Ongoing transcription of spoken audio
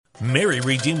Mary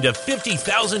redeemed a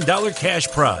 $50,000 cash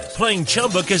prize playing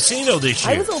Chumba Casino this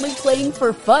year. I was only playing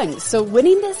for fun, so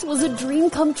winning this was a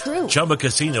dream come true. Chumba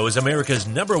Casino is America's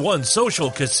 #1 social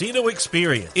casino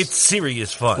experience. It's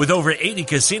serious fun. With over 80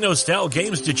 casino-style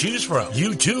games to choose from,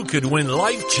 you too could win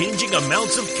life-changing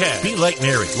amounts of cash. Be like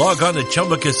Mary. Log on to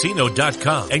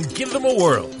ChumbaCasino.com and give them a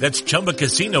whirl. That's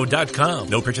ChumbaCasino.com.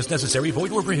 No purchase necessary.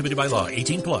 Void where prohibited by law.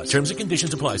 18+. Terms and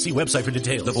conditions apply. See website for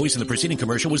details. The voice in the preceding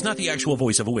commercial was not the actual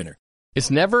voice of a winner. It's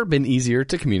never been easier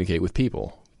to communicate with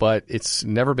people, but it's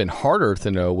never been harder to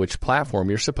know which platform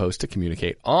you're supposed to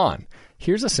communicate on.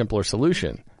 Here's a simpler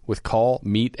solution. With call,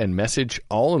 meet, and message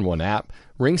all in one app,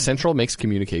 RingCentral makes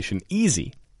communication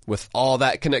easy. With all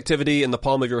that connectivity in the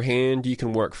palm of your hand, you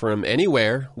can work from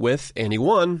anywhere with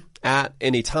anyone at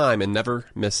any time and never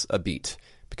miss a beat.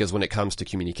 Because when it comes to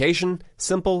communication,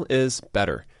 simple is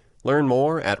better. Learn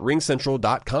more at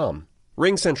ringcentral.com.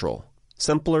 RingCentral.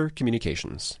 Simpler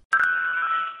communications.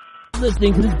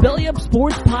 Listening to this Belly Up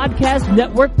Sports Podcast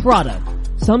Network product.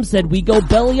 Some said we go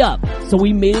belly up, so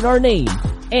we made it our name,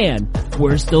 and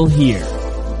we're still here.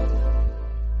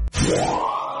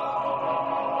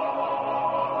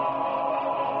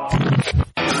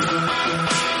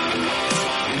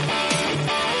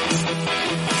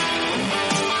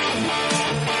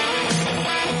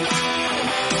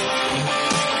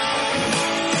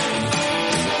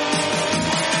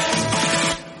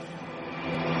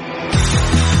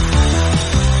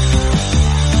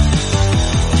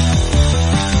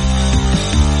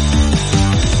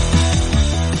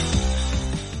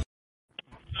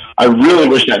 I really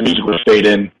wish that music would fade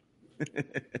in.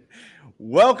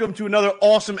 Welcome to another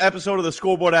awesome episode of the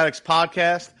Scoreboard Addicts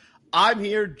podcast. I'm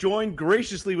here, joined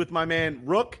graciously with my man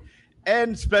Rook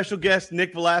and special guest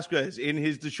Nick Velasquez in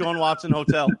his Deshaun Watson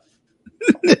hotel.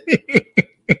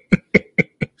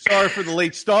 Sorry for the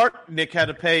late start. Nick had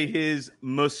to pay his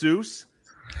masseuse.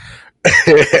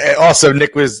 Also,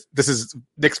 Nick's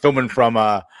filming from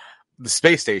the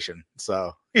space station,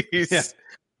 so he's. Yeah.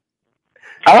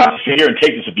 I have to sit here and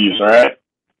take this abuse, all right?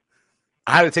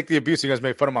 I had to take the abuse. You guys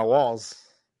made fun of my walls.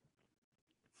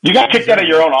 You got kicked out of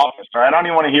your own office, all right? I don't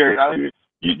even want to hear it.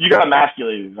 You got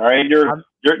emasculated, all right?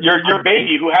 Your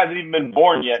baby, who hasn't even been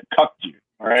born yet, cucked you,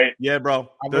 all right? Yeah, bro.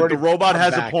 The robot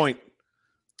has a point.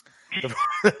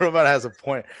 The robot has a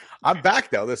point. I'm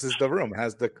back, though. This is the room. It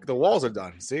has the walls are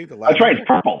done. See? That's right. It's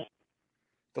purple.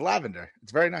 The lavender.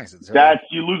 It's very nice.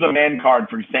 You lose a man card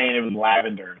for saying it was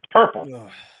lavender. It's purple.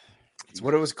 That's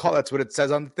what it was called. That's what it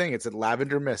says on the thing. It's a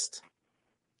lavender mist.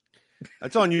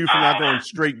 That's on you for not going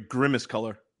straight grimace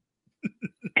color.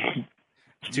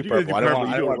 Too purple. I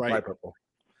don't want bright purple.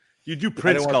 You do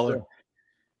Prince color.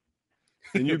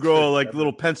 And you grow like a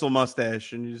little pencil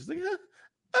mustache, and you just think,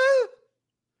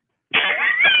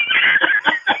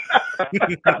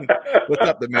 What's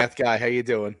up, the math guy? How you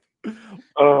doing?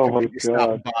 Oh, my God.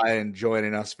 Stopping by and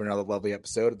joining us for another lovely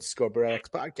episode of the Scoreboard Addicts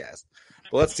podcast.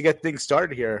 Well, let's get things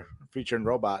started here, featuring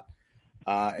Robot.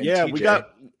 Yeah,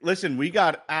 TJ. we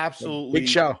got absolutely big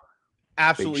show.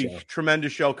 Absolutely big show.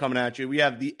 Tremendous show coming at you. We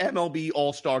have the MLB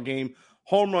All-Star Game,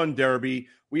 Home Run Derby.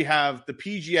 We have the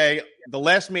PGA, the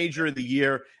last major of the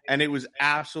year, and it was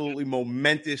absolutely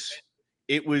momentous.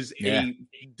 It was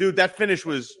that finish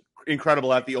was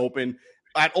incredible at the Open,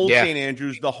 at Old St.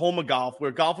 Andrews, the home of golf,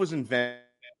 where golf was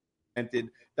invented.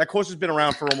 That course has been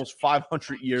around for almost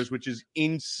 500 years, which is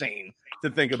insane to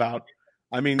think about.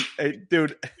 I mean,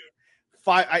 dude,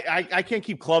 I can't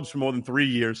keep clubs for more than 3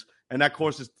 years, and that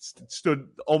course has stood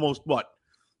almost,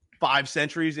 5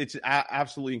 centuries? It's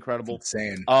absolutely incredible. It's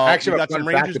insane. Actually, we got some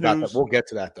Rangers news. We'll get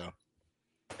to that, though.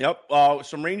 Yep,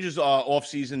 some Rangers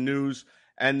off-season news,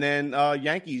 and then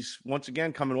Yankees, once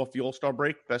again, coming off the All-Star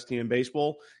break, best team in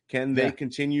baseball. Can they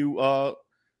continue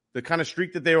the kind of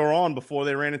streak that they were on before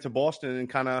they ran into Boston and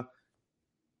kind of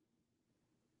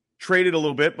traded a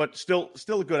little bit, but still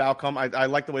a good outcome. I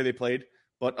like the way they played.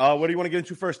 But what do you want to get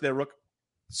into first there, Rook?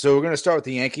 So we're going to start with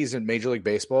the Yankees in Major League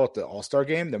Baseball at the All-Star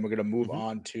Game. Then we're going to move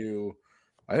on to,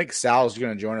 I think Sal's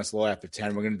going to join us a little after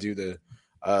 10. We're going to do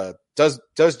the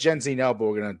does Gen Z know, but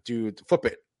we're going to flip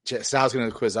it. Sal's going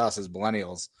to quiz us as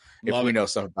millennials if we know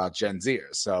stuff about Gen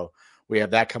Zers. So we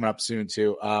have that coming up soon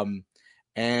too. But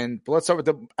let's start with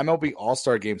the MLB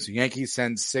All-Star Game. So Yankees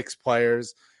send 6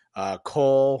 players,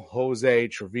 Cole, Jose,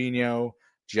 Trevino,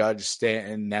 Judge,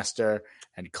 Stanton, Nestor,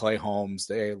 and Clay Holmes.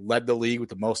 They led the league with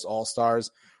the most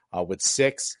All-Stars with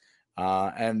 6.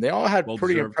 And they all had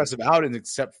pretty impressive outings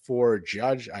except for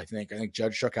Judge, I think. I think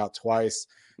Judge struck out twice.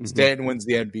 Mm-hmm. Stanton wins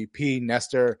the MVP.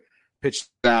 Nestor pitched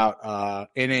out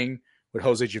inning with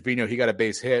Jose Trevino. He got a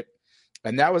base hit.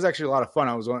 And that was actually a lot of fun.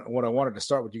 What I wanted to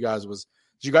start with you guys was,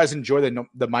 did you guys enjoy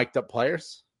the mic'd up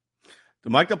players? The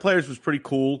mic'd up players was pretty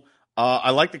cool.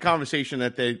 I like the conversation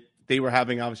that they were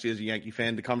having, obviously, as a Yankee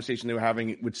fan, the conversation they were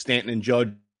having with Stanton and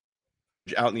Judge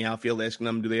out in the outfield, asking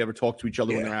them, do they ever talk to each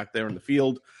other when they're out there in the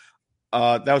field?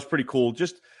 That was pretty cool.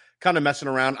 Just kind of messing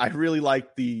around. I really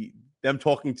like them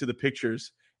talking to the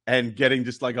pitchers and getting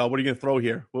just like, what are you going to throw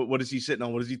here? What is he sitting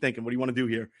on? What is he thinking? What do you want to do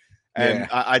here? And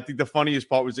I think the funniest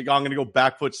part was like, I'm going to go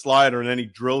back foot slider, and then he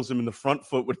drills him in the front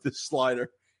foot with this slider.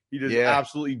 He just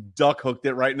absolutely duck hooked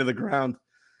it right into the ground.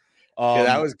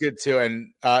 That was good too.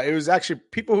 And it was actually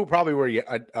people who probably were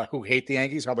who hate the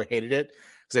Yankees probably hated it,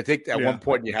 because I think at one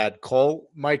point you had Cole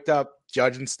mic'd up,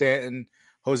 Judge and Stanton,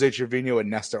 Jose Trevino, and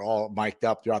Nestor all mic'd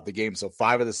up throughout the game. So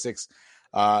 5 of the 6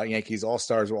 Yankees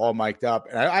All-Stars were all mic'd up.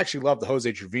 And I actually love the Jose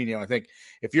Trevino. I think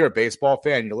if you're a baseball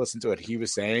fan, you listen to what he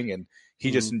was saying, and he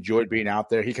just enjoyed being out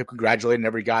there. He kept congratulating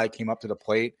every guy that came up to the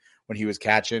plate when he was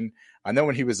catching. And then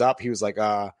when he was up, he was like,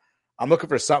 I'm looking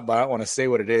for something, but I don't want to say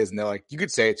what it is. And they're like, you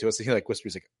could say it to us. And he like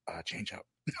whispers, like, change up.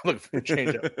 I'm looking for a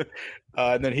change up.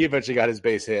 And then he eventually got his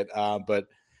base hit. But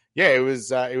yeah, it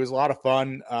was a lot of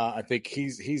fun. I think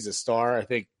he's a star. I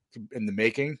think in the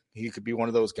making, he could be one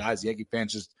of those guys. The Yankee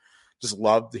fans just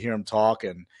love to hear him talk,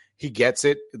 and he gets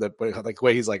it. Like the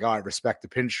way he's like, I respect the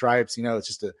pinstripes. It's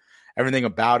just everything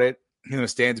about it.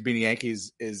 Stan's being a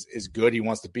Yankees is good. He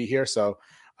wants to be here. So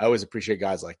I always appreciate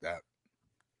guys like that.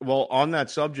 Well, on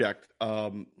that subject,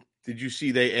 did you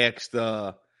see they asked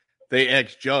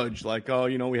Judge, like,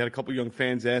 we had a couple young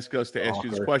fans ask us to ask you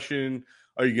this question.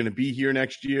 Are you going to be here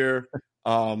next year?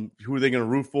 Who are they going to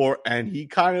root for? And he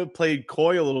kind of played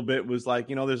coy a little bit, was like,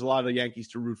 there's a lot of Yankees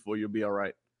to root for. You'll be all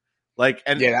right. Like,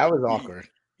 and yeah, that was awkward.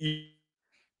 You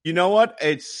know what?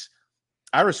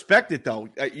 I respect it, though.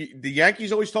 The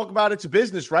Yankees always talk about it's a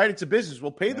business, right? It's a business.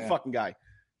 Well, pay the fucking guy.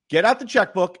 Get out the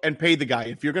checkbook and pay the guy.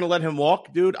 If you're going to let him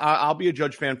walk, dude, I'll be a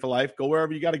Judge fan for life. Go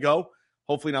wherever you got to go.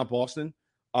 Hopefully not Boston.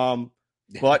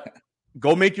 But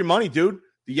go make your money, dude.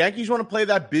 The Yankees want to play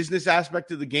that business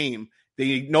aspect of the game.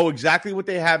 They know exactly what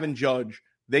they have in Judge.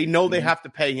 They know they have to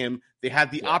pay him. They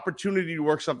had the opportunity to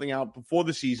work something out before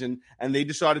the season, and they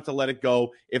decided to let it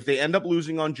go. If they end up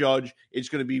losing on Judge, it's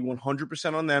going to be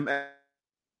 100% on them.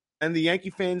 And the Yankee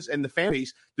fans and the fan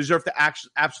base deserve to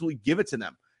absolutely give it to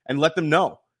them and let them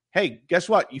know, hey, guess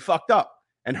what? You fucked up,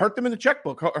 and hurt them in the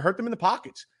checkbook, hurt them in the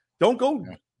pockets. Don't go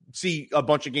see a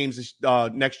bunch of games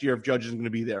next year if Judge isn't going to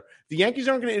be there. The Yankees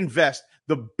aren't going to invest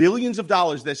the billions of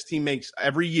dollars this team makes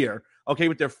every year, okay,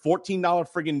 with their $14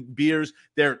 friggin' beers,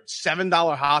 their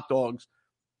 $7 hot dogs.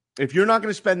 If you're not going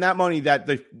to spend that money that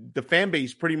the fan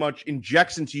base pretty much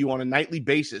injects into you on a nightly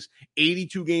basis,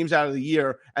 82 games out of the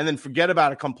year, and then forget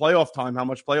about it come playoff time, how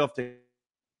much playoff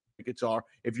tickets are.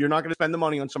 If you're not going to spend the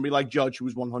money on somebody like Judge, who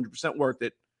is 100% worth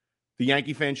it, the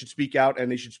Yankee fans should speak out,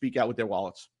 and they should speak out with their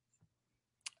wallets.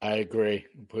 I agree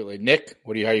completely. Nick,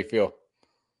 how you feel?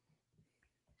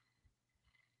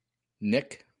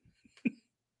 Nick?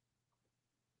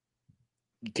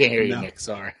 Can't hear you, Nick.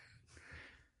 Sorry.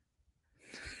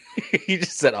 He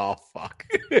just said, oh, fuck.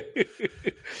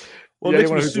 Well,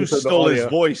 Nick's masseuse stole his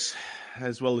voice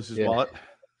as well as his wallet.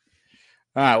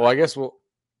 All right, well, I guess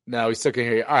no, we still can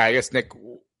hear you. All right, I guess, Nick,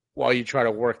 while you try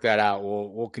to work that out,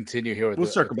 we'll continue here. We'll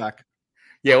circle back.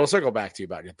 Yeah, we'll circle back to you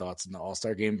about your thoughts in the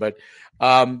All-Star game. But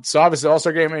so obviously, the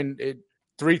All-Star game,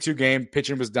 3-2 game,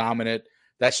 pitching was dominant.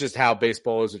 That's just how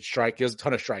baseball is. There's a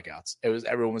ton of strikeouts.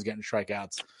 Everyone was getting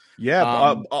strikeouts.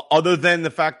 Yeah, other than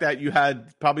the fact that you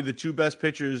had probably the two best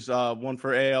pitchers, one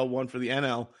for AL, one for the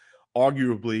NL,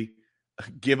 arguably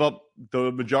give up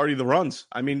the majority of the runs.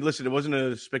 I mean, listen, it wasn't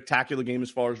a spectacular game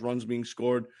as far as runs being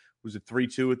scored. It was a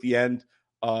 3-2 at the end.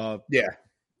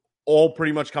 All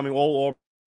pretty much coming, all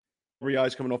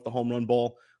RBIs coming off the home run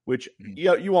ball, which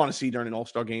you want to see during an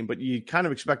All-Star game, but you kind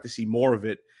of expect to see more of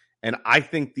it. And I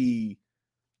think the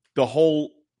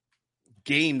whole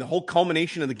game, the whole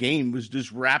culmination of the game was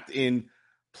just wrapped in,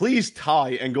 please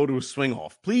tie and go to a swing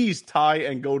off. Please tie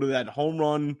and go to that home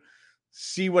run,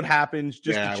 see what happens,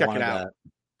 just to check it out.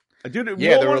 Dude,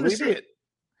 we all wanted to see it.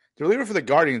 The reliever for the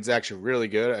Guardians is actually really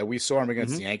good. We saw him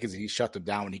against the Yankees. He shut them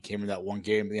down when he came in that one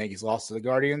game. The Yankees lost to the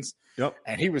Guardians. Yep.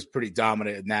 And he was pretty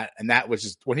dominant in that. And that was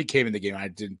just when he came in the game, I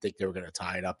didn't think they were going to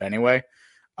tie it up anyway.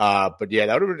 But yeah,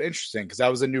 that would have been interesting because that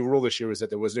was a new rule this year, was that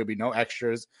there was going to be no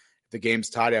extras. If the game's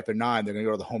tied after 9, they're going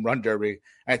to go to the home run derby.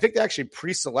 And I think they actually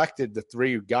pre-selected the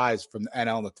 3 guys from the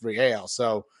NL and the 3 AL.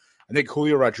 So I think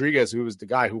Julio Rodriguez, who was the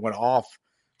guy who went off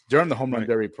during the home run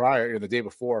derby prior, the day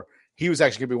before, he was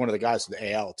actually going to be one of the guys for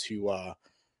the AL to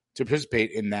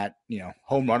participate in that,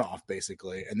 home run off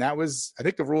basically. And that was, I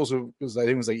think the rules was like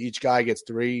each guy gets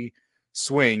 3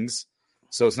 swings.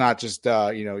 So it's not just,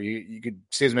 you could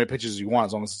see as many pitches as you want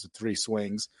as long as it's 3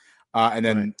 swings. And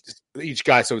then each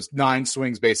guy, so it's 9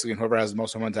 swings basically, and whoever has the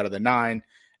most home runs out of the 9.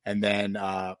 And then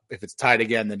if it's tied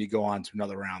again, then you go on to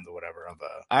another round or whatever.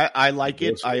 I like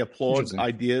it. I applaud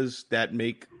ideas that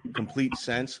make complete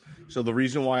sense. So the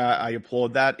reason why I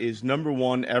applaud that is, number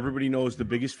one, everybody knows the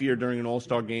biggest fear during an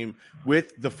all-star game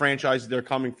with the franchise they're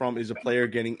coming from is a player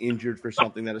getting injured for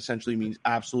something that essentially means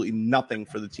absolutely nothing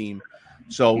for the team.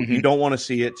 So you don't want to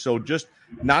see it. So just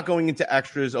not going into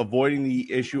extras, avoiding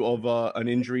the issue of an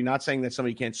injury, not saying that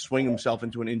somebody can't swing himself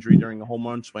into an injury during a home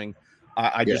run swing.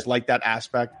 I just like that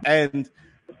aspect. And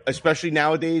especially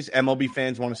nowadays, MLB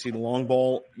fans want to see the long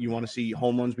ball. You want to see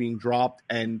home runs being dropped,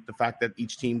 and the fact that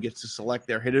each team gets to select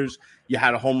their hitters. You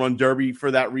had a home run derby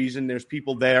for that reason. There's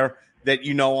people there that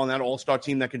on that all-star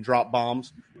team that can drop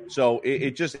bombs. So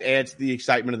it just adds to the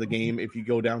excitement of the game if you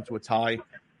go down to a tie.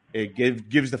 It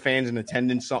gives the fans in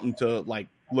attendance something to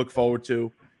look forward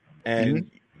to, and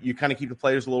you kind of keep the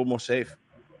players a little more safe.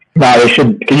 No, they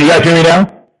should. Can you guys hear me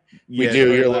now? We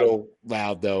do. You're a little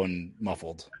loud though and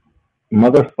muffled.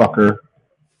 Motherfucker.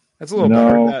 That's a little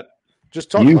better.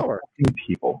 Just talk lower.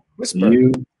 People. Whisper.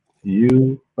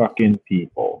 You fucking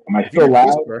people. Am I still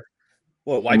loud? Whisper.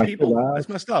 What? White people? That's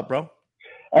messed up, bro.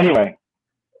 Anyway.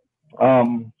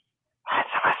 The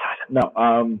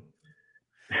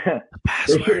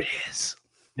password is.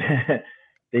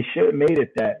 They should have made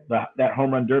it that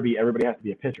home run derby, everybody has to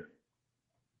be a pitcher.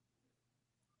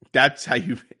 That's how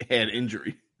you add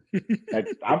injury.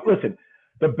 Listen,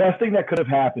 the best thing that could have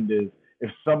happened is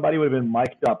if somebody would have been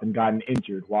mic'd up and gotten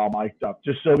injured while mic'd up,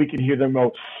 just so we can hear them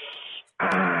go,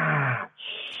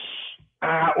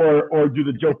 or do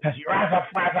the Joe Pesci,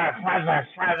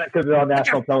 because they're on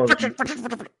national television.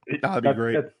 That'd be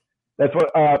great. That's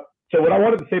what. So what I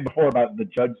wanted to say before about the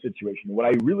Judge situation, what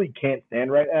I really can't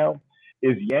stand right now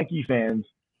is Yankee fans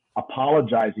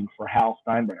apologizing for Hal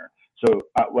Steinbrenner. So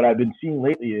what I've been seeing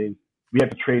lately is we have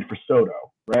to trade for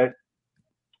Soto, right?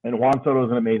 And Juan Soto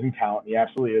is an amazing talent. He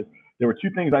absolutely is. There were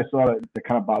 2 things I saw that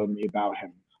kind of bothered me about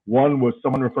him. One was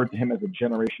someone referred to him as a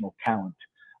generational talent.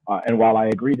 And while I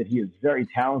agree that he is very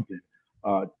talented,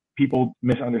 people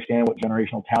misunderstand what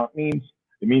generational talent means.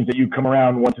 It means that you come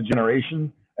around once a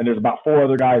generation, and there's about 4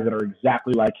 other guys that are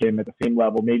exactly like him at the same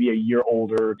level, maybe a year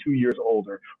older, 2 years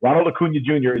older. Ronald Acuna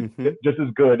Jr. is just as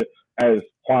good as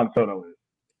Juan Soto is.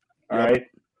 All right?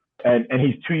 And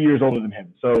he's 2 years older than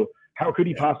him. So how could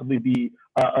he possibly be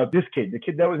this kid, the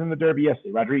kid that was in the Derby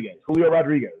yesterday, Julio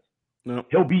Rodriguez? No.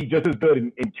 He'll be just as good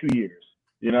in 2 years.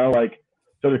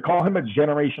 So to call him a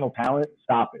generational talent,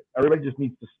 stop it. Everybody just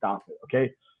needs to stop it,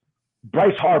 okay?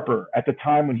 Bryce Harper, at the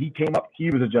time when he came up,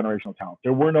 he was a generational talent.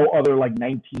 There were no other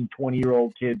 19,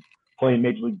 20-year-old kids playing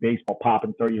Major League Baseball,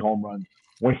 popping 30 home runs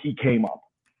when he came up.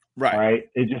 Right. All right?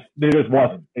 There just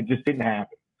wasn't. It just didn't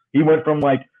happen. He went from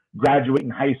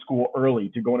graduating high school early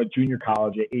to going to junior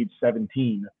college at age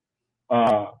 17.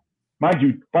 Mind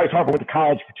you, Bryce Harper went to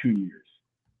college for 2 years.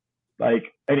 And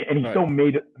he still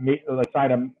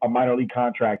signed a minor league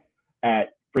contract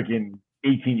at freaking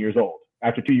 18 years old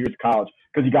after 2 years of college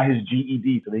because he got his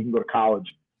GED so they can go to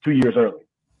college 2 years early.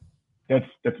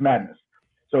 That's madness.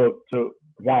 So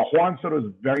while Juan Soto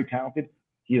is very talented,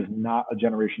 he is not a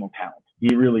generational talent.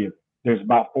 He really is. There's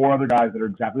about 4 other guys that are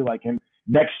exactly like him.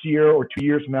 Next year or 2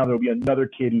 years from now, there'll be another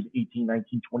kid who's 18,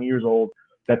 19, 20 years old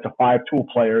that's a 5-tool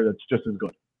player that's just as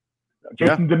good.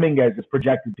 Jason Dominguez is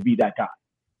projected to be that guy.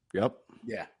 Yep.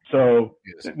 Yeah. So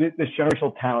this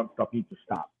generational talent stuff needs to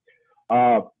stop.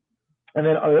 And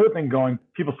then another thing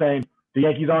people saying the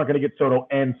Yankees aren't going to get Soto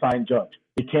and sign Judge.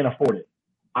 They can't afford it.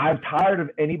 I'm tired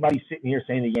of anybody sitting here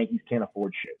saying the Yankees can't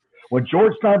afford shit. When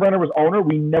George Steinbrenner was owner,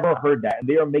 we never heard that. And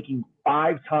they are making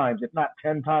 5 times, if not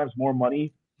 10 times more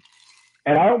money.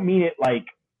 And I don't mean it like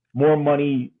more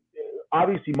money.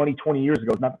 Obviously, money 20 years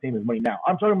ago is not the same as money now.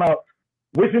 I'm talking about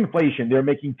with inflation, they're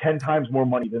making 10 times more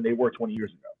money than they were 20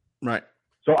 years ago. Right.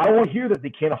 So I don't want to hear that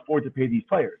they can't afford to pay these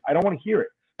players. I don't want to hear it.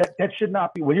 That should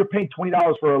not be. When you're paying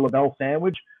 $20 for a Lavelle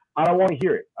sandwich, I don't want to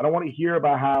hear it. I don't want to hear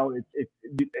about how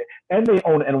and they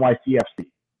own NYCFC.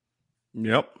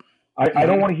 Yep. I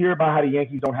don't want to hear about how the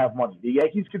Yankees don't have money. The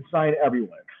Yankees could sign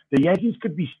everyone. The Yankees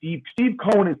could be Steve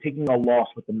Cohen is taking a loss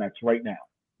with the Mets right now.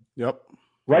 Yep.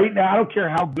 Right now, I don't care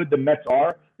how good the Mets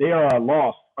are. They are a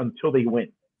loss until they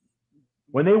win.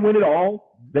 When they win it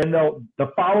all, then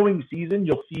the following season,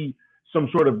 you'll see some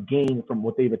sort of gain from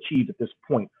what they've achieved at this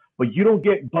point. But you don't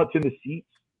get butts in the seats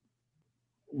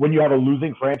when you have a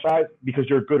losing franchise because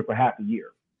you're good for half a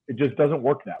year. It just doesn't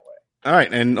work that way. All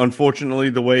right. And unfortunately,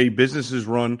 the way businesses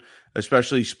run,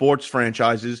 especially sports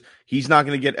franchises, he's not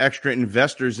going to get extra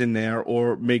investors in there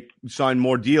or sign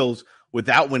more deals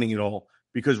without winning it all.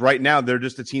 because right now they're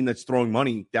just a team that's throwing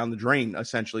money down the drain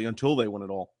essentially until they win it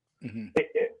all. Mm-hmm.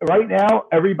 Right now,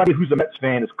 everybody who's a Mets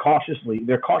fan is cautiously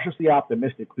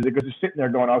optimistic because they're sitting there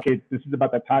going, okay, this is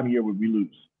about that time of year where we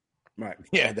lose. Right.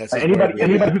 Yeah, that's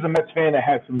anybody who's a Mets fan that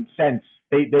has some sense,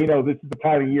 they know this is the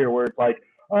time of year where it's like,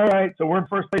 all right, so we're in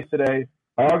first place today.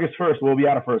 By August 1st, we'll be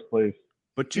out of first place.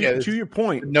 But to your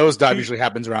point, the nosedive usually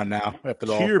happens around now. After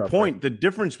to your point, the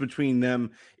difference between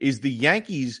them is the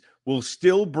Yankees will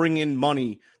still bring in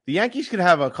money. The Yankees could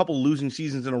have a couple losing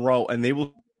seasons in a row, and they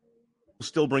will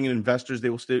still bring in investors. They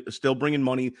will still bring in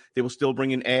money. They will still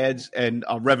bring in ads and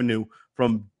revenue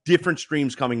from different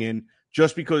streams coming in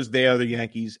just because they are the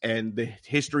Yankees and the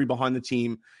history behind the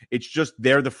team. It's just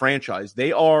they're the franchise.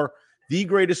 They are the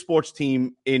greatest sports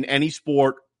team in any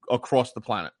sport across the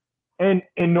planet. And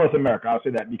in North America, I'll say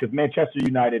that because Manchester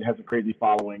United has a crazy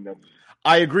following.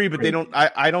 I agree, but they don't.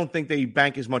 I don't think they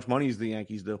bank as much money as the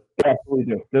Yankees do. They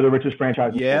absolutely do. They're the richest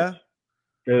franchise. Yeah, sports.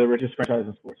 They're the richest franchise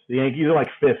in sports. The Yankees are like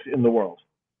 5th in the world.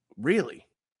 Really?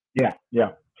 Yeah.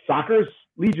 Soccer's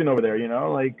legion over there.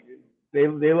 Like they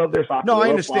love their soccer. No, I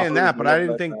understand that, but I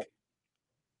didn't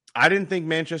think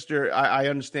Manchester. I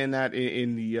understand that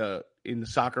in the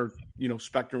soccer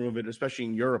spectrum of it, especially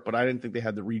in Europe, but I didn't think they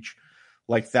had the reach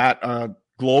like that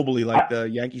globally, like the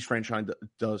Yankees franchise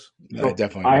does. No,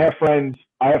 definitely. I have friends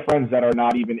that are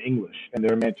not even English, and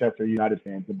they're Manchester United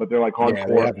fans, but they're like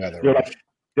hardcore. Yeah,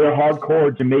 they're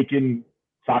hardcore Jamaican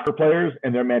soccer players,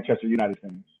 and they're Manchester United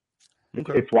fans.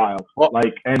 Okay. It's wild. Well,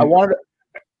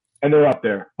 and they're up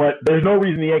there. But there's no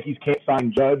reason the Yankees can't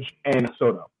sign Judge and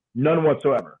Soto. None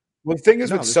whatsoever. Well, the thing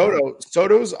is with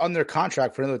Soto's under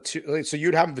contract for another 2. So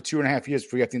you'd have him for 2.5 years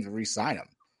before you have to re-sign him.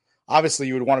 Obviously,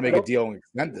 you would want to make a deal and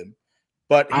extend him.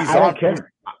 But he's on for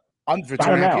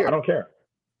 2.5 years. I don't care.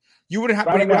 You wouldn't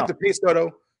have to pay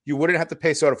Soto. You wouldn't have to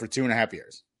pay Soto for 2.5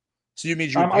 years. So you mean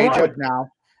you would pay Judge now,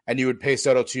 and you would pay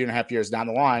Soto 2.5 years down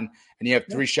the line, and you have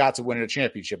 3 shots of winning a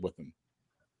championship with him.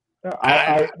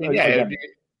 It'd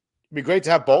be great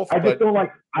to have both. I don't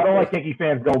like Yankee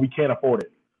fans go, we can't afford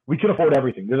it. We can afford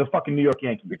everything. There's a fucking New York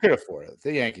Yankees. We could afford it.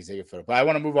 The Yankees, they could afford it. But I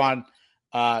want to move on,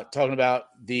 talking about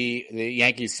the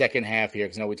Yankees' second half here,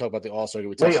 because we talked about the All-Star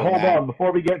game. Wait, hold on.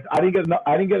 Before we get, I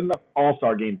didn't get enough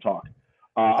All-Star game talk.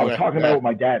 I was talking about it with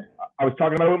my dad.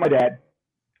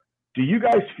 Do you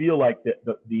guys feel like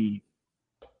the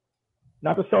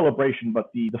not the celebration,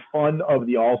 but the fun of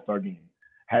the All-Star game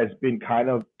has been kind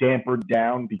of dampered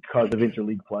down because of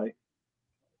interleague play?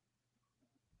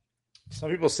 Some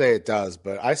people say it does,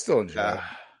 but I still enjoy it.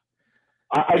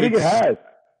 I think it has.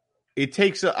 It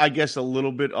takes, I guess, a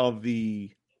little bit of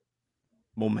the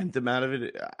momentum out of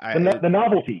it. The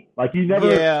novelty. Like you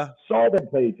never saw them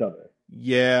play each other.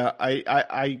 Yeah,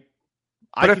 I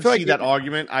can see that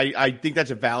argument. I think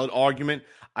that's a valid argument.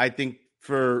 I think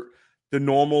for the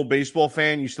normal baseball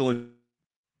fan, you still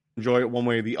enjoy it one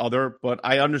way or the other. But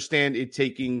I understand it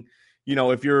taking,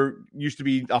 if you're used to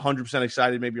be 100%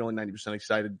 excited, maybe you're only 90%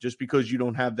 excited just because you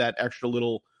don't have that extra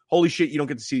little, holy shit, you don't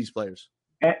get to see these players.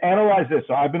 Analyze this.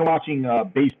 So I've been watching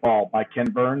Baseball by Ken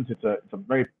Burns. It's a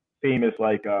very famous,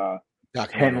 9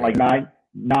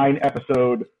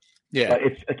 episode. Yeah.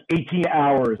 It's like 18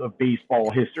 hours of baseball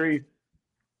history.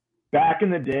 Back in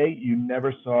the day, you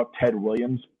never saw Ted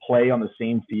Williams play on the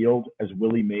same field as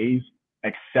Willie Mays,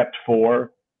 except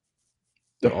for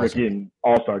the freaking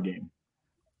All-Star game.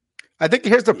 I think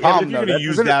here's the problem. You're going to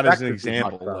use that as an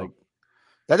example.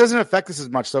 That doesn't affect us as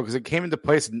much, though, because it came into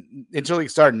place.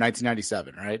 Interleague started in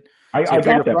 1997, right? I got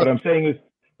that, but I'm saying is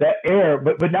that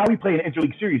but now we play an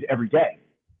interleague series every day.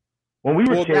 When we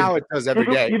were kids, now it does every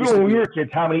day. Even when we were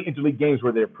kids, how many interleague games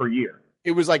were there per year?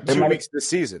 It was like 2 weeks this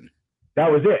season. That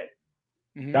was it.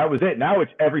 Mm-hmm. That was it. Now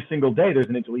it's every single day there's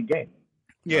an interleague game.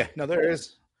 Yeah, no, there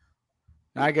is.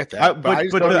 I get that. But I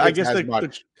guess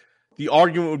the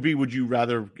argument would be, would you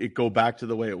rather it go back to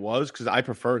the way it was? Because I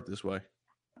prefer it this way.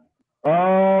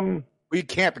 We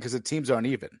can't because the teams aren't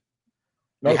even.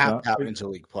 They have to have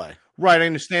interleague play. Right, I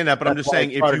understand that, but I'm just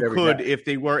saying if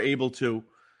they were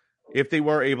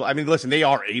able, I mean, listen, they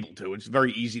are able to. It's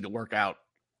very easy to work out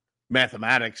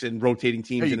mathematics and rotating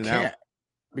teams in and out.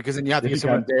 Because then you have to give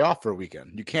someone a day off for a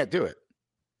weekend. You can't do it.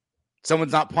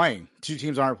 Someone's not playing. 2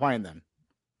 teams aren't playing then.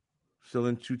 So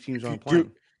then 2 teams aren't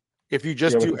playing. If you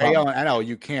just do AL and NL,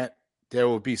 you can't. There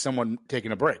will be someone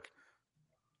taking a break.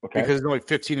 Okay. Because it's only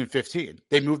 15 and 15.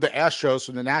 They moved the Astros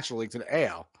from the National League to the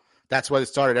AL. That's why it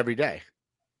started every day.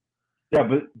 Yeah,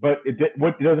 but it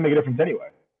doesn't make a difference anyway.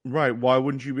 Right. Why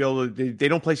wouldn't you be able to? They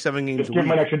don't play 7 games Just give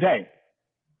them an extra day.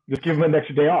 Just give them an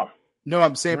extra day off. No,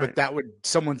 I'm saying, but that would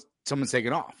someone's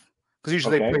taking off because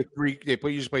usually they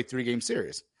play 3 game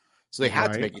series, so they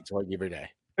had to make it to like every day.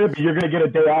 Yeah, but you're going to get a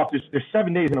day off. There's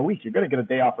 7 days in a week. You're going to get a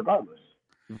day off regardless.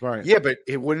 Right. Yeah, but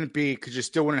it wouldn't be because you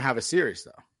still wouldn't have a series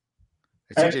though.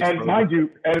 And mind you,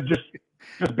 and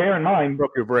just bear in mind,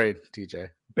 broke your brain, TJ.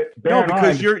 No,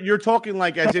 because you're talking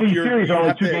like as if series are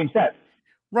only 2 game sets.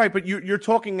 Right, but you're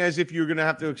talking as if you're going to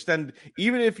have to extend,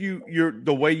 even if you're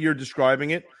the way you're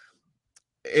describing it.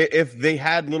 If they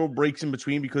had little breaks in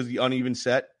between because of the uneven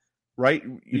set, right?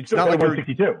 It's not like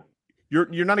 162.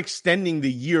 You're not extending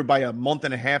the year by a month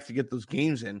and a half to get those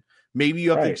games in. Maybe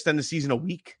you have to extend the season a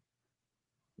week.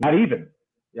 Not even.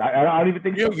 I don't even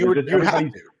think so. You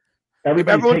have to.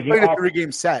 Everyone's playing a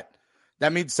 3-game set.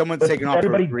 That means someone's taking off.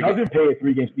 Everybody doesn't pay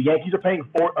 3 games. The Yankees are paying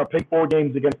 4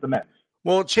 games against the Mets.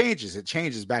 Well, it changes. It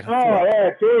changes back and forth. Oh, yeah.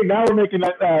 See, now we're making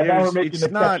that. Now we're making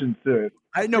exceptions to it.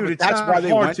 I know, but that's why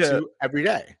they went to every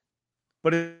day.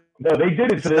 But no, they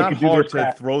did it. It's so not hard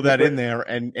to throw that in there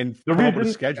and the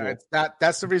reason schedule.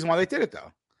 That's the reason why they did it,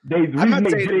 though. The reason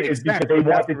they did it is because they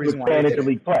wanted to expand into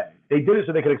league play. They did it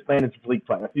so they could expand into league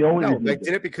play. That's the only reason. They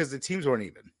did it because the teams weren't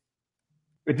even.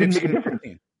 It didn't make a difference.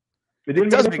 It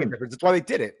does make a difference. That's why they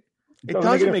did it. It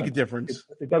doesn't make a difference.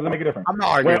 It doesn't make a difference. I'm not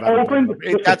arguing about Oakland,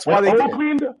 that's why they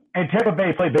Oakland and Tampa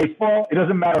Bay play baseball. It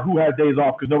doesn't matter who has days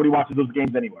off because nobody watches those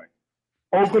games anyway.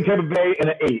 Oakland, Tampa Bay,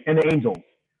 and the Angels.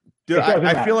 Dude,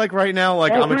 I feel like right now,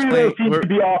 like I'm explaining, teams could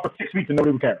be off for 6 weeks and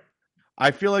nobody would care. I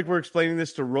feel like we're explaining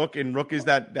this to Rook, and Rook is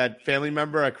that family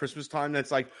member at Christmas time that's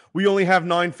like, we only have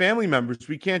 9 family members.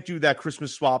 We can't do that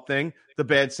Christmas swap thing, the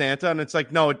bad Santa. And it's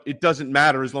like, no, it doesn't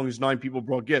matter as long as 9 people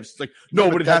brought gifts. It's like, no,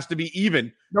 but it has to be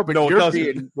even. No, but you're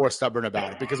being more stubborn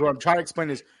about it because what I'm trying to explain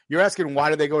is you're asking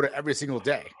why do they go to every single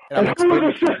day? And I'm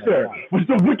explaining sister was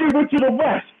the wicked went to the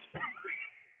west.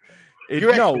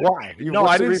 Why? No,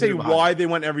 I didn't say why they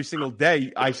went every single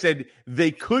day. I said they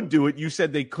could do it. You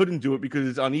said they couldn't do it because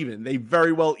it's uneven. They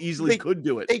very well easily could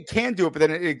do it. They can do it, but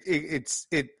then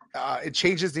it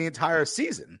changes the entire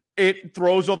season. It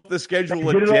throws off the schedule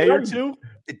a day or two.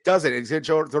 It doesn't. It's going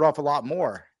to throw it off a lot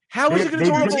more. How is it going to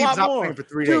throw it off a lot more? For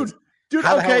 3 days. Dude.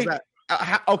 Okay.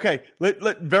 Okay.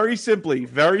 Let very simply,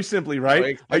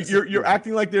 right? You're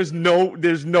acting like there's no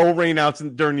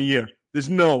rainouts during the year. There's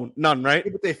none, right?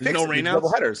 Yeah, but they there's no rainouts.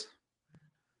 Double headers.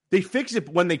 They fix it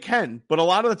when they can, but a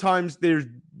lot of the times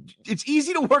it's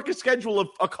easy to work a schedule of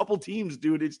a couple teams,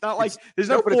 dude. It's not like there's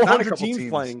not 400 teams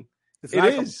playing. It's not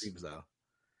a couple teams though.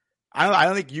 I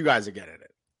don't think you guys are getting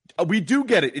it. We do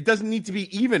get it. It doesn't need to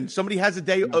be even. Somebody has a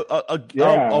day,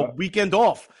 a weekend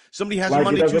off. Somebody has a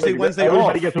Monday, Tuesday, Wednesday off.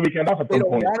 Everybody gets a weekend off. They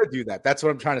don't want to do that. That's what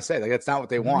I'm trying to say. Like that's not what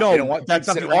they want. No, they don't want that's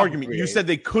not the argument. You said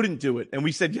they couldn't do it, and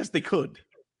we said yes, they could.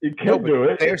 You can do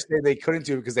it. They're saying they couldn't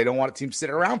do it because they don't want a team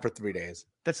sitting around for 3 days.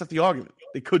 That's not the argument.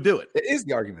 They could do it. It is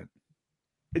the argument.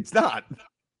 It's not.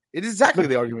 It is exactly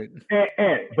the argument.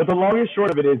 But the long and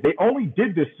short of it is they only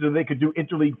did this so they could do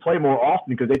interleague play more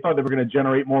often because they thought they were going to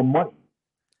generate more money.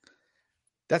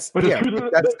 But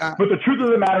the truth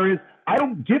of the matter is, I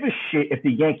don't give a shit if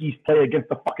the Yankees play against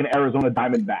the fucking Arizona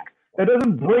Diamondbacks. That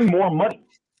doesn't bring more money.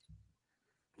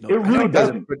 No, it really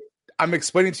doesn't. But I'm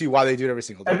explaining to you why they do it every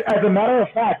single day. As a matter of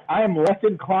fact, I am less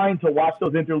inclined to watch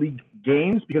those interleague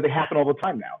games because they happen all the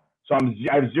time now. So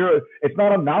I have zero. It's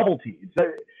not a novelty.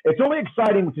 It's only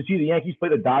exciting to see the Yankees play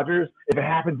the Dodgers if it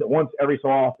happens at once every so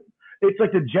often. It's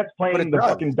like the Jets playing the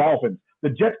fucking Dolphins. The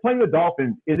Jets playing the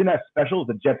Dolphins isn't as special as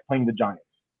the Jets playing the Giants.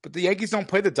 But the Yankees don't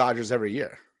play the Dodgers every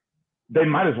year. They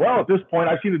might as well at this point.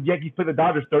 I've seen the Yankees play the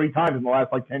Dodgers 30 times in the last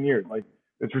 10 years.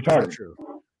 It's retarded. That's true.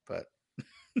 But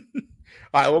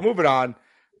all right, well, moving on.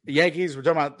 The Yankees, we're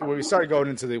talking about when we started going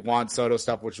into the Juan Soto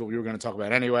stuff, which we were going to talk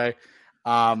about anyway.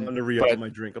 I'm going to re-up my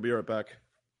drink. I'll be right back.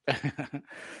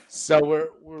 So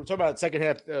we're talking about the second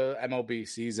half MLB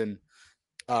season.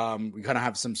 We kind of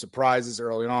have some surprises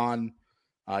early on.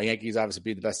 Yankees obviously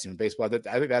being the best team in baseball. I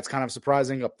think that's kind of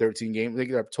surprising. Up 13 games. I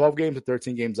think they're up 12 games to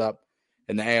 13 games up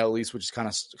in the AL East, which is kind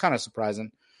of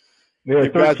surprising. They're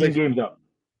 13 games up.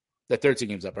 They're 13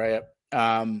 games up, right?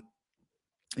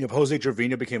 Yep. Jose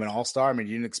Trevino became an all-star. I mean,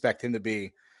 you didn't expect him to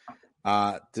be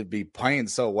playing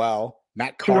so well.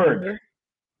 Matt Carpenter.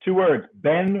 2 words.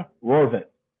 Ben Rorvet.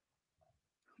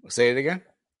 Say it again.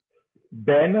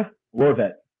 Ben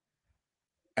Rorvet.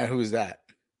 And who's that?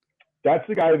 That's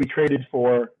the guy we traded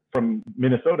for from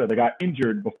Minnesota that got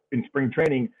injured in spring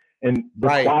training and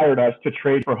required us to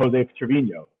trade for Jose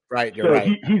Trevino. Right. You're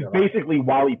right. He's basically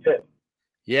Wally Pipp.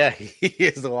 Yeah, he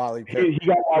is the Wally Pipp. He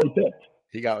got Wally Pipp.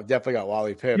 He definitely got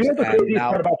Wally Pipp. You know what the craziest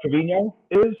part about Trevino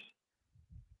is?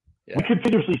 Yeah. We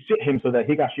continuously sit him so that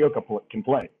Higashioka can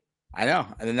play. I know.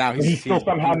 And then now he still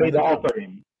somehow made the All-Star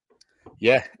game.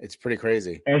 Yeah, it's pretty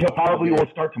crazy. And he'll probably won't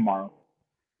start tomorrow.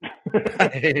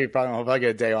 He probably won't get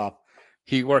a day off.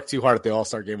 He worked too hard at the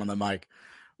All-Star game on the mic.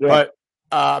 Yeah.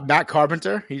 But Matt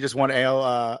Carpenter, he just won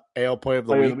AL Player of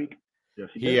the Week. Yes,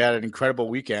 he had an incredible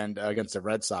weekend against the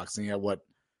Red Sox. And he had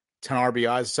 10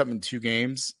 RBIs, something in 2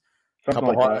 games,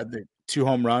 Something like that. 2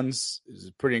 home runs. It was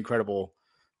a pretty incredible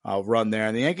run there.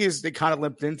 And the Yankees, they kind of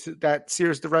limped into that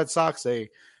series. The Red Sox, they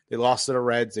lost to the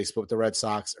Reds. They split the Red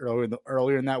Sox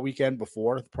earlier in that weekend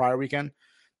before the prior weekend.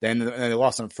 Then they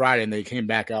lost on Friday, and they came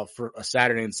back out for a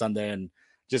Saturday and Sunday and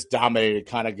just dominated.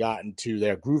 Kind of got into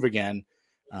their groove again.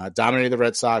 Dominated the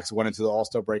Red Sox. Went into the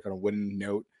All-Star break on a winning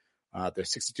note.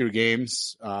 There's 62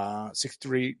 games,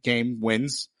 63 game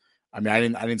wins. I mean,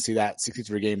 I didn't see that.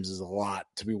 63 games is a lot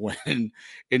to be winning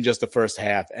in just the first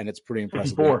half, and it's pretty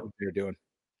impressive 64. what they're doing.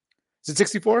 Is it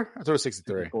 64? I thought it was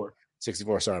 63.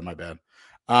 64. Sorry, my bad.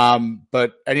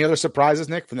 But any other surprises,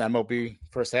 Nick, from the MLB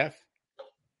first half?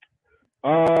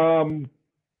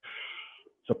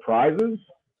 Surprises?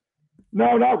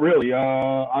 No, not really.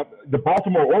 The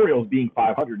Baltimore Orioles being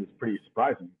 500 is pretty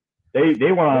surprising.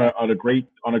 They went on a great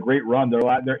run. They're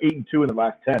 8-2 in the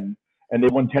last 10, and they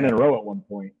won 10 in a row at one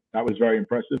point. That was very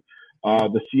impressive.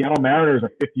 The Seattle Mariners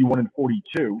are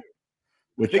 51-42,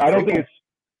 which I don't think it's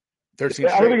 13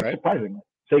 straight, right? Surprising.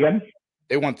 Say again.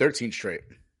 They won 13 straight.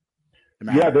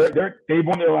 Yeah, they've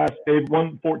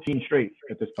won 14 straight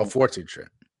at this point. 14 straight.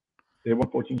 They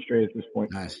won 14 straight at this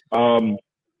point. Nice. I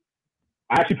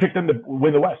actually picked them to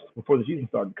win the West before the season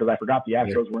started because I forgot the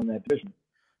Astros were in that division.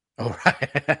 Oh,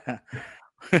 right.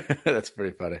 That's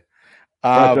pretty funny.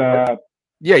 But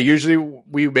usually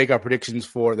we make our predictions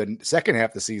for the second half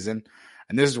of the season,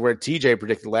 and this is where TJ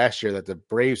predicted last year that the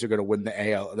Braves are going to win the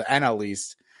NL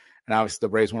East, and obviously the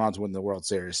Braves went on to win the World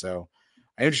Series. So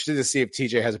I'm interested to see if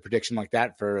TJ has a prediction like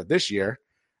that for this year.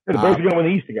 The Braves are going to win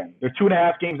the East again. They're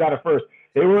 2.5 games out of first.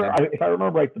 They were, if I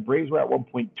remember right, the Braves were at one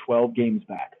point 12 games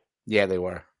back. Yeah, they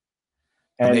were.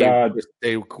 And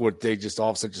they just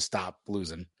all of a sudden just stopped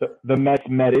losing. The Mets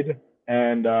meted,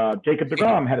 and Jacob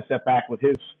deGrom had a setback with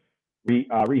his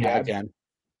rehab. Again.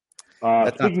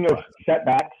 Speaking of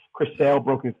setbacks, Chris Sale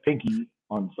broke his pinky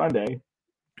on Sunday.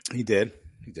 He did.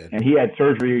 And he had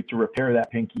surgery to repair that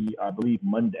pinky, I believe,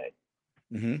 Monday.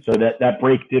 Mm-hmm. So that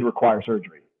break did require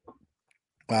surgery.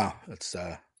 Wow, that's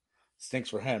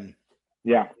stinks for him.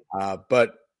 Yeah.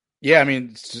 But yeah, I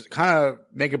mean, kind of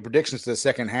making predictions to the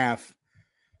second half.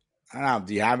 I don't know.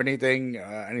 Do you have anything,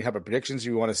 any type of predictions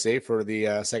you want to say for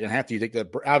the second half? Do you think that,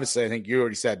 obviously, I think you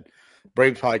already said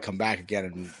Braves probably come back again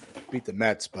and beat the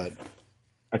Mets, but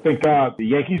I think the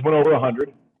Yankees went over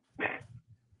 100.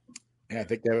 Yeah, I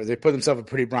think they put themselves in a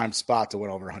pretty prime spot to win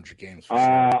over 100 games. For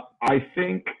sure. I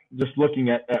think, just looking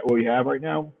at what we have right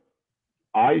now,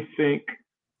 I think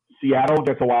Seattle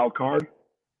gets a wild card,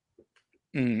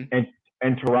 and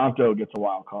Toronto gets a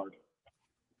wild card.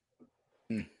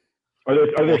 Are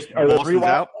there 3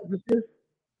 wild cards this year?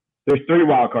 There's 3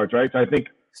 wild cards, right? So I think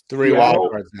it's 3 wild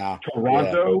cards now.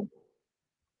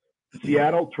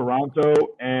 Seattle, Toronto,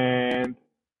 and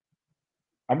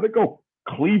I'm going to go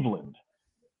Cleveland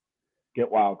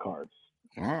get wild cards.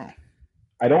 Wow.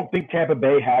 I don't think Tampa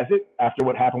Bay has it after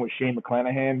what happened with Shane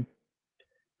McClanahan.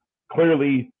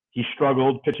 Clearly, he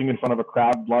struggled pitching in front of a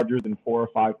crowd larger than 4 or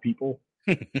 5 people.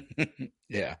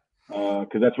 Yeah.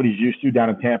 Because that's what he's used to down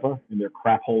in Tampa in their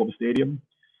crap hole of a stadium.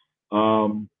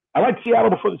 I like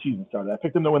Seattle before the season started. I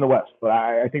picked them to win the West, but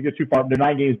I think they're too far. They're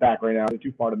 9 games back right now. They're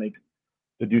too far to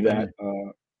do that.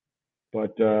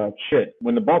 But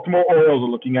when the Baltimore Orioles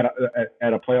are looking at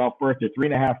a playoff berth, they're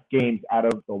 3.5 games out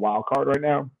of the wild card right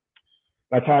now.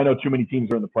 That's how I know too many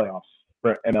teams are in the playoffs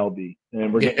for MLB,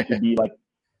 and we're getting to be like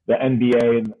the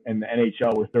NBA and the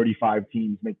NHL, where 35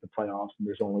 teams make the playoffs, and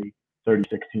there's only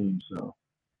 36 teams. So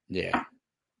yeah,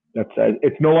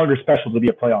 it's no longer special to be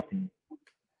a playoff team.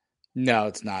 No,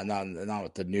 it's not. Not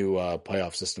with the new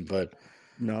playoff system. But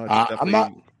no, I'm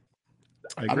not.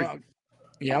 I agree.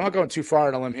 I'm not going too far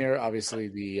on a limb here.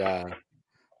 Obviously, I'm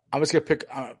just gonna pick.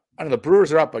 I don't know. The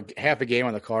Brewers are up half a game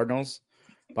on the Cardinals,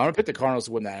 but I'm gonna pick the Cardinals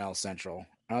to win the NL Central.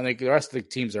 I don't think the rest of the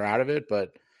teams are out of it,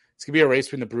 but it's gonna be a race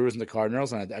between the Brewers and the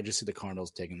Cardinals, and I just see the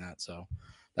Cardinals taking that. So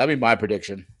that'd be my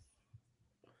prediction.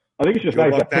 I think it's just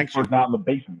nice that Pittsburgh's not in the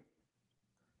basement.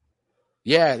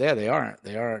 Yeah, they aren't.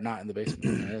 They are not in the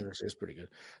basement. It's pretty good.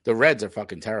 The Reds are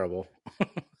fucking terrible.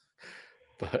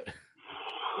 But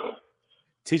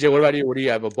TJ, what about you? What do you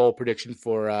have, a bold prediction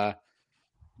for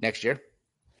next year?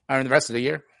 I mean, the rest of the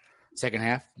year, second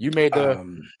half. You made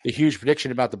the huge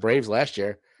prediction about the Braves last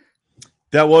year.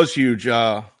 That was huge.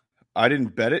 I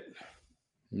didn't bet it.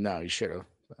 No, you should have.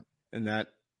 And that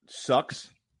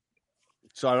sucks.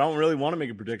 So I don't really want to make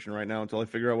a prediction right now until I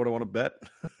figure out what I want to bet.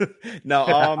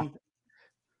 Now,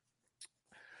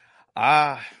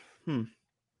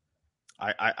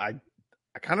 I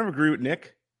kind of agree with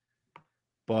Nick,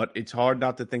 but it's hard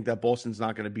not to think that Boston's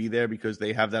not going to be there because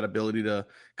they have that ability to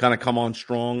kind of come on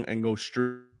strong and go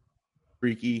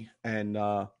streaky and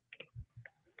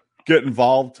get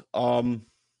involved.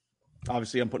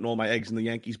 Obviously, I'm putting all my eggs in the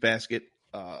Yankees basket.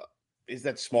 Is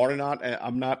that smart or not?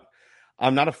 I'm not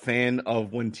a fan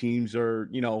of when teams are,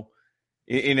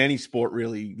 in any sport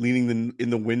really, leaning in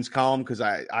the wins column because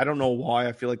I don't know why.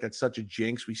 I feel like that's such a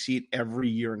jinx. We see it every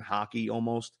year in hockey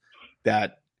almost,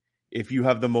 that if you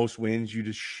have the most wins, you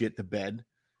just shit the bed.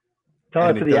 Tell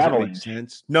it to the Avalanche.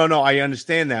 Sense. No, I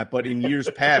understand that. But in years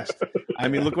past, I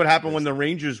mean, look what happened when the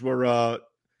Rangers were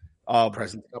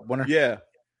President's Cup winner. Yeah.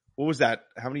 What was that?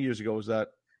 How many years ago was that?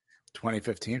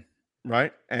 2015.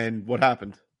 Right? And what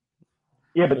happened?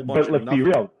 Yeah, but let's be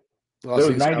real.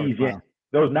 Those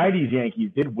 90s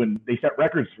Yankees did win. They set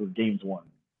records for games won.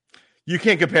 You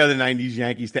can't compare the 90s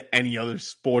Yankees to any other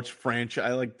sports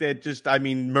franchise. Like that just, I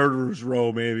mean, Murderer's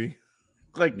Row, maybe.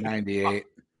 Like 98.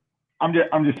 I'm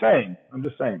just saying.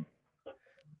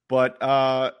 But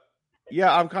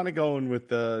yeah, I'm kind of going with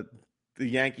the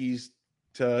Yankees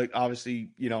to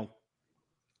obviously,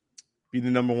 be the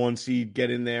number one seed,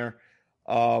 get in there.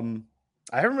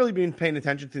 I haven't really been paying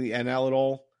attention to the NL at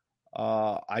all.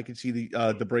 I could see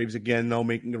the Braves again, though,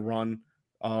 making a run,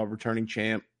 returning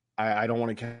champ. I don't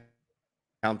want to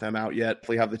count them out yet.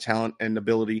 They have the talent and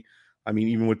ability. I mean,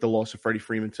 even with the loss of Freddie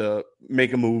Freeman, to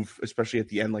make a move, especially at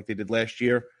the end like they did last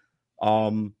year.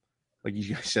 Like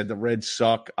you guys said, the Reds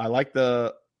suck. I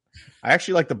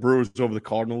actually like the Brewers over the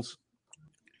Cardinals.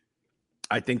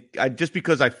 I think just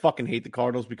because I fucking hate the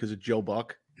Cardinals because of Joe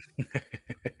Buck.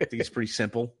 I think it's pretty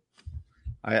simple.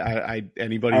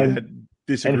 Anybody that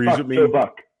disagrees with me, Joe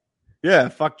Buck. Yeah,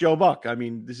 fuck Joe Buck. I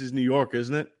mean, this is New York,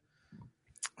 isn't it?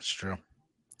 It's true.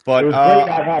 But it was great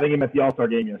not having him at the All-Star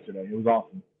game yesterday. It was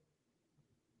awesome.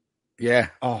 Yeah.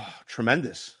 Oh,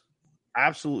 tremendous.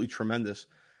 Absolutely tremendous.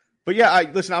 But yeah,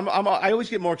 I always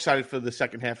get more excited for the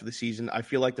second half of the season. I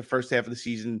feel like the first half of the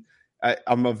season,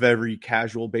 I'm a very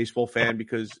casual baseball fan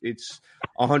because it's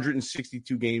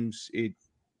 162 games.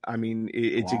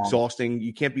 It's exhausting.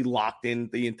 You can't be locked in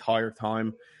the entire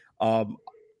time.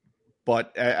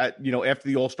 But after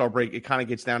the All-Star break, it kind of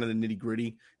gets down to the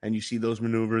nitty-gritty, and you see those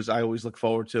maneuvers. I always look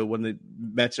forward to when the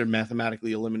Mets are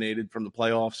mathematically eliminated from the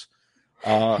playoffs.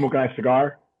 Smoking a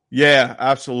cigar? Yeah,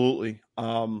 absolutely.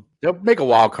 They'll make a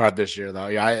wild card this year, though.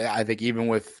 Yeah, I think even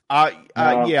with I'm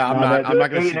not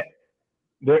going to.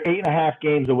 They're 8.5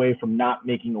 games away from not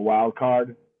making a wild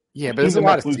card. Yeah, but there's a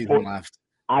lot of season left.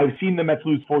 I've seen the Mets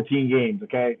lose 14 games.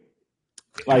 Okay,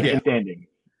 in standing.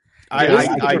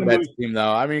 I Mets team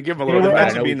though. I mean, give them a little bit. The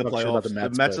Mets will be in the playoffs. The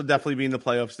Mets will definitely be in the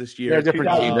playoffs this year. They're a different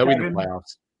team. They'll be in the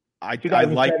playoffs.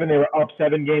 2007, they were up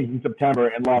 7 games in September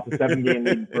and lost a 7-game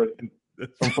lead from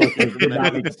first place. Did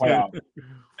not make the playoffs.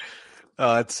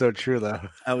 Oh, that's so true, though.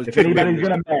 If anybody's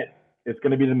going to Mets, it's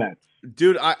going to be the Mets.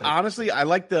 Dude, honestly, I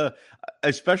like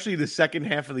especially the second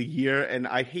half of the year, and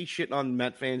I hate shitting on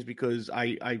Met fans because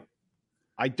I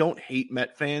don't hate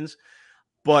Met fans,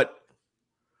 but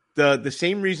the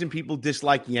same reason people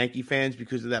dislike Yankee fans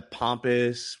because of that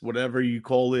pompous, whatever you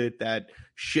call it, that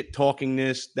shit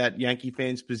talkingness that Yankee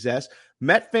fans possess.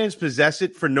 Met fans possess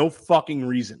it for no fucking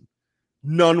reason.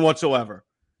 None whatsoever.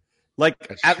 Like,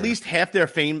 at least half their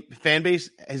fan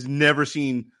base has never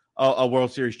seen a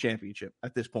World Series championship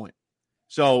at this point.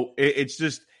 So it's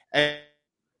just,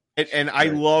 and I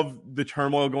love the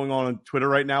turmoil going on Twitter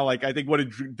right now. Like, I think what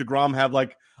did DeGrom have,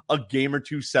 like a game or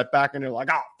two setback, and they're like,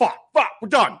 oh, fuck, we're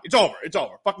done. It's over.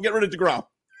 Fucking get rid of DeGrom.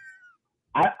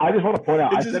 I just want to point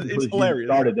out, it's hilarious.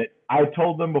 I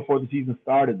told them before the season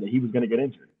started that he was going to get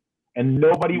injured, and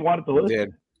nobody wanted to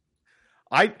listen.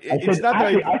 I said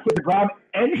DeGrom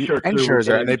and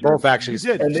Scherzer, and they both actually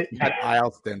did. And they had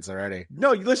IL stints already.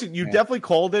 No, listen, you definitely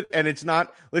called it, and it's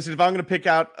not. Listen, if I'm going to pick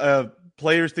out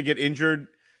players to get injured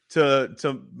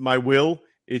to my will,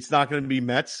 it's not going to be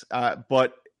Mets.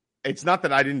 But it's not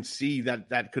that I didn't see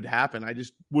that could happen. I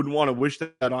just wouldn't want to wish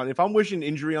that on. If I'm wishing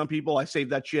injury on people, I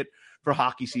save that shit for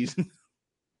hockey season.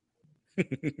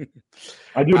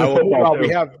 I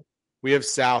do. We have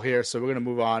Sal here, so we're going to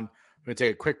move on. We're going to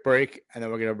take a quick break, and then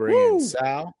we're going to bring in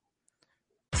Sal.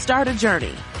 Start a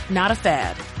journey, not a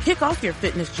fad. Kick off your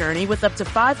fitness journey with up to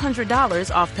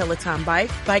 $500 off Peloton Bike,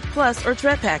 Bike Plus, or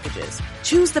Tread packages.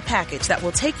 Choose the package that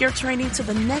will take your training to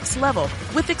the next level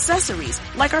with accessories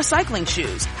like our cycling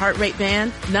shoes, heart rate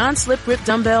band, non-slip grip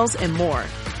dumbbells, and more.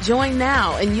 Join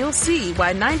now and you'll see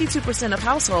why 92% of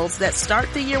households that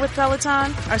start the year with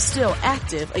Peloton are still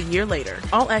active a year later.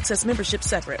 All access membership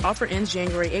separate. Offer ends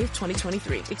January 8th,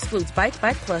 2023. Excludes Bike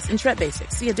Plus, and Tread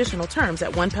Basics. See additional terms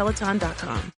at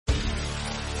onepeloton.com.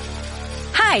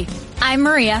 Hi, I'm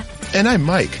Maria. And I'm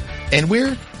Mike. And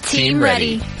we're Team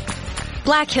Ready.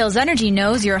 Black Hills Energy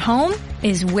knows your home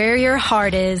is where your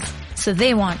heart is. So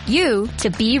they want you to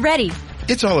be ready.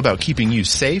 It's all about keeping you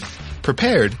safe,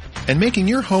 prepared, and making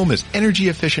your home as energy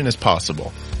efficient as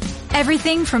possible.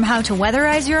 Everything from how to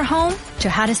weatherize your home to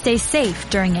how to stay safe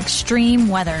during extreme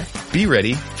weather. Be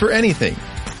ready for anything.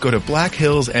 Go to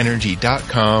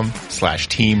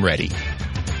blackhillsenergy.com/team ready.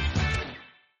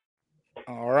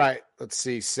 All right. Let's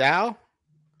see. Sal?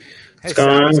 What's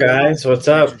going on, guys? What's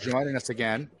up? Thanks for joining us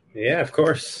again. Yeah, of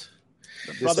course.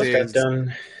 Just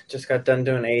got done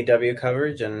doing AEW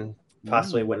coverage and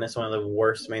possibly witnessed one of the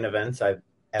worst main events I've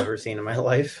ever seen in my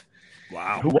life.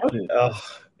 Wow. Who was it?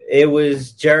 It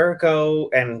was Jericho,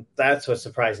 and that's what's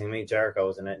surprising me. Jericho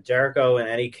was in it. Jericho and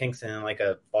Eddie Kingston in like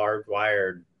a barbed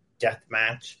wire death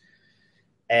match.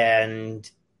 And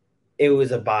it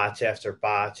was a botch after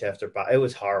botch after botch. It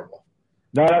was horrible.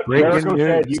 No, Jericho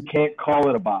said you can't call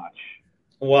it a botch.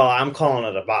 Well, I'm calling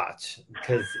it a botch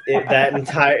because that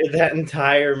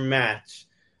entire match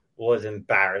was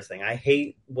embarrassing. I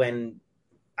hate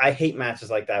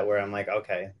matches like that where I'm like,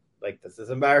 okay, like this is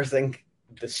embarrassing.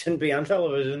 This shouldn't be on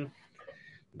television.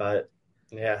 But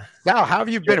yeah. Now, how have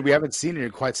you been? We haven't seen you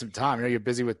in quite some time. I know you're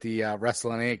busy with the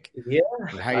Wrestling Inc. Yeah.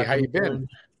 How you been?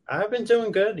 I've been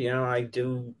doing good. You know, I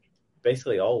do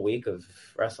basically all week of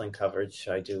wrestling coverage.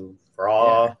 I do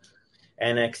Raw,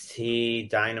 NXT,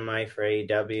 Dynamite for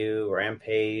AEW,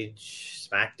 Rampage,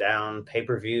 SmackDown,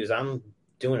 pay-per-views. I'm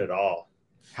doing it all.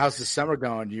 How's the summer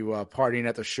going? You partying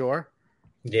at the shore?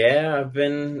 Yeah, I've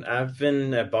been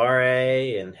at Bar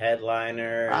A and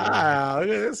Headliner. Look at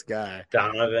this guy.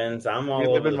 Donovan's. I'm all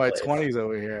over living the my place. 20s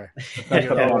over here. That's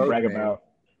what I want to brag about.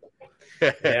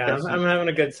 Yeah, I'm having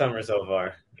a good summer so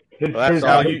far. Well,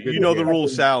 Sal, you know the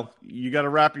rules, Sal. You got to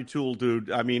wrap your tool, dude.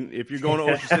 I mean, if you're going to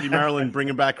Ocean City, Maryland,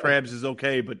 bringing back crabs is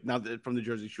okay, but not from the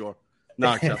Jersey Shore.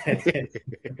 Not acceptable.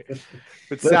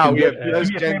 But Sal, don't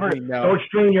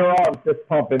string your arms just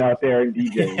pumping out there and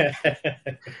DJing.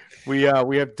 We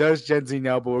have Does Gen Z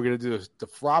know, but we're going to do the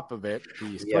flop of it,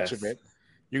 the switch of it.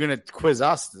 You're going to quiz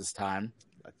us this time.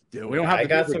 We don't have. I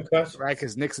got some questions, right?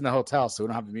 Because Nick's in the hotel, so we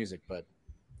don't have the music. But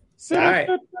all right,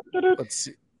 let's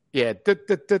see. Yeah. All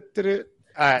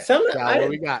right. Sal, what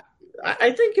we got?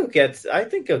 I think you'll get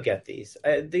these.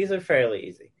 These are fairly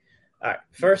easy. All right,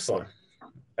 first one.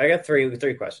 I got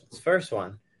three questions. First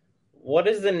one, what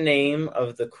is the name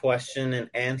of the question and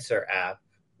answer app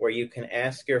where you can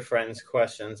ask your friends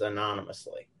questions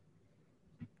anonymously?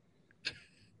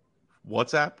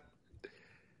 WhatsApp?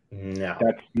 No.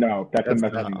 That's a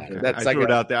messaging. I threw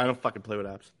it out there. I don't fucking play with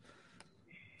apps.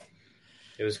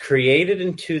 It was created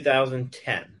in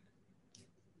 2010.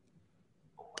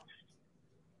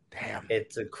 Damn.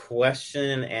 It's a question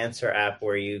and answer app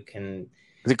where you can...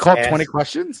 Is it called 20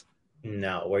 Questions?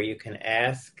 No, where you can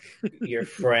ask your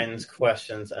friends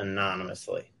questions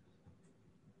anonymously.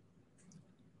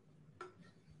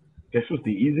 This was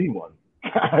the easy one.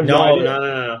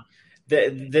 No.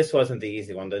 This wasn't the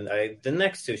easy one. The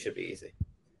next two should be easy.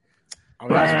 You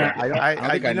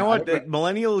know what?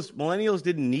 Millennials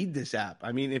didn't need this app.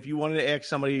 I mean, if you wanted to ask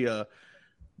somebody a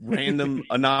random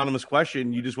anonymous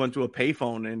question, you just went to a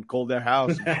payphone and called their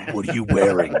house. What are you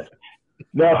wearing?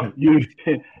 No, you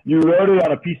wrote it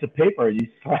on a piece of paper. You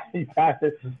passed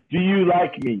it. Do you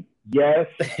like me? Yes.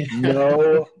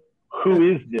 No.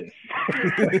 Who is this?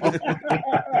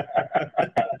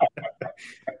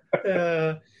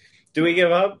 Do we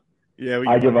give up? Yeah,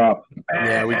 I give up.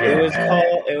 Yeah, we give up.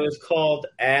 It was called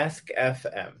Ask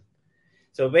FM.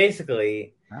 So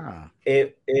basically,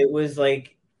 it was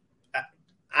like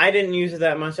I didn't use it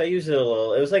that much. I used it a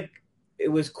little. It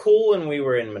was cool when we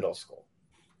were in middle school.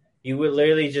 You would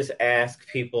literally just ask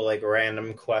people like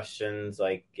random questions,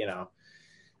 like, you know.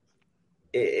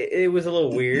 It was a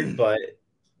little weird, but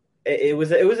it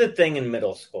was a thing in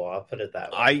middle school. I'll put it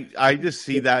that way. I just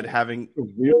see that having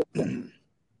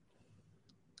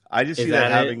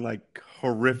like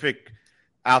horrific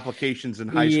applications in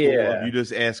high school of you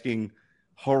just asking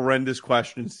horrendous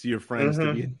questions to your friends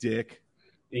to be a dick.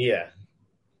 Yeah.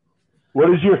 What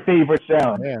is your favorite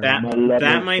sound?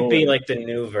 That might be like the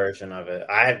new version of it.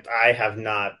 I have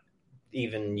not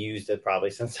even used it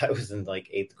probably since I was in like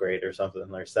 8th grade or something,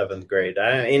 or 7th grade.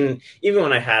 Even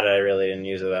when I had it, I really didn't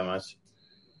use it that much.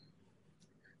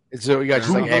 So you got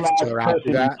just like extra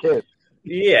after that?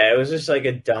 Yeah, it was just like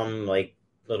a dumb, like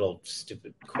little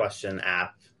stupid question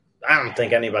app. I don't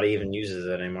think anybody even uses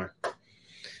it anymore.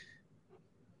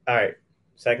 All right,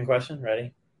 second question.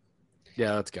 Ready?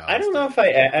 Yeah, let's go. I don't know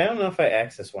if I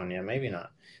asked this one yet. Maybe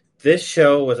not. This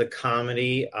show was a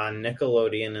comedy on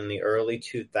Nickelodeon in the early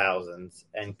 2000s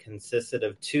and consisted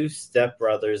of two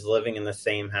stepbrothers living in the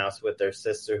same house with their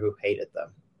sister who hated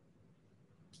them.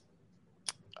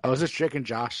 Oh, is this Drake and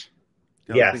Josh?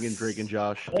 I'm thinking Drake and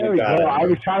Josh. There we go. I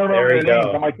was trying to remember their names.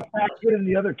 I'm like, the fat kid and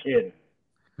the other kid.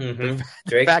 Mm-hmm.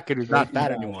 The fat kid is not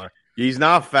fat anymore. He's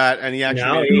not fat, and he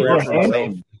actually made a it for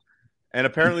himself. And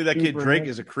apparently that kid Drake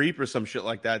is a creep or some shit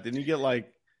like that. Didn't he get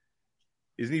like...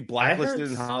 Isn't he blacklisted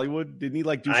in Hollywood? Didn't he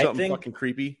like do something fucking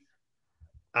creepy?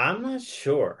 I'm not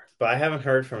sure, but I haven't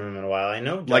heard from him in a while. I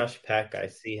know Josh Peck. I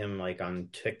see him like on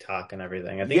TikTok and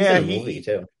everything. I think he's in a movie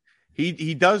too.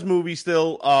 He does movies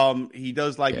still. He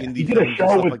does like indie films and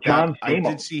stuff like John that. Stamos. I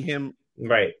did see him.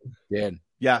 Right. Yeah.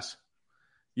 Yes.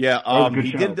 Yeah.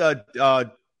 He show. did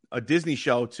a Disney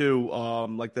show too,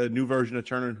 like the new version of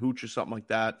Turner and Hooch or something like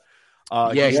that.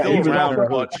 He's still around,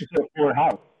 but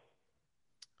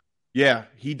yeah,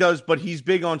 he does. But he's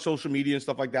big on social media and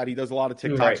stuff like that. He does a lot of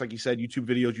TikToks, like you said, YouTube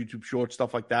videos, YouTube Shorts,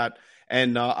 stuff like that.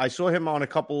 And I saw him on a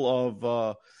couple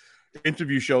of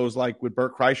interview shows, like with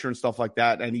Bert Kreischer and stuff like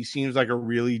that. And he seems like a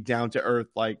really down to earth,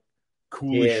 like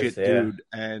cool as shit dude.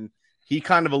 And he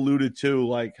kind of alluded to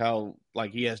like how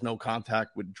like he has no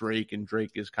contact with Drake, and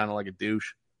Drake is kind of like a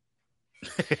douche.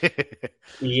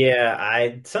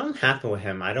 Something happened with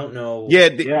him. I don't know.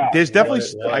 There's definitely.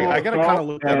 I gotta kind of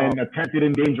look at and attempted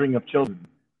endangering of children.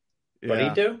 What did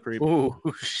he do? Ooh,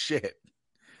 shit,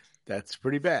 that's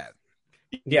pretty bad.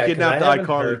 Yeah, kidnapped the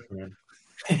iCar.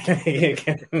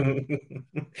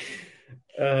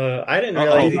 I didn't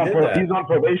realize he did that. He's on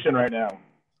probation right now.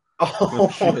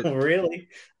 Oh, really?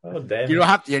 Oh, damn. You don't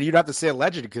have to. You'd have to say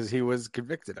alleged because he was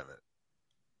convicted of it.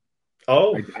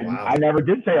 Oh, I never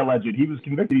did say alleged. He was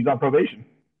convicted. He's on probation.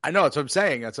 I know. That's what I'm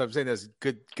saying. There's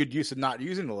good use of not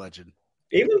using alleged.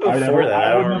 Even before that,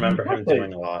 I don't remember him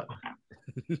doing a lot.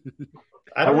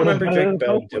 I don't remember Drake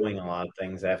Bell doing a lot of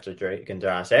things after Drake and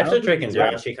Josh. After Drake and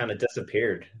Josh, he kind of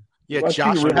disappeared. Yeah,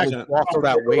 Josh lost all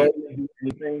that weight.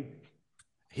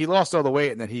 He lost all the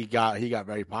weight, and then he got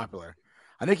very popular.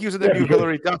 I think he was in the new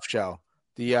Hillary Duff show.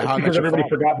 Because everybody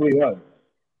forgot who he was.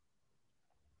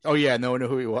 Oh, yeah, no one knew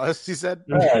who he was, he said?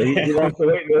 Yeah, he lost the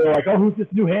weight. They're like, oh, who's this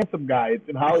new handsome guy? It's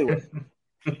in Hollywood.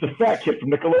 It's the fat kid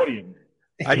from Nickelodeon.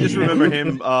 I just remember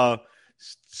him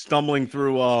stumbling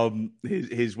through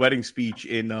his wedding speech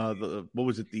in what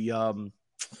was it,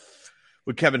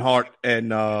 with Kevin Hart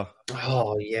and what's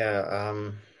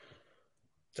the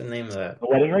name of that? The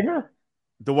Wedding Ringer?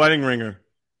 The Wedding Ringer.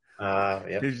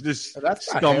 Yeah. He's just that's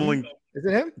stumbling. Is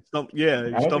it him?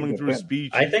 He's stumbling through his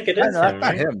speech. I think it is him. That's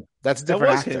not him. That's a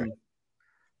different actor. Him.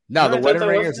 No, the Wedding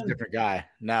Ringer is a different guy.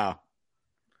 No,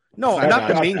 not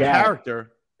the main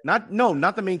character. Not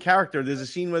the main character. There's a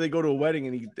scene where they go to a wedding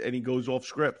and he goes off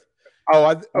script.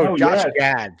 Josh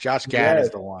Gad. Josh Gad is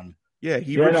the one. Yeah,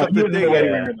 he rips up the thing.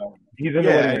 He's in the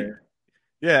Wedding Ringer.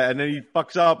 Yeah, and then he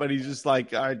fucks up and he's just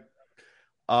like, what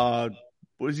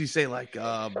does he say? Like,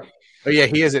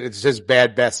 he is it. It's his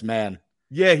bad best man.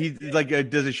 Yeah, he like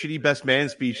does a shitty best man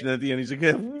speech, and at the end he's like,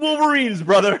 "Wolverines,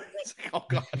 brother." It's like, oh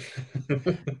god.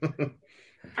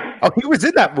 Oh, he was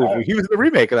in that movie. He was in the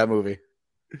remake of that movie.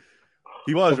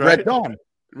 He was right. Red Dawn.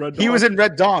 He was in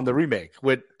Red Dawn, the remake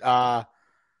with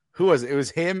who was it? It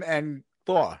was him and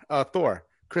Thor.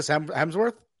 Chris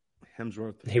Hemsworth.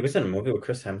 He was in a movie with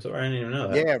Chris Hemsworth. I didn't even know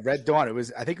that. Yeah, Red Dawn.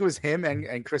 I think it was him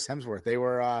and Chris Hemsworth. They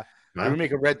were the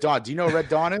remake of Red Dawn. Do you know what Red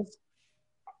Dawn is?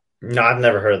 No, I've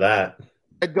never heard of that.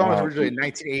 Red Dawn was originally a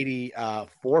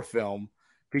 1984 film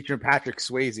featuring Patrick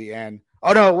Swayze and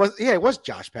it was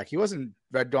Josh Peck. He wasn't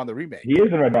Red Dawn the remake. He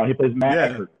is in Red Dawn. He plays Matt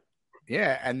Eckert.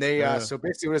 Yeah, and they so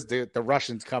basically it was the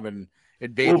Russians come and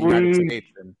invade the United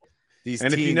States and these.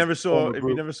 And if you never saw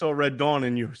Red Dawn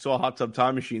and you saw Hot Tub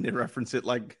Time Machine, they reference it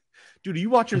like, dude, are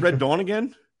you watching Red Dawn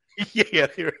again? Yeah,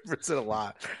 they reference it a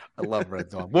lot. I love Red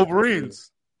Dawn. Wolverines.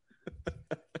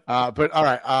 But all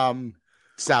right,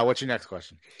 Sal, what's your next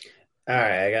question? All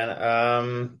right, I got I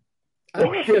don't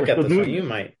know if you'll get this one. You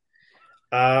might.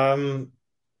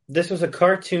 This was a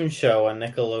cartoon show on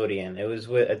Nickelodeon. It was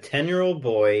with a 10-year-old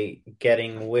boy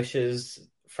getting wishes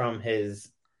from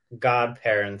his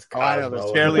godparents.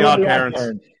 Fairly Odd Parents.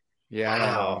 Yeah,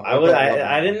 wow.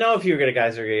 I didn't know if you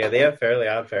guys were gonna. They have Fairly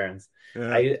Odd Parents.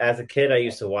 Yeah. As a kid, I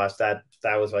used to watch that.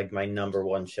 That was like my number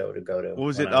one show to go to. What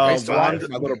was it? The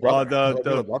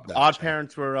Odd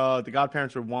Parents were the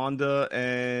godparents were Wanda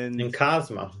and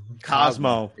Cosmo.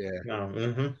 Cosmo. Yeah. No.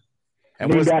 Mm-hmm.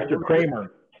 And named after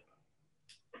Kramer.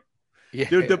 Yeah.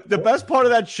 Dude, the best part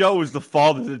of that show is the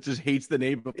father that just hates the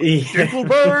name of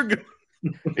Dinkelberg.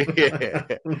 Yeah.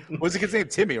 What's the kid's name?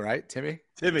 Timmy, right? Timmy.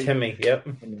 Yep.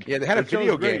 Yeah, they had a That show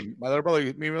video was great. game. My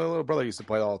little brother used to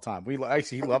play it all the time.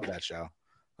 He loved that show.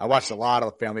 I watched a lot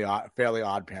of Fairly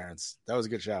Odd Parents. That was a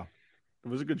good show. It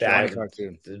was a good That- show.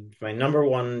 Cartoon. My number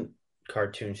one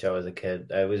cartoon show as a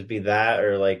kid. It would be that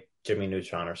or like Jimmy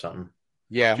Neutron or something.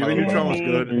 Yeah, Jimmy Neutron was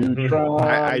good. Neutron.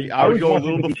 I would go a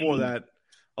little watching before the- that.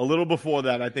 A little before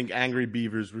that, I think Angry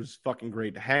Beavers was fucking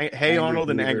great. Hey Arnold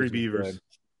and Angry Beavers.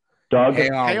 Doug. Hey Hey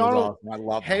Arnold. Arnold, I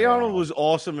love Hey Arnold was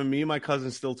awesome, and me and my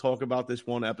cousin still talk about this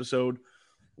one episode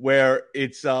where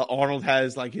it's Arnold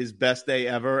has like his best day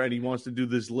ever, and he wants to do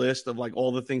this list of like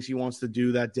all the things he wants to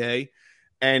do that day,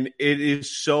 and it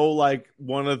is so like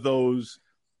one of those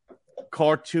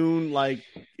cartoon, like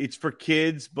it's for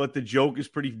kids, but the joke is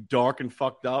pretty dark and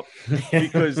fucked up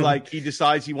because like he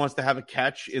decides he wants to have a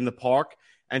catch in the park.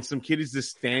 And some kid is just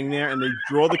standing there, and they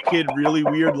draw the kid really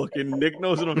weird looking. Nick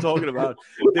knows what I'm talking about.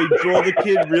 They draw the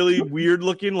kid really weird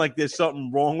looking, like there's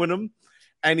something wrong with him.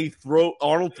 And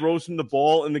Arnold throws him the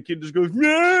ball, and the kid just goes,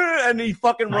 yeah, and he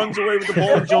fucking runs away with the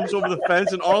ball and jumps over the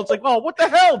fence. And Arnold's like, "Oh, what the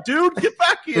hell, dude? Get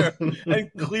back here!" And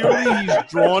clearly he's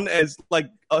drawn as like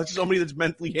somebody that's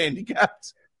mentally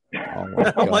handicapped.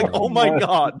 I'm like, "Oh my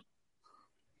god."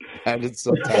 And it's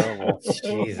so terrible.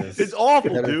 Jesus. It's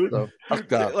awful, That is dude. so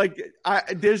fucked up. Like,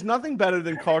 there's nothing better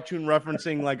than cartoon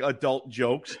referencing like adult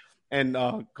jokes and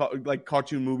like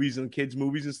cartoon movies and kids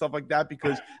movies and stuff like that.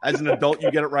 Because as an adult,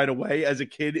 you get it right away. As a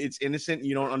kid, it's innocent. And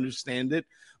you don't understand it.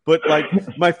 But like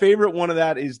my favorite one of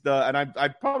that is and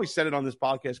I've probably said it on this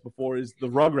podcast before, is the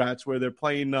Rugrats where they're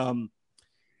playing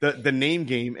the name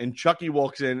game, and Chucky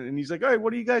walks in and he's like, "All right,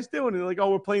 what are you guys doing?" And they're like,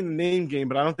 "Oh, we're playing the name game,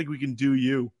 but I don't think we can do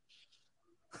you."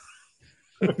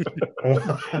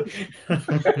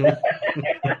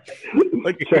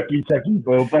 Like Chucky,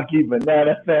 Bo, Bucky,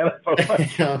 Banana,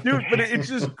 Dude, but it's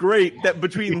just great that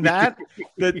between that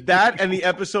and the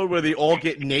episode where they all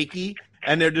get naked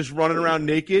and they're just running around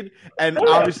naked, and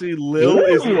obviously Lil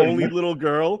is the only little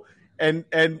girl, and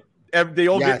they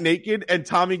all get naked, and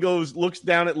Tommy looks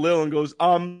down at Lil and goes,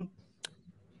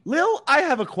 Lil, I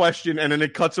have a question, and then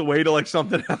it cuts away to like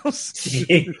something else.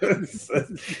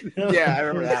 Yeah, I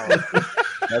remember that one.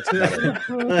 That's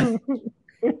better.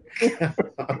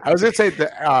 I was gonna say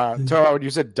that when you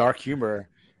said dark humor,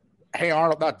 Hey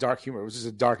Arnold, not dark humor. It was just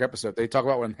a dark episode. They talk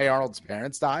about when Hey Arnold's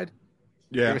parents died.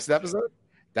 Yeah, you episode episode.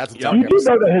 That's a dark You do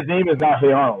episode. know that his name is not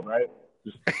Hey Arnold, right?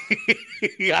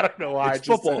 I don't know why. It's I just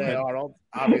football, said Hey man. Arnold.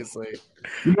 Obviously,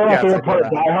 You know Yeah, what the it's favorite part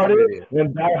of like Die Hard I'm an is? idiot.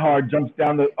 When Die Hard jumps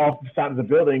down off the side of the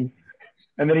building,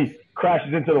 and then he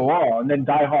crashes into the wall, and then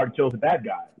Die Hard kills the bad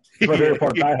guy. That's my favorite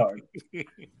part of Die Hard.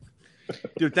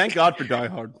 Dude, thank God for Die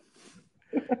Hard.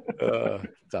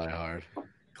 Die Hard.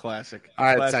 Classic. All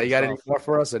right, Classic so you got any stuff. more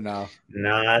for us or no?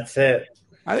 No, that's it.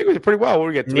 I think we did pretty well.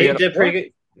 We get three. You out of did four? pretty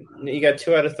good. You got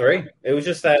 2 out of 3. It was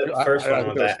just that first I one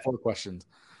think with it was that. 4 questions.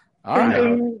 All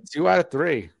right, 2 out of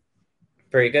 3.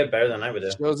 Pretty good, better than I would do.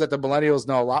 Shows that the millennials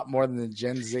know a lot more than the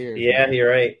Gen Zers. Yeah, you're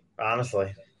right.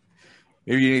 Honestly.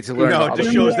 Maybe you need to learn. No, about it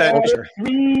just other shows that- culture.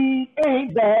 We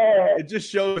ain't bad. It just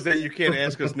shows that you can't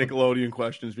ask us Nickelodeon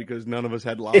questions because none of us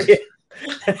had lives.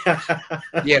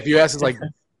 Yeah, if you ask us like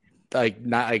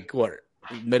not like what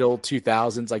middle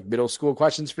 2000s, like middle school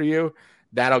questions for you,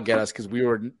 that'll get us because we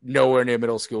were nowhere near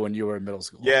middle school when you were in middle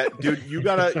school. Yeah, dude, you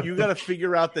gotta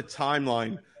figure out the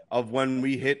timeline of when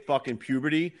we hit fucking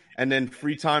puberty, and then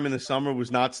free time in the summer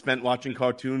was not spent watching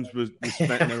cartoons, was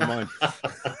spent. Never mind.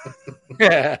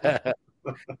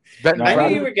 I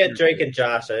knew you would get Drake and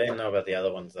Josh. I didn't know about the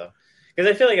other ones though, because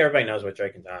I feel like everybody knows what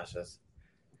Drake and Josh is.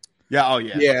 Yeah. Oh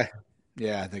yeah.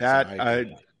 Yeah. I think That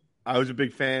so. I was a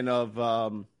big fan of.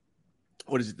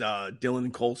 What is it? Dylan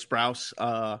and Cole Sprouse.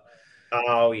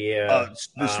 Oh yeah.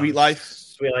 The Sweet Life.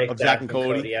 Sweet Life of Zach and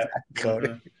Cody. Yeah.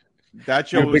 Cody. That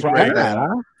show You're a was big great. fan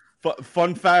of that,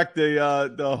 Fun fact: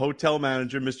 the hotel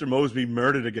manager, Mr. Mosby,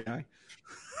 murdered a guy.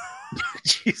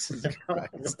 Jesus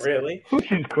Christ! Really?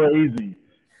 Which is crazy.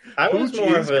 I was Pooch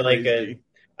more is of a crazy.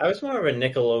 I was more of a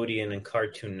Nickelodeon and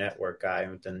Cartoon Network guy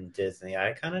than Disney.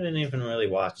 I kind of didn't even really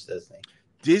watch Disney.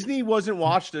 Disney wasn't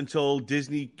watched until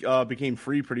Disney became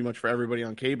free pretty much for everybody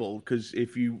on cable. Because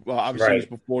if you obviously it was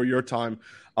before your time,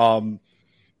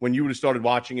 when you would have started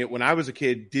watching it. When I was a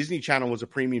kid, Disney Channel was a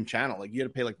premium channel. Like you had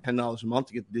to pay like $10 a month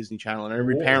to get the Disney Channel, and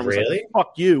every parent was like,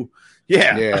 "Fuck you!"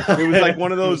 Yeah, it was like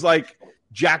one of those like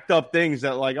jacked up things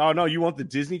that like, "Oh no, you want the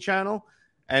Disney Channel?"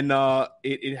 And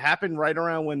it happened right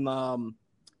around when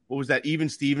what was that? Even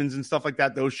Stevens and stuff like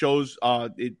that. Those shows,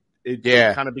 It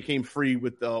kind of became free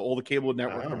with all the cable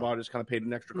network providers. Kind of paid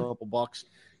an extra couple bucks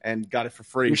and got it for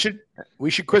free. We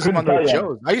should quiz them on those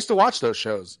shows. I used to watch those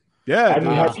shows. Yeah, I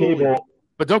didn't have cable.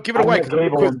 But don't give it away.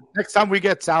 Next time we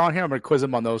get Sal on here, I'm going to quiz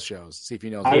him on those shows. See if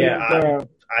he knows.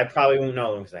 I probably won't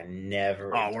know them because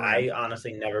I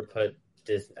honestly never put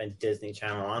a Disney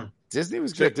Channel on. Disney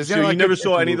was good. So you never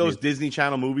saw any of those Disney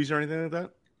Channel movies or anything like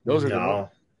that? Those are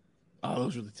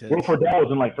those were the tits. Will Friedle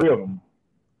was in like 3 of them.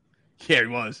 Yeah, he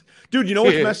was. Dude, you know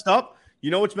what's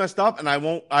messed up?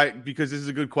 And because this is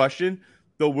a good question.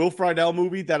 The Will Friedle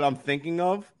movie that I'm thinking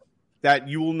of, that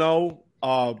you will know,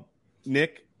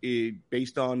 Nick,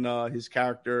 based on his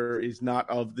character, is not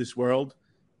of this world,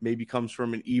 maybe comes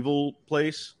from an evil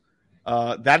place.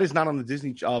 That is not on the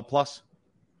Disney Plus.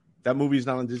 That movie is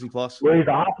not on Disney Plus. Where he's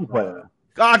a hockey player.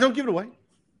 God, don't give it away.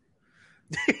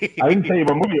 I didn't tell you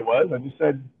what movie it was. I just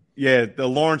said. Yeah, the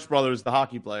Lawrence brothers, the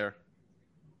hockey player.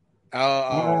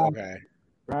 Oh, okay.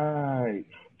 Right.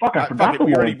 Fuck, I forgot the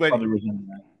Lawrence brother was in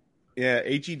that. Yeah,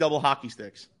 HE double hockey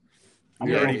sticks.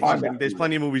 There's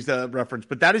plenty of movies that reference,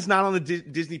 but that is not on the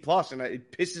Disney Plus, and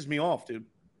it pisses me off, dude.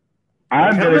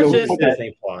 How much is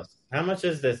Disney Plus? How much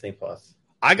is Disney Plus?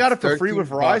 I got it for free with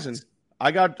Verizon.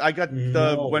 I got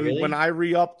when I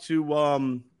re-up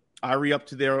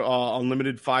to their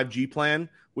unlimited 5G plan,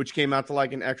 which came out to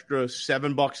like an extra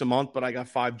 $7 a month, but I got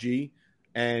 5G,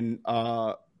 and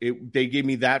they gave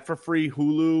me that for free,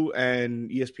 Hulu and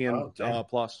ESPN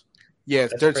Plus. Yeah,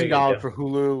 it's $13 for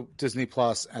Hulu, Disney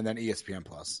Plus, and then ESPN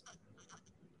Plus.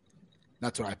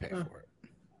 That's what I pay for it.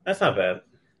 That's not bad.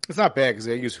 It's not bad because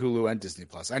they use Hulu and Disney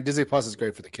Plus, and Disney Plus is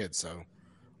great for the kids. So,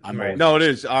 No, it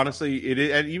is honestly it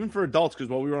is, and even for adults. Because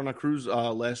while we were on a cruise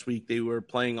last week, they were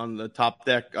playing on the top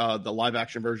deck the live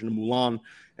action version of Mulan,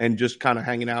 and just kind of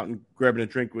hanging out and grabbing a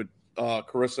drink with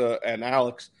Carissa and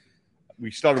Alex.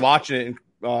 We started watching it, and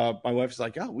my wife's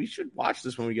like, "Oh, we should watch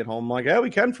this when we get home." I'm like, "Yeah,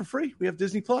 we can for free. We have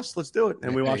Disney Plus. Let's do it."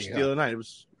 And we watched it the other night. It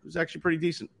was actually pretty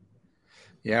decent.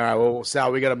 Yeah, all right. Well,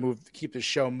 Sal, we got to keep the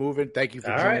show moving. Thank you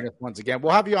for joining us once again.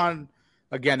 We'll have you on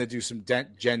again to do some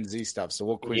Gen Z stuff. So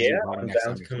we'll quiz you. I'm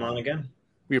down to come on again.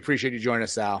 We appreciate you joining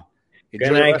us, Sal.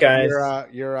 Good night, guys.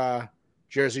 Your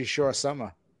Jersey Shore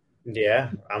summer. Yeah,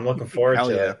 I'm looking forward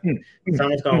to it.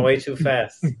 Summer's going way too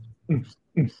fast. All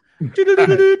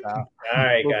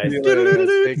right, guys. See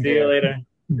you later.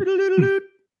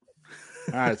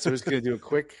 All right, so we're just going to do a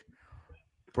quick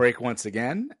break once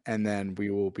again, and then we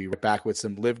will be right back with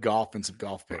some live golf and some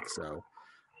golf picks. So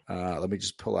let me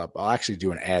just pull up. I'll actually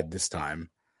do an ad this time.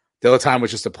 The other time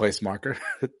was just a place marker.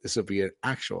 This will be an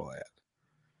actual ad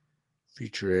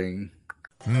featuring...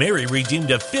 Mary redeemed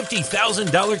a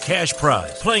 $50,000 cash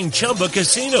prize playing Chumba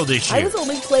Casino this year. I was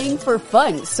only playing for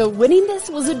fun, so winning this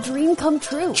was a dream come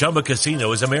true. Chumba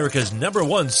Casino is America's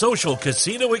 #1 social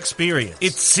casino experience.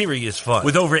 It's serious fun.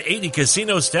 With over 80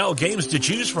 casino-style games to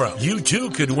choose from, you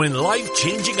too could win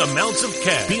life-changing amounts of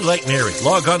cash. Be like Mary.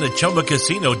 Log on to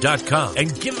ChumbaCasino.com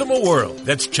and give them a whirl.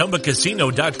 That's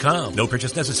ChumbaCasino.com. No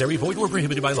purchase necessary. Void or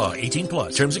prohibited by law. 18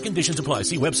 plus. Terms and conditions apply.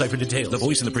 See website for details. The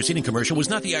voice in the preceding commercial was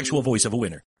not the actual voice of a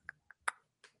winner.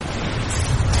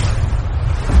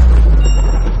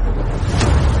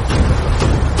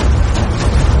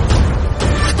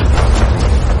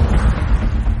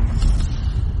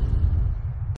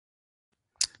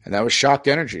 And that was Shocked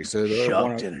Energy. So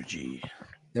Energy.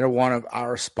 They're one of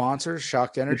our sponsors,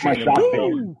 Shocked Energy.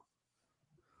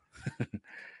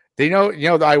 They know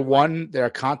that I won their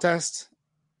contest,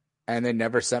 and they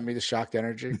never sent me the Shocked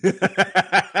Energy.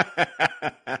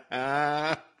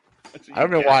 I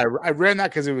don't know why. I ran that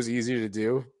because it was easier to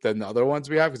do than the other ones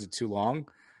we have because it's too long.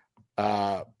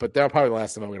 But they're probably the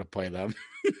last time I'm going to play them.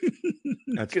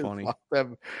 That's funny.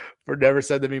 Them for never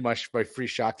sending me my free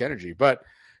Shocked Energy. But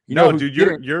dude,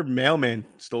 your mailman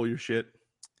stole your shit.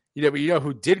 But you know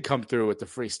who did come through with the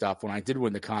free stuff when I did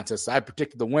win the contest? I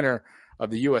predicted the winner of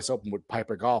the U.S. Open with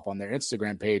Piper Golf on their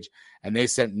Instagram page, and they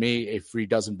sent me a free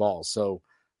dozen balls. So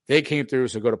they came through.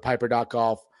 So go to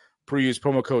piper.golf. Use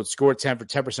promo code SCORE10 for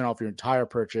 10% off your entire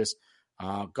purchase.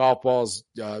 Golf balls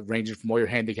ranging from all your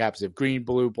handicaps. They have green,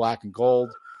 blue, black, and gold.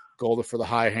 Gold are for the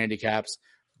higher handicaps.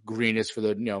 Green is for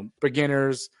the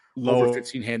beginners. Lower over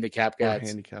 15 handicap guys.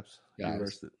 Handicaps. Guys.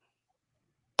 Reversed it.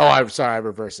 Oh, I'm sorry. I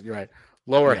reversed it. You're right.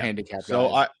 Lower handicap guys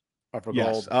so are for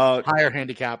gold. Higher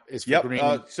handicap is for green,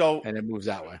 and it moves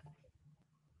that way.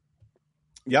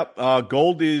 Yep.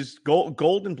 Gold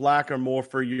and black are more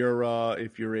for your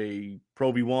if you're a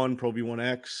Pro V1, Pro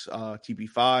V1X,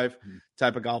 TP5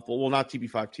 type of golf ball. Well, not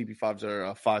TP5. TP5s are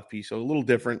a 5P, so a little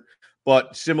different,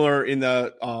 but similar in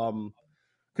the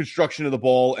construction of the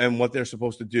ball and what they're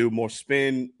supposed to do. More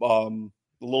spin, a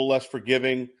little less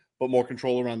forgiving, but more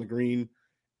control around the green.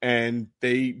 And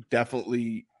they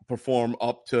definitely perform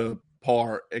up to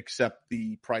par, except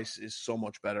the price is so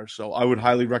much better. So I would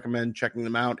highly recommend checking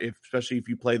them out, especially if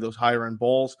you play those higher end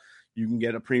balls. You can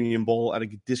get a premium bowl at a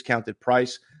discounted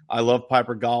price. I love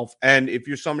Piper Golf. And if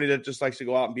you're somebody that just likes to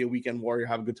go out and be a weekend warrior,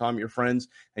 have a good time with your friends,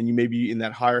 and you may be in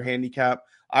that higher handicap,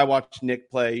 I watched Nick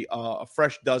play a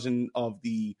fresh dozen of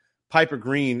the Piper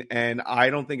Green, and I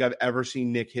don't think I've ever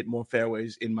seen Nick hit more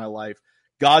fairways in my life.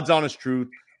 God's honest truth.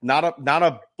 Not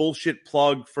a bullshit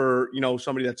plug for,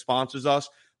 somebody that sponsors us.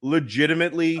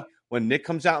 Legitimately, when Nick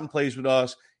comes out and plays with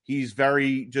us, he's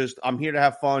very just, I'm here to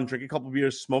have fun, drink a couple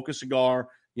beers, smoke a cigar,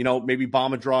 maybe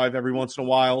bomb a drive every once in a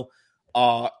while.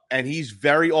 And he's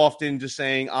very often just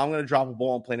saying, I'm going to drop a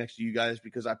ball and play next to you guys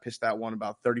because I pissed that one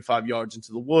about 35 yards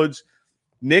into the woods.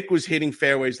 Nick was hitting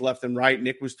fairways left and right.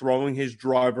 Nick was throwing his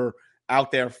driver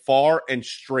out there far and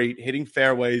straight, hitting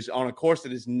fairways on a course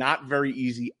that is not very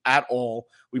easy at all.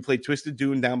 We played Twisted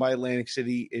Dune down by Atlantic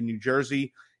City in New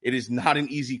Jersey. It is not an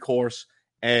easy course,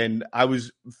 and I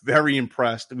was very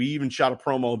impressed. We even shot a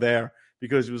promo there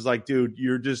because it was like, dude,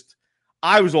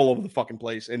 I was all over the fucking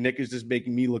place, and Nick is just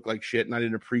making me look like shit, and I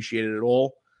didn't appreciate it at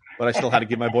all, but I still had to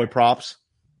give my boy props.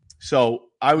 So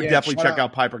I would definitely check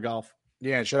out Piper Golf.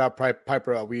 Yeah, and shout out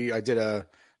Piper. I did a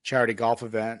charity golf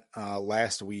event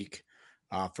last week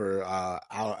for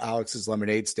Alex's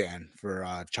Lemonade Stand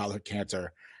for childhood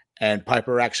cancer, and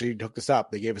Piper actually hooked us up.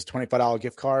 They gave us $25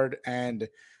 gift card and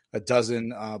a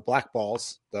dozen black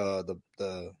balls, the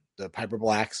Piper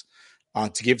Blacks,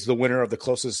 to give to the winner of the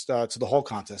closest to the hole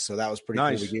contest. So that was pretty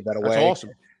cool. We gave that away. That's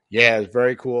awesome. Yeah, it's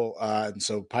very cool. And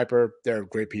so Piper, they're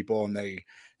great people, and they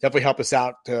definitely help us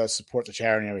out to support the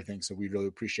charity and everything. So we really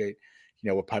appreciate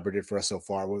what Piper did for us so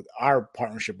far with our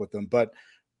partnership with them. But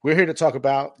we're here to talk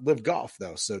about LIV Golf,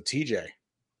 though. So TJ,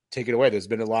 take it away. There's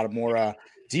been a lot of more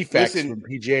defects from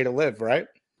PGA to LIV, right?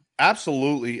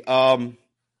 Absolutely.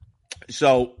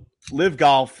 So LIV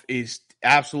Golf is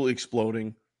absolutely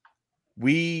exploding.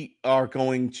 We are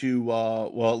going to,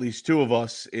 at least two of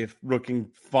us, if Rook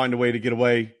can find a way to get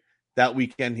away that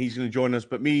weekend, he's going to join us.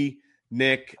 But me,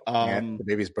 Nick, the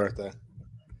baby's birthday.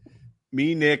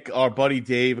 Me, Nick, our buddy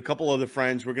Dave, a couple other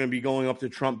friends, we're going to be going up to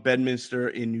Trump Bedminster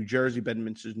in New Jersey.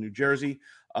 Bedminster's New Jersey.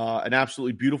 An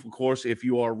absolutely beautiful course if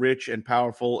you are rich and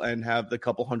powerful and have the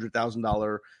couple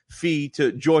 $100,000 fee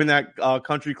to join that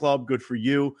country club. Good for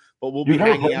you. But we'll be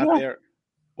hanging out there.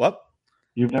 What?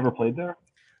 You've never played there?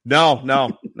 No,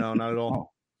 not at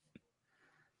all.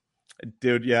 Oh.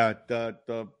 Dude, yeah.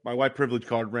 My white privilege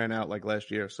card ran out like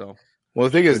last year. So, well,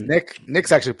 the thing is,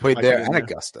 Nick's actually played there and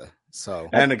Augusta.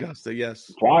 And Augusta, yes.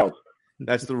 It's wild.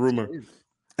 That's the rumor.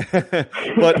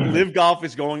 But LIV Golf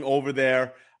is going over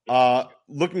there.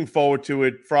 Looking forward to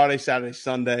it. Friday, Saturday,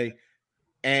 Sunday.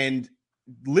 And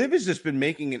LIV has just been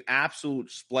making an absolute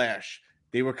splash.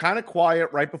 They were kind of quiet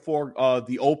right before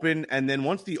the Open. And then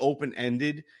once the Open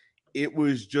ended, it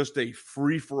was just a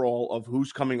free-for-all of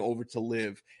who's coming over to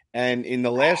LIV. And in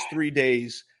the last 3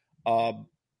 days,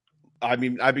 I've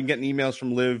been getting emails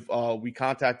from LIV. We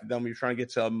contacted them. We were trying to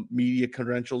get some media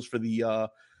credentials for the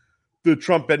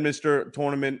Trump Bedminster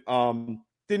tournament.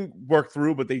 Didn't work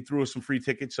through, but they threw us some free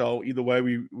tickets. So either way,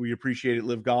 we appreciate it,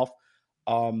 LIV Golf.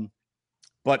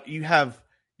 But you have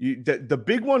the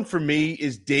big one for me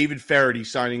is David Feherty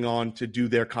signing on to do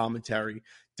their commentary.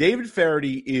 David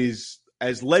Feherty is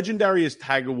as legendary as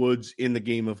Tiger Woods in the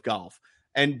game of golf,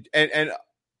 and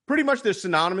pretty much they're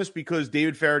synonymous because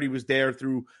David Feherty was there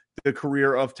through the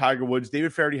career of Tiger Woods.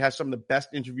 David Feherty has some of the best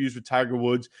interviews with Tiger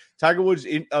Woods. Tiger Woods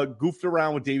goofed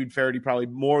around with David Feherty probably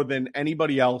more than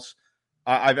anybody else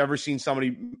I've ever seen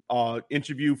somebody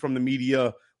interview from the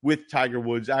media with Tiger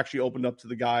Woods. Actually opened up to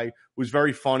the guy, was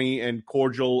very funny and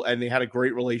cordial, and they had a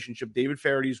great relationship. David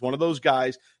Feherty is one of those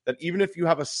guys that even if you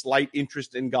have a slight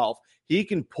interest in golf, he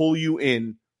can pull you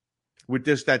in with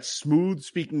that smooth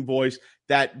speaking voice,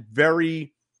 that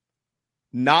very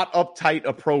not uptight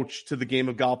approach to the game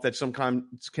of golf that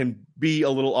sometimes can be a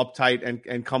little uptight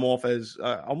and come off as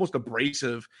almost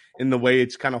abrasive in the way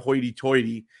it's kind of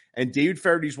hoity-toity. And David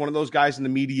Feherty is one of those guys in the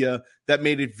media that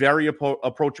made it very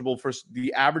approachable for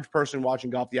the average person watching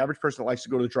golf, the average person that likes to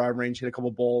go to the driving range, hit a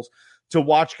couple balls, to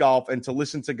watch golf and to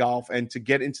listen to golf and to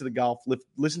get into the golf,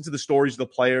 listen to the stories of the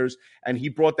players. And he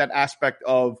brought that aspect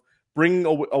of bringing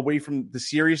away from the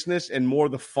seriousness and more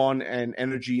the fun and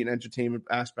energy and entertainment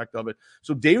aspect of it.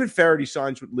 So David Feherty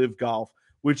signs with LIV Golf,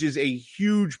 which is a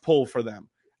huge pull for them.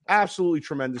 Absolutely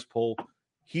tremendous pull.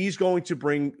 He's going to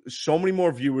bring so many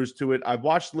more viewers to it. I've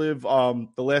watched LIV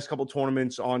the last couple of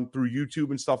tournaments through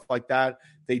YouTube and stuff like that.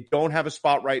 They don't have a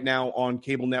spot right now on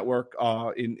cable network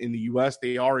in the U.S.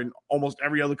 They are in almost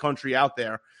every other country out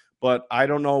there. but I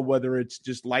don't know whether it's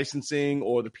just licensing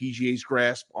or the PGA's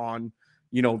grasp on,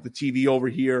 the TV over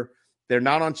here. They're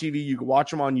not on TV. You can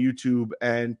watch them on YouTube,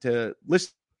 and to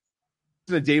listen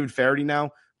to David Feherty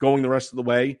now going the rest of the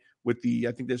way with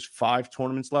I think there's 5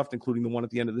 tournaments left, including the one at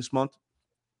the end of this month.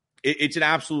 It's an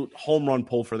absolute home run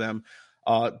pull for them.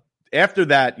 After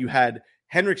that, you had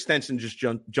Henrik Stenson just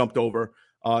jumped over.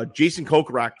 Jason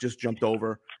Kokrak just jumped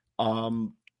over.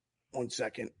 1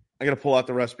 second. I got to pull out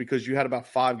the rest because you had about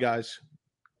 5 guys.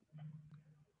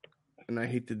 And I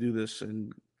hate to do this.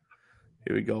 And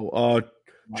here we go.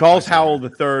 Charles Howell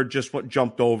III just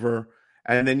jumped over.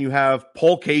 And then you have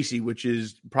Paul Casey, which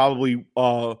is probably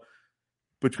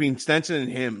between Stenson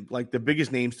and him, like the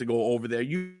biggest names to go over there.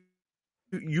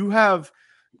 You have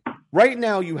right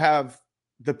now, you have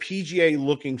the PGA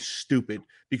looking stupid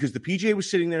because the PGA was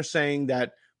sitting there saying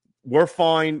that we're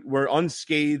fine, we're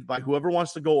unscathed by whoever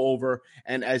wants to go over.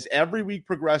 And as every week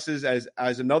progresses, as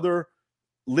another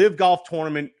LIV golf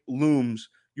tournament looms,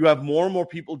 you have more and more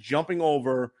people jumping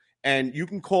over. And you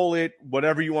can call it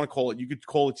whatever you want to call it. You could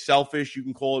call it selfish. You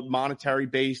can call it monetary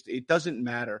based. It doesn't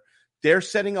matter. They're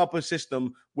setting up a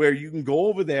system where you can go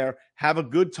over there, have a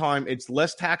good time. It's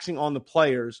less taxing on the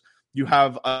players. You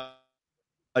have a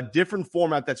different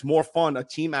format that's more fun, a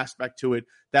team aspect to it.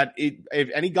 If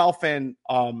any golf fan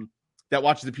that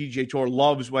watches the PGA Tour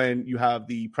loves when you have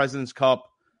the President's Cup,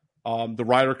 the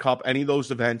Ryder Cup, any of those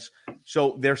events.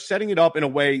 So they're setting it up in a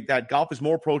way that golf is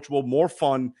more approachable, more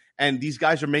fun, and these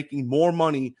guys are making more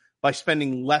money by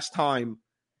spending less time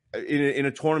in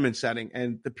a tournament setting.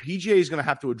 And the PGA is going to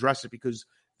have to address it because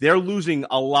they're losing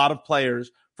a lot of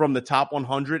players from the top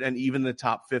 100 and even the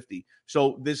top 50.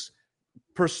 So this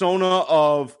persona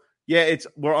of,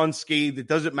 we're unscathed, it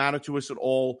doesn't matter to us at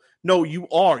all. No,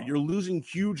 you're losing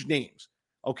huge names.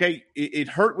 Okay, it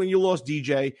hurt when you lost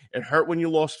DJ. It hurt when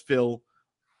you lost Phil.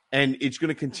 And it's going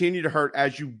to continue to hurt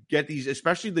as you get these,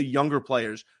 especially the younger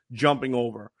players, jumping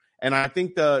over. And I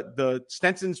think the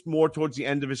Stenson's more towards the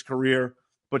end of his career,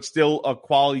 but still a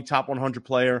quality top 100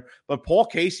 player. But Paul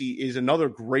Casey is another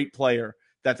great player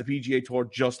that the PGA Tour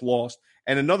just lost.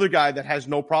 And another guy that has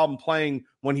no problem playing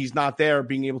when he's not there,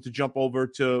 being able to jump over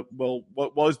to,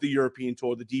 what was the European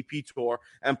Tour, the DP Tour,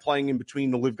 and playing in between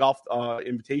the LIV Golf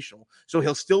Invitational. So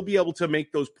he'll still be able to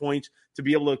make those points to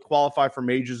be able to qualify for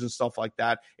majors and stuff like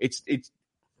that. It's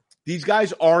these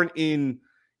guys aren't in,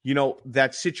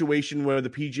 that situation where the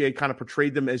PGA kind of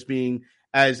portrayed them as being,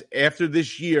 as after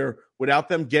this year, without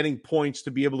them getting points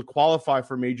to be able to qualify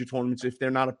for major tournaments if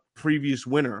they're not a previous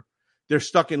winner. They're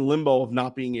stuck in limbo of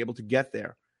not being able to get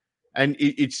there. And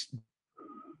it's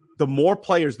the more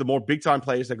players, the more big-time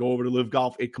players that go over to LIV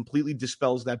Golf, it completely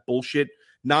dispels that bullshit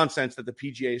nonsense that the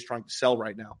PGA is trying to sell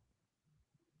right now.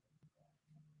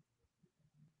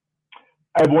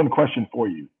 I have one question for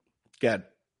you. Good.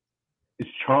 Is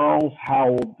Charles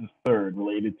Howell III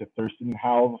related to Thurston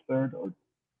Howell III or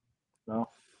no?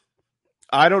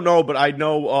 I don't know, but I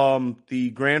know the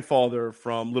grandfather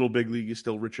from Little Big League is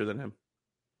still richer than him.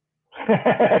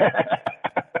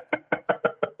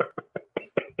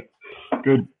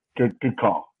 Good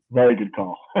call. Very good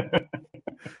call.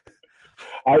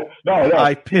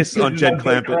 I piss on Jed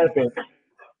Clampett.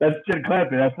 That's Jed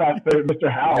Clampett. That's not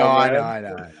Mr. Howell. No, I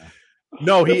know.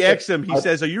 No, he asked him. He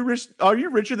says, "Are you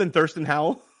richer than Thurston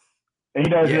Howell?" And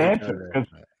he doesn't answer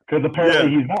because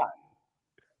apparently he's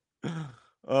not.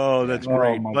 Oh, that's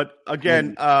great. But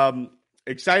again,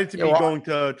 excited to be going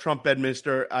to Trump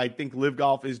Bedminster. I think LIV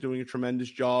Golf is doing a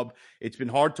tremendous job. It's been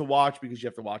hard to watch because you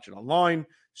have to watch it online.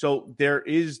 So there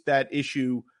is that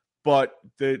issue, but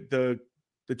the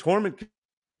tournament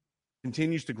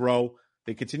continues to grow.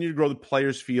 They continue to grow the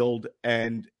players field.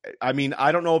 And I mean,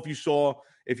 I don't know if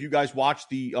you guys watched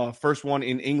the first one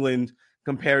in England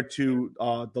compared to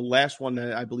the last one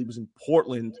that I believe was in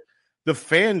Portland. The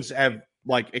fans have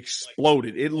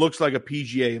exploded. It looks like a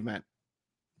PGA event.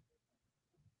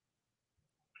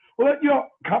 Well,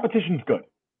 competition's good.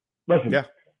 Listen,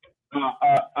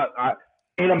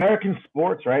 in American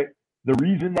sports, right, the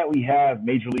reason that we have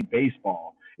Major League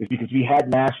Baseball is because we had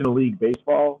National League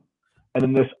Baseball, and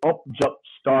then this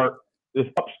upstart,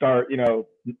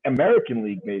 American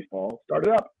League Baseball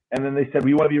started up, and then they said,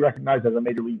 we want to be recognized as a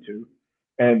Major League too,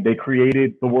 and they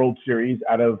created the World Series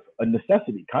out of a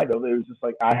necessity, kind of. It was just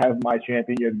like, I have my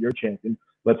champion, you have your champion,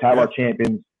 let's have our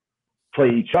champions play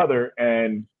each other,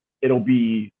 and it'll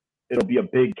be a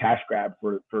big cash grab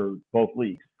for both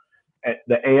leagues,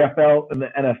 the AFL and the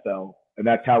NFL, and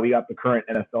that's how we got the current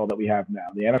NFL that we have now.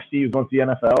 The NFC was once the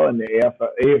NFL, and the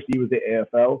AFC was the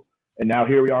AFL, and now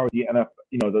here we are with the NFL,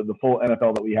 the full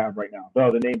NFL that we have right now.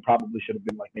 Though the name probably should have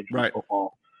been like Major League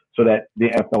Football, so that the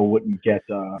NFL wouldn't get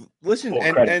listen full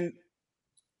credit. and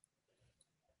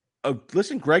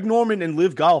listen, Greg Norman and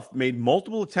Live Golf made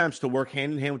multiple attempts to work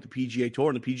hand in hand with the PGA Tour,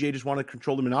 and the PGA just wanted to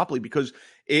control the monopoly because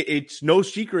it's no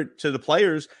secret to the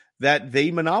players that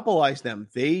they monopolize them.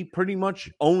 They pretty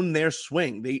much own their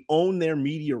swing. They own their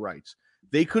media rights.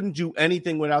 They couldn't do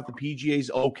anything without the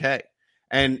PGA's okay.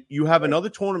 And you have another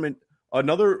tournament,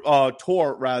 another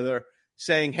tour rather,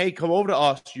 saying, hey, come over to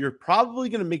us. You're probably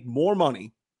going to make more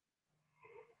money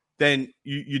than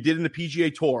you did in the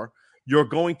PGA Tour. You're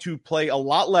going to play a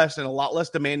lot less and a lot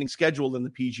less demanding schedule than the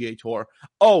PGA Tour.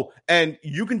 Oh, and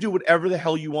you can do whatever the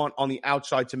hell you want on the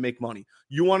outside to make money.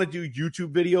 You want to do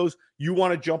YouTube videos. You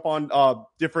want to jump on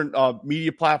different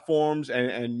media platforms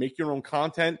and make your own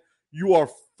content. You are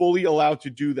fully allowed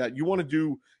to do that. You want to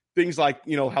do things like,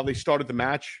 how they started the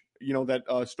match,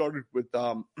 that started with,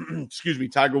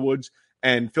 Tiger Woods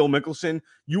and Phil Mickelson.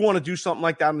 You want to do something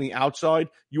like that on the outside.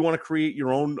 You want to create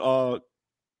your own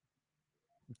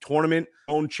tournament,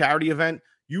 own charity event.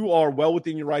 You are well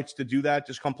within your rights to do that.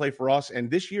 Just come play for us.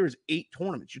 And this year is 8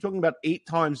 tournaments. You're talking about 8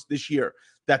 times this year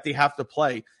that they have to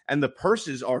play. And the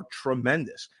purses are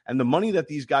tremendous. And the money that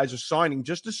these guys are signing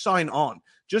just to sign on,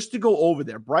 just to go over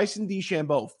there. Bryson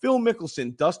DeChambeau, Phil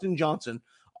Mickelson, Dustin Johnson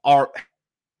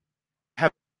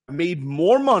have made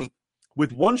more money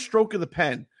with one stroke of the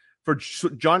pen for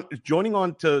joining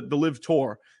on to the LIV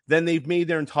Tour than they've made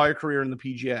their entire career in the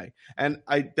PGA. And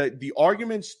the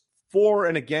arguments for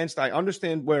and against, I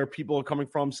understand where people are coming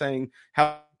from saying,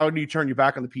 how do you turn your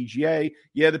back on the PGA?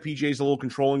 Yeah, the PGA is a little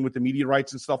controlling with the media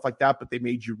rights and stuff like that, but they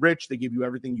made you rich. They gave you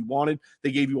everything you wanted.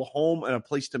 They gave you a home and a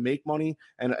place to make money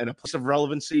and a place of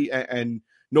relevancy and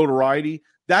notoriety.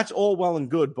 That's all well and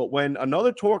good. But when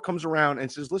another tour comes around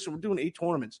and says, listen, we're doing 8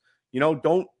 tournaments,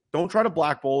 don't try to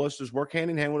blackball us. Just work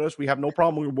hand in hand with us. We have no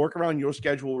problem. We work around your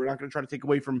schedule. We're not going to try to take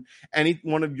away from any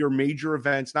one of your major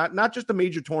events, not just the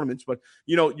major tournaments, but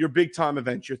your big time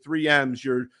events, your 3Ms,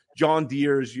 your John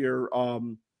Deere's, your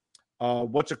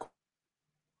what's it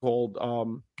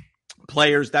called?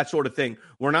 Players, that sort of thing.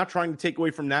 We're not trying to take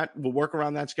away from that. We'll work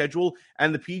around that schedule.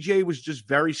 And the PGA was just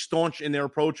very staunch in their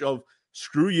approach of,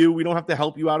 screw you. We don't have to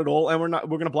help you out at all. And we're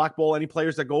going to blackball any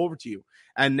players that go over to you.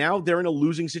 And now they're in a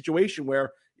losing situation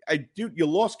where, dude, you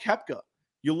lost Koepka.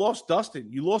 You lost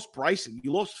Dustin. You lost Bryson.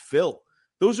 You lost Phil.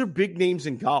 Those are big names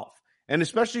in golf. And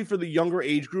especially for the younger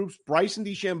age groups, Bryson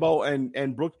DeChambeau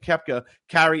and Brooks Koepka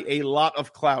carry a lot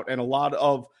of clout and a lot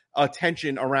of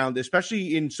attention around,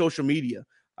 especially in social media.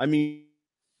 I mean,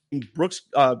 Bryson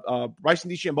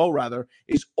DeChambeau, rather,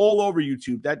 is all over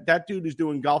YouTube. That dude is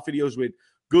doing golf videos with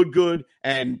Good,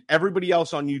 and everybody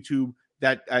else on YouTube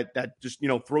that just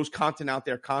throws content out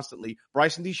there constantly.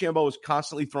 Bryson DeChambeau is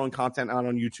constantly throwing content out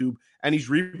on YouTube, and he's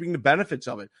reaping the benefits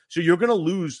of it. So you're going to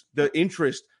lose the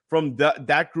interest from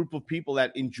that group of people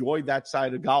that enjoy that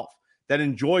side of golf, that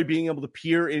enjoy being able to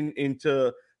peer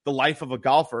into the life of a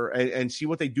golfer and see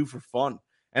what they do for fun.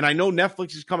 And I know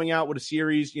Netflix is coming out with a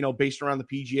series, based around the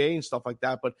PGA and stuff like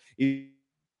that, but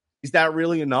is that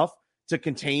really enough to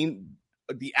contain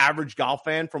the average golf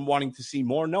fan from wanting to see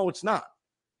more? No, it's not.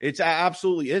 It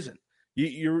absolutely isn't.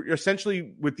 You're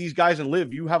essentially, with these guys in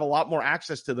LIV, you have a lot more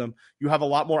access to them. You have a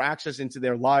lot more access into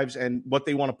their lives and what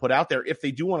they want to put out there, if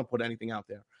they do want to put anything out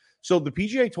there. So the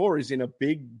PGA Tour is in a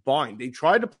big bind. They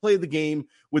tried to play the game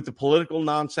with the political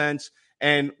nonsense.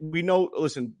 And we know,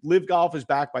 listen, LIV Golf is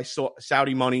backed by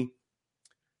Saudi money.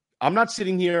 I'm not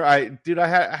sitting here. I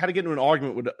had to get into an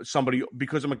argument with somebody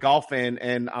because I'm a golf fan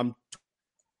and I'm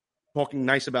talking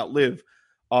nice about LIV.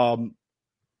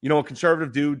 A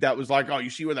conservative dude that was like, oh, you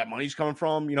see where that money's coming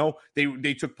from?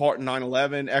 They took part in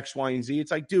 9/11, X, Y, and Z.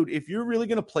 It's like, dude, if you're really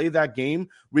going to play that game,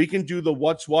 we can do the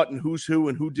what's what and who's who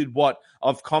and who did what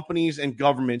of companies and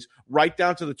governments right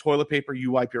down to the toilet paper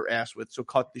you wipe your ass with. So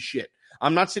cut the shit.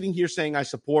 I'm not sitting here saying I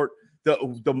support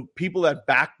the people that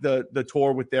back the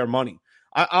tour with their money.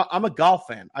 I'm a golf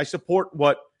fan. I support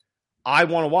what I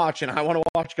want to watch, and I want to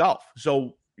watch golf.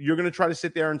 So you're going to try to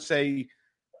sit there and say,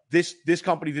 this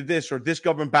company did this or this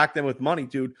government backed them with money,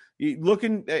 dude.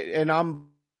 And I'm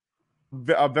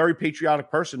a very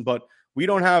patriotic person, but we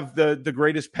don't have the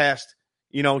greatest past,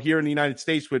 here in the United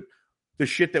States with the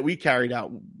shit that we carried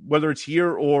out, whether it's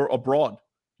here or abroad.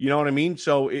 You know what I mean?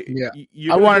 So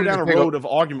you're going down a road of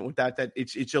argument with that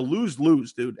it's a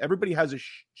lose-lose, dude. Everybody has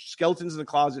skeletons in the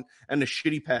closet and a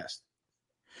shitty past.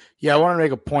 Yeah, I want to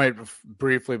make a point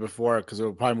briefly before, because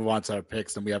we'll probably move on to our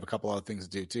picks, and we have a couple other things to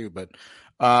do too. But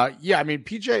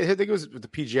PGA, I think it was with the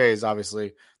PGA is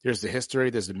obviously there's the history,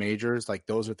 there's the majors, like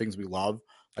those are things we love.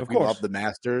 Like Of we course. love the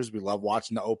Masters, we love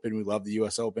watching the Open, we love the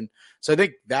U.S. Open. So I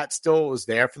think that still is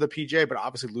there for the PGA, but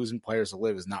obviously losing players to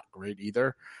LIV is not great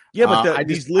either. Yeah, but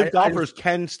these LIV golfers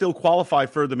can still qualify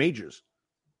for the majors.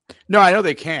 No, I know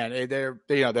they can.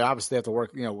 They obviously have to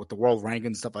work, with the world ranking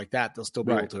and stuff like that. They'll still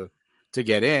be able to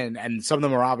get in. And some of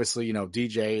them are obviously,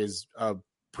 DJ is a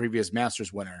previous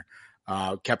Masters winner,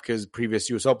 Koepka's previous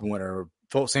U.S. Open winner.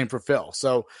 Same for Phil.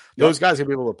 So those guys will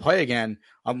be able to play again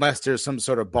unless there's some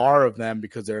sort of bar of them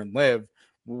because they're in LIV.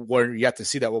 We're yet to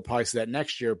see that. We'll probably see that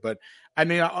next year. But I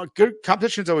mean, good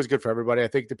competition is always good for everybody. I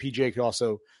think the PGA could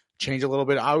also change a little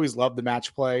bit. I always love the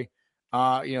match play.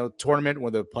 Tournament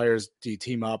where the players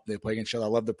team up, they play against each other. I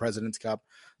love the President's Cup.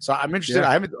 So I'm interested. Yeah.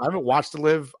 I haven't watched the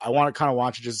LIV. I want to kind of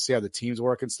watch it just to see how the teams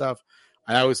work and stuff.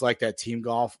 I always like that team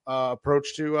golf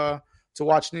approach to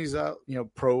watching these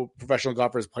professional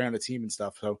golfers play on the team and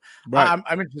stuff. So I'm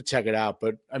interested to check it out.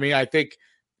 But I mean, I think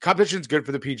competition is good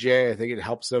for the PGA. I think it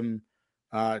helps them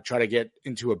try to get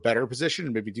into a better position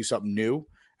and maybe do something new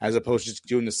as opposed to just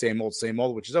doing the same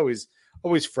old, which is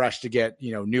always fresh to get,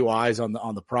 new eyes on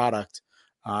the product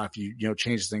if you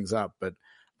change things up. But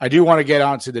I do want to get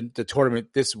on to the tournament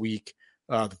this week,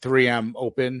 the 3M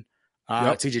Open.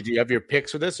 TJ, do you have your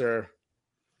picks for this or?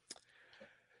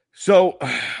 So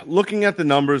looking at the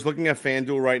numbers, looking at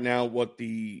FanDuel right now, what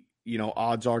the,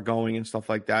 odds are going and stuff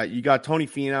like that. You got Tony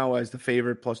Finau as the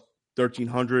favorite plus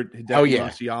 1,300. Hideki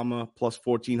Matsuyama plus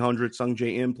 1,400. Sung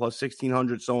Jae Im plus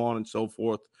 1,600, so on and so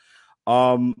forth.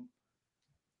 I'm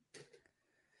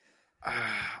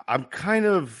kind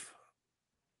of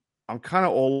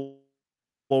all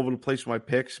over the place with my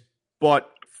picks,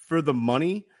 but for the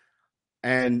money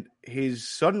and his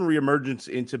sudden reemergence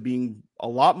into being a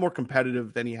lot more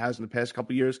competitive than he has in the past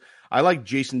couple of years, I like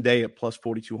Jason Day at plus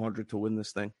 4,200 to win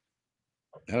this thing.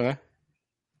 Okay,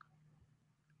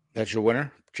 that's your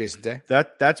winner, Jason Day.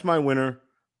 That's my winner.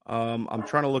 I'm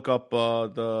trying to look up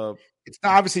the. It's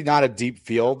obviously not a deep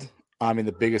field. I mean,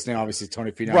 the biggest name obviously is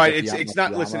Tony Finau. Right. It's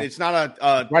not. Listen, it's not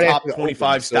a top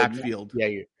 25 stacked field.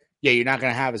 You're not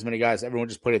going to have as many guys. Everyone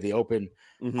just played at the Open.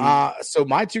 Mm-hmm. So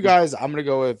my two guys, I'm going to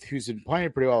go with who's been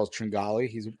playing pretty well is Tringali.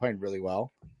 He's been playing really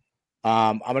well.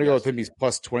 I'm going to go with him. He's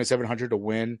plus 2,700 to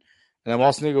win. And I'm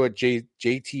also going to go with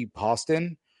JT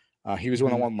Poston. He was the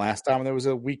one that won last time when there was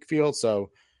a weak field.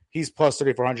 So he's plus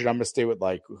 3,400. I'm going to stay with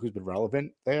who's been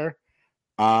relevant there.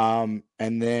 And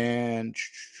then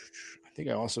I think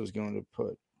I also was going to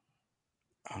put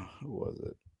who was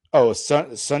it? Oh,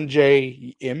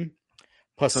 Sungjae Im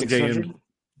plus 600.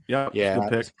 Yeah,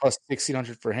 plus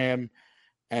 1,600 for him.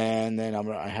 And then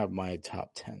I have my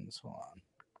top 10s. Hold on.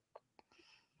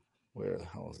 Where the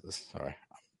hell is this? Sorry,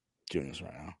 I'm doing this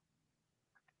right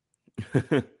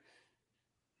now.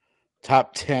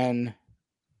 Top 10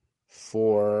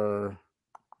 for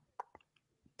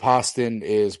Poston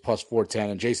is plus 410,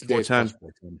 and Jason Day is plus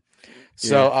 410.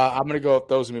 So I'm going to go with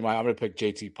those. I'm going to pick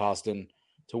JT Poston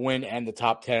to win and the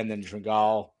top 10, then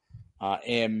Tringal,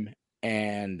 Im,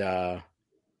 and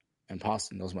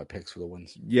Poston. Those are my picks for the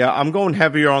wins. Yeah, I'm going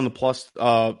heavier on the plus,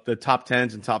 the top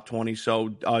 10s and top 20. So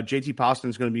JT Poston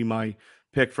is going to be my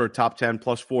pick for top 10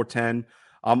 plus 410.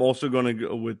 I'm also going to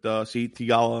go with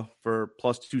Tigala for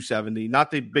plus 270.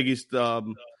 Not the biggest,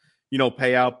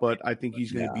 payout, but I think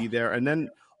he's going to be there. And then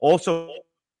also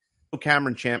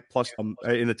Cameron Champ plus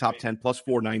in the top 10 plus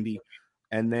 490.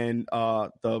 And then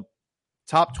the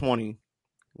top 20.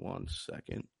 1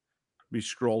 second. We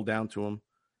scroll down to him.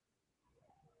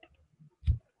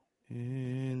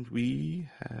 And we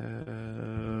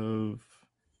have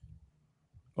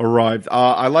arrived.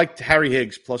 I liked Harry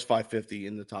Higgs plus 550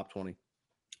 in the top 20.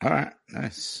 All right,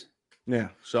 nice. Yeah.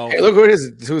 So hey, look who it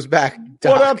is. Who's back?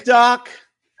 Doc. What up, Doc?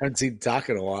 Haven't seen Doc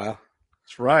in a while.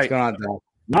 That's right. What's going on, Doc?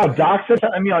 No, Doc said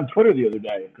something to me on Twitter the other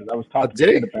day because I was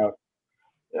talking about.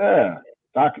 Yeah,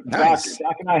 Doc. Nice.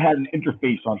 Doc and I had an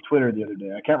interface on Twitter the other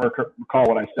day. I can't recall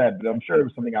what I said, but I'm sure it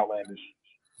was something outlandish.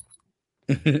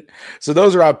 So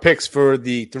those are our picks for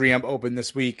the 3M Open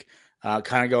this week.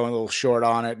 Kind of going a little short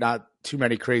on it. Not too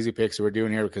many crazy picks that we're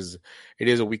doing here because it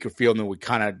is a weaker field, and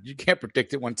you can't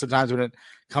predict it sometimes when it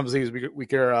comes to these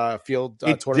weaker field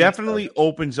tournaments. It definitely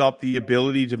opens up the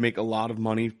ability to make a lot of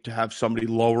money to have somebody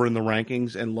lower in the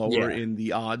rankings and lower in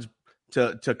the odds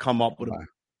to come up with a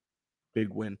big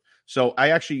win. So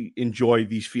I actually enjoy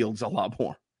these fields a lot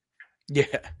more. Yeah.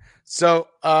 So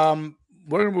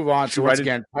we're gonna move on to once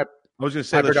again. I was going to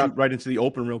say let's shoot right into the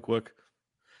Open real quick.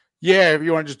 Yeah, if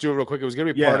you want to just do it real quick. It was going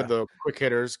to be part of the quick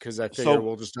hitters because I figured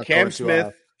we'll just Cam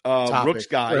Smith, Brooks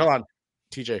Guy. Wait, hold on,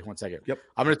 TJ, 1 second. Yep,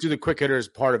 I'm going to do the quick hitters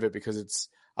part of it because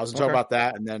I was going to talk about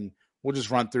that, and then we'll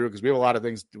just run through because we have a lot of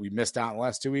things we missed out in the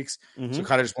last 2 weeks. Mm-hmm. So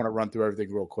kind of just want to run through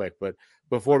everything real quick. But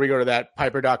before we go to that,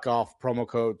 Piper.golf, promo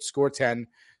code SCORE10,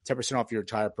 10% off your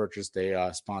entire purchase. They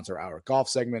sponsor our golf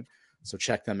segment. So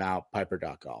check them out,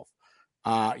 Piper.golf.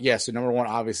 So number one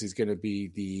obviously is going to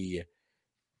be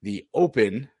the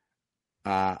Open.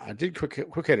 I did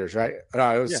quick hitters, right? No,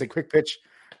 I was say quick pitch.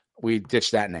 We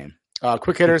ditched that name.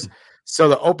 Quick hitters. So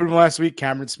the Open last week,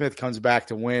 Cameron Smith comes back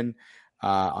to win. He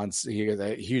got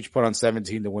a huge putt on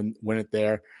 17 to win it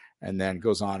there, and then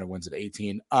goes on and wins at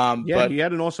 18. But he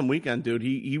had an awesome weekend, dude.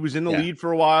 He was in the lead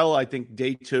for a while, I think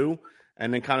day 2,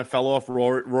 and then kind of fell off.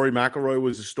 Rory McIlroy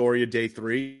was the story of day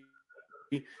 3,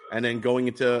 and then going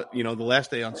into the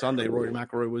last day on Sunday, Rory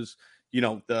McIlroy was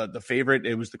the favorite.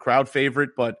 It was the crowd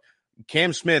favorite, but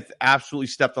Cam Smith absolutely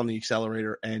stepped on the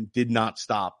accelerator and did not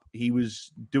stop. He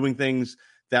was doing things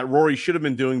that Rory should have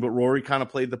been doing, but Rory kind of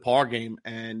played the par game,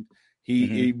 and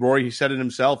Rory said it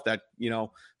himself that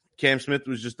Cam Smith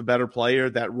was just a better player,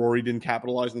 that Rory didn't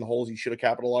capitalize on the holes he should have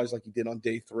capitalized like he did on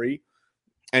day 3,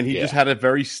 and he just had a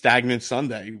very stagnant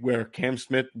Sunday where Cam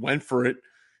Smith went for it,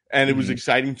 and it was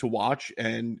exciting to watch.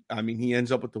 And I mean, he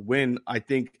ends up with the win. I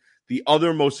think the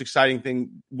other most exciting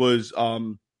thing was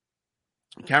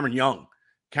Cameron Young.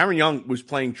 Cameron Young was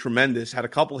playing tremendous, had a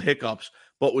couple hiccups,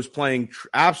 but was playing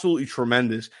absolutely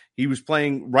tremendous. He was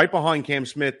playing right behind Cam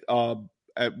Smith.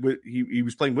 He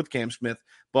was playing with Cam Smith,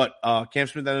 but Cam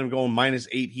Smith ended up going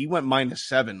 -8. He went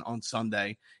 -7 on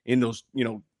Sunday in those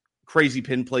crazy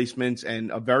pin placements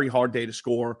and a very hard day to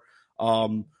score.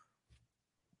 And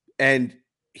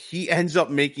he ends up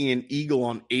making an eagle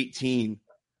on 18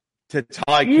 to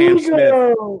tie Cam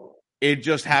Smith. It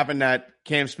just happened that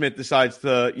Cam Smith decides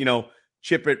to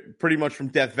chip it pretty much from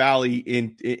Death Valley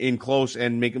in close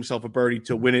and make himself a birdie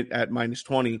to win it at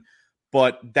 -20.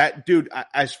 But that dude,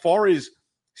 as far as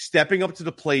stepping up to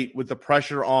the plate with the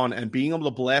pressure on and being able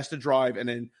to blast a drive and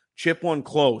then chip one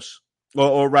close,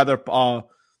 or rather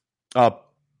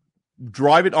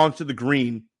drive it onto the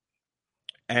green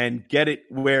and get it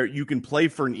where you can play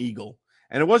for an eagle.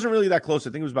 And it wasn't really that close.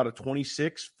 I think it was about a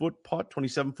 26-foot putt,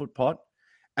 27-foot putt.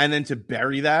 And then to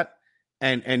bury that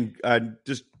and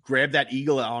just grab that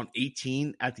eagle on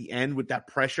 18 at the end with that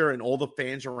pressure and all the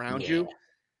fans around you,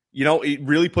 it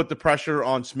really put the pressure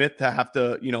on Smith to have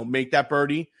to, make that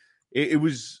birdie. It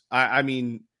was, I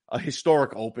mean, a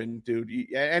historic Open, dude.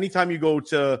 Anytime you go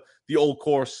to the old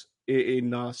course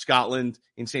in Scotland,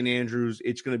 in St. Andrews,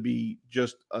 it's going to be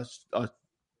just a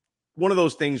one of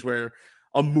those things where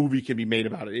a movie can be made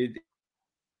about it.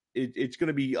 It's going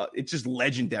to be, it's just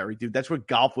legendary, dude. That's where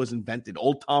golf was invented.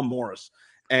 Old Tom Morris.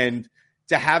 And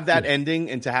to have that ending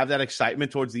and to have that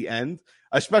excitement towards the end,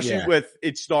 especially with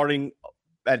it starting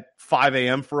at 5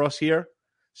 a.m. for us here.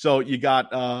 So we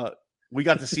got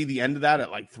to see the end of that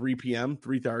at like 3 p.m.,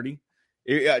 3:30.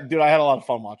 Dude, I had a lot of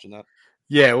fun watching that.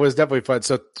 Yeah, it was definitely fun.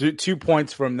 So 2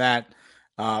 points from that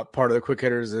part of the quick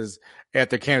hitters is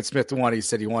after Cam Smith won, he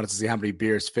said he wanted to see how many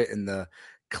beers fit in the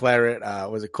claret.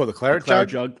 Was it called the claret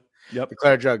jug? Yep. The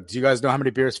claret jug. Do you guys know how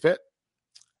many beers fit?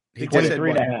 He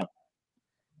 23.5.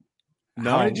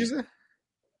 No. How many did you say?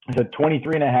 I said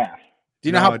 23.5. Do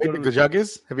you know how big the jug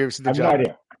is? Have you ever seen the jug? I have no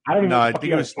idea. I don't even know. I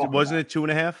think wasn't it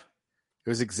 2.5? It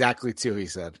was exactly 2, he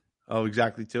said. Oh,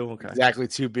 exactly 2? Okay. Exactly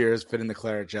 2 beers fit in the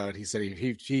claret jug. He said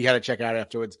he had to check out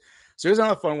afterwards. So here's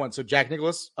another fun one. So Jack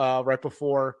Nicklaus, right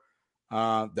before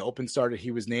the Open started,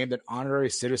 he was named an honorary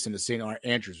citizen of St.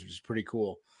 Andrews, which is pretty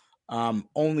cool.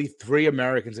 Only 3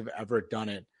 Americans have ever done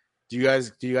it. Do you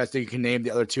guys think you can name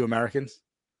the other 2 Americans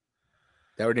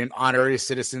that were named honorary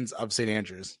citizens of St.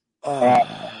 Andrews?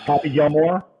 Happy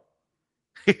Gilmore.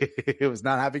 It was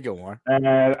not Happy Gilmore. And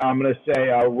I'm going to say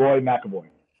Roy McIlroy.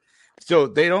 So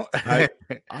they don't. I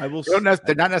will. They're not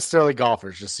necessarily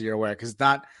golfers, just so you're aware, because it's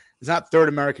not third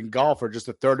American golfer, just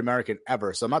the third American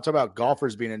ever. So I'm not talking about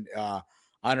golfers being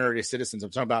honorary citizens.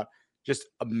 I'm talking about just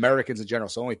Americans in general.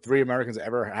 So only 3 Americans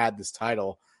ever had this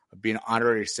title of being an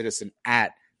honorary citizen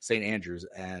at St. Andrews,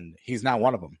 and he's not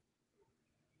one of them.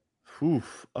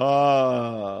 Oof.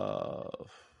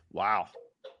 Wow.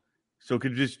 So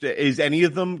is any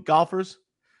of them golfers?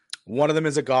 One of them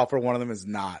is a golfer. One of them is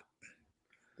not.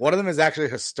 One of them is actually a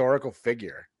historical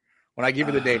figure. When I give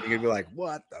you the name, you're going to be like,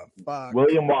 what the fuck?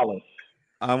 William Wallace.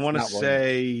 I want to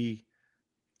say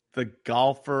the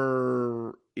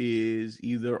golfer is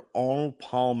either Arnold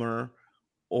Palmer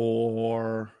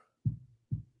or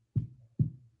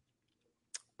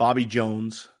Bobby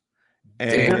Jones.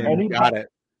 And you got it.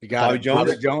 Bobby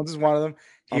Jones? Bobby Jones is one of them.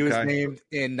 He was named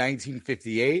in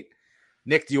 1958.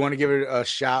 Nick, do you want to give it a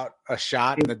shot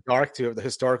in the dark to what the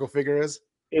historical figure is?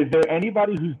 Is there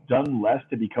anybody who's done less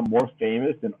to become more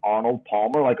famous than Arnold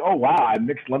Palmer? Like, oh wow, I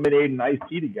mixed lemonade and iced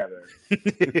tea together.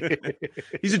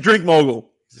 He's a drink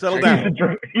mogul. Settle down.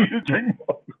 He's a drink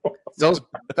mogul.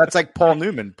 That's like Paul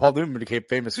Newman. Paul Newman became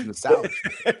famous from the salad.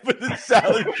 For the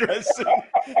salad dressing.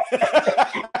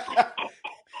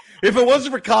 If it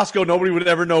wasn't for Costco, nobody would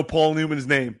ever know Paul Newman's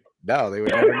name. No, they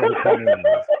would never know who Paul Newman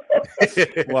was.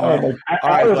 Wow.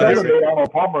 I was never made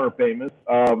Arnold Palmer famous.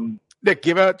 Nick,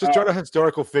 just draw a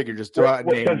historical figure. Just throw out a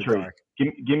name. Century?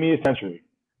 Give me a century.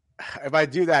 If I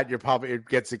do that, it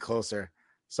gets it closer.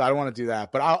 So I don't want to do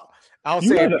that. But I'll You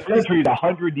say know the century is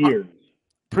 100 years.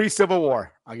 Pre-Civil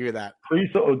War. I'll give you that.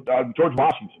 George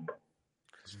Washington.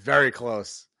 It's very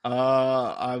close.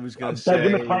 I was going to say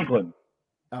Benjamin Franklin.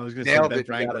 I was going to say Ben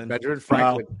Franklin. Benjamin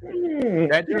Franklin. You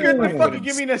couldn't fucking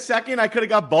give me in a second. I could have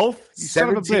got both. You son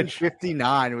of a bitch.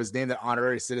 1759 was named the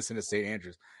honorary citizen of St.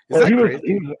 Andrews. Well, he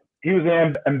was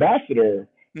an ambassador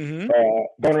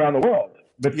going around the world.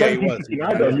 But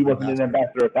 1759, though, he wasn't an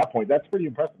ambassador at that point. That's pretty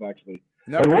impressive, actually.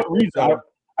 No, what reason? I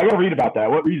got to read about that.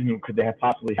 What reason could they have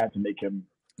possibly had to make him?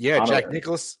 Yeah, honorary? Jack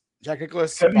Nicholas.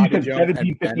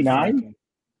 1759.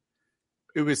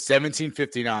 It was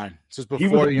 1759. Just before He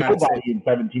was the United nobody States. in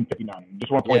 1759.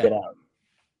 Just want to point that out.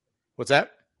 What's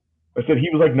that? I said he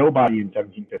was like nobody in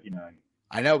 1759.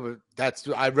 I know, but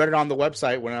I read it on the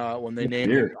website when they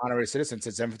named him honorary citizen. It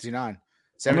said 1759.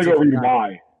 I'm gonna go read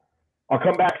why. I'll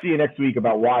come back to you next week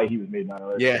about why he was made an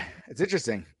honorary. Yeah, it's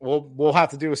interesting. We'll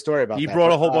have to do a story about that. He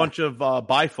brought a whole bunch of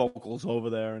bifocals over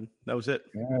there, and that was it.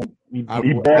 Yeah, he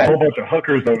brought a whole bunch of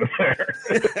hookers over there.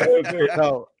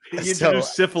 He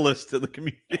introduced syphilis to the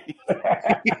community.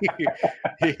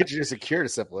 He introduced a cure to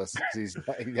syphilis. He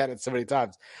had it so many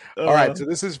times. All right, so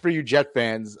this is for you Jet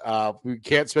fans. We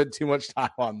can't spend too much time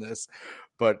on this,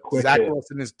 but Zach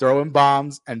Wilson is throwing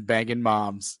bombs and banging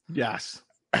moms. Yes.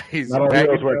 He's not only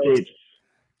knows where Cage.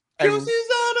 Because he's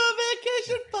on a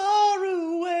vacation far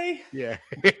away. Yeah.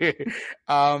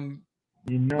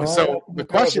 So the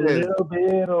question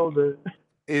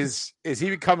is he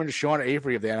becoming Sean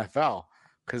Avery of the NFL?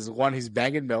 Because one, he's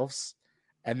banging MILFs,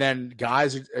 and then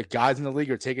guys in the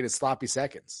league are taking his sloppy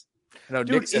seconds. I know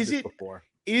Nick said this before.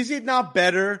 Is it not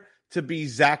better to be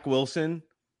Zach Wilson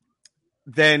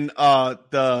than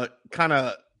the kind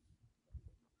of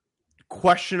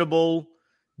questionable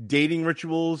dating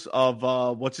rituals of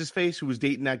what's his face, who was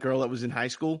dating that girl that was in high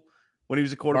school when he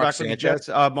was a quarterback for the Jets?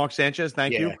 Mark Sanchez,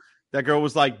 thank you. That girl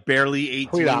was like barely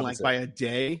 18, like by a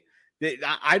day.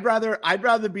 I'd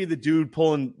rather be the dude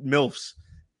pulling MILFs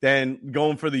than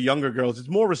going for the younger girls. It's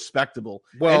more respectable.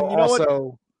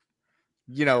 Well, and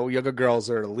younger girls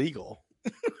are illegal.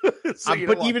 So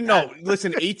but even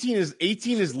listen, 18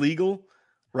 is legal,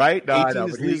 right? No, 18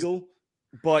 is legal.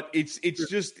 But it's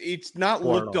not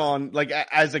looked on like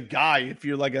as a guy. If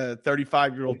you're like a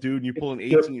 35-year-old dude and you pull an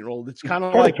 18-year-old, it's kind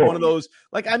of like one of those.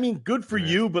 Like, I mean, good for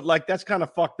you, but like that's kind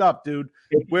of fucked up, dude.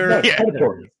 Whereas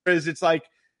it's like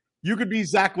you could be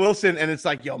Zach Wilson, and it's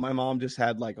like, yo, my mom just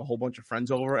had like a whole bunch of friends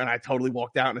over, and I totally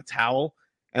walked out in a towel,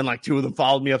 and like two of them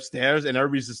followed me upstairs, and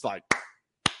everybody's just like,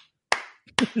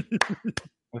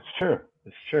 it's true.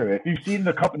 It's true. If you've seen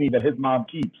the company that his mom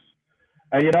keeps,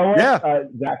 and you know what,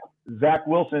 Zach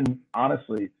Wilson,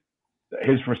 honestly,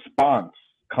 his response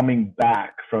coming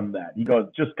back from that, he goes,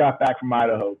 just got back from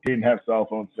Idaho, didn't have cell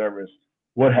phone service.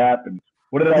 What happened?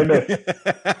 What did I miss?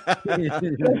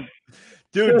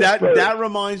 Dude, that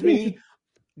reminds me,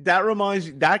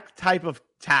 that type of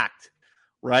tact,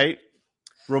 right?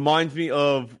 Reminds me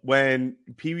of when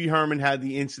Pee Wee Herman had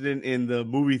the incident in the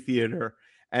movie theater,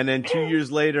 and then 2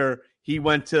 years later, he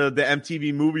went to the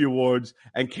MTV Movie Awards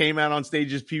and came out on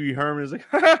stage as Pee Wee Herman. He's like,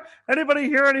 anybody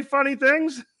hear any funny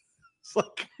things? It's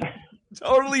like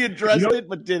totally addressed it,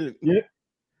 but didn't. You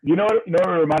know what it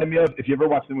reminded me of? If you ever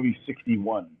watched the movie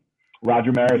 61,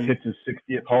 Roger Maris hits his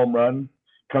 60th home run,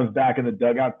 comes back in the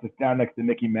dugout, sits down next to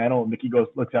Mickey Mantle, and Mickey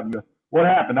looks at him and goes, what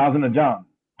happened? I was in the John.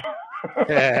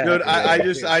 Dude, I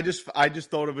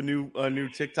just thought of a new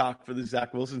TikTok for the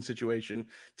Zach Wilson situation.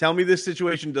 Tell me this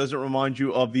situation doesn't remind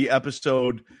you of the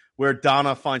episode where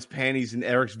Donna finds panties in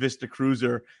Eric's Vista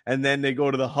Cruiser, and then they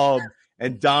go to the hub,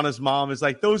 and Donna's mom is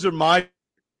like, "Those are my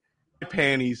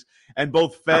panties," and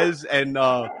both Fez and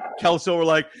Kelso were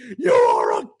like, "You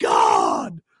are a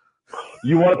god."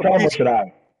 You want to tell him, or should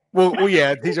I? Well,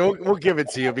 yeah, we'll give it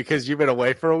to you because you've been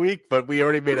away for a week, but we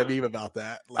already made a meme about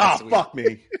that last week. Fuck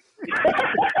me.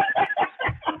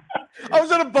 I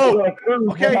was on a boat.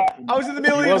 Okay, I was in the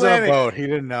middle of the Atlantic. On a boat. He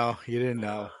didn't know.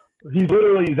 He's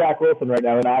literally Zach Wilson right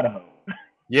now in Idaho.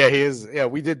 Yeah, he is. Yeah,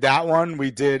 we did that one. I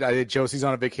did Josie's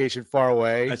on a vacation far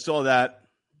away. I saw that.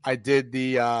 I did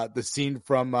the scene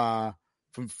from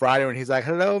from Friday when he's like,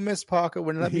 "Hello, Miss Parker,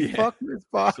 wouldn't let me fuck Miss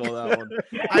Parker." Saw that one.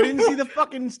 I didn't see the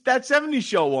fucking that 70s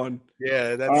show one.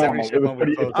 Yeah, that 70s show one.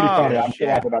 It's pretty funny. I'm still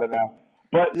laughing about it now.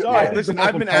 But sorry, listen,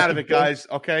 I've been out of it, guys.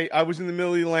 Okay, I was in the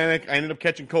middle of the Atlantic. I ended up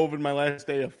catching COVID my last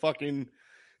day of fucking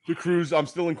the cruise. I'm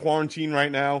still in quarantine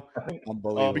right now.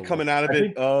 Unbelievable. I'll be coming out of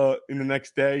it in the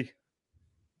next day.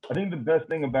 I think the best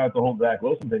thing about the whole Zach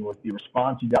Wilson thing was the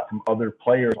response he got from other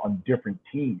players on different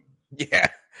teams. Yeah.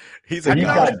 He's like,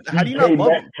 how do you not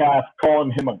love him? Metcalf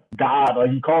calling him a god. Like,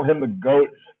 he called him the GOAT.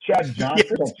 Chad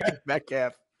Johnson.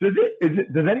 Metcalf. Does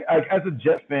any, like, as a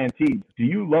Jet fan, do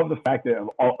you love the fact that,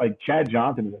 like, Chad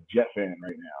Johnson is a Jet fan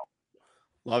right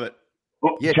now? Love it.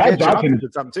 Well, yeah, Chad Johnson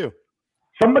did something too.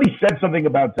 Somebody said something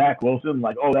about Zach Wilson,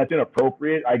 like, oh, that's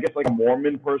inappropriate. I guess, like, a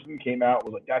Mormon person came out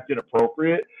and was like, that's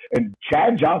inappropriate. And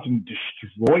Chad Johnson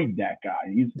destroyed that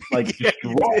guy. He's, like,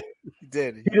 destroyed. He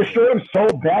did. He destroyed him so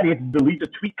bad he had to delete the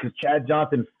tweet because Chad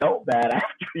Johnson felt bad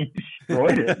after he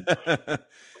destroyed him.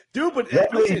 Dude, but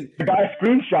listen. The guy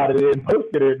screenshotted it and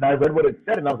posted it, and I read what it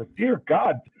said, and I was like, dear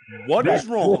God. What is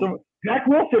wrong? Zach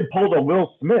Wilson pulled a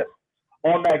Will Smith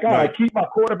on that guy. Right. I keep my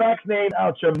quarterback's name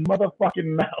out your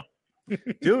motherfucking mouth.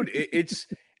 Dude, it's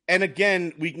and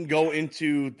again, we can go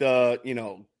into the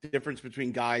difference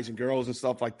between guys and girls and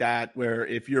stuff like that. Where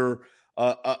if you're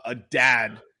a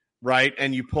dad, right,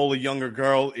 and you pull a younger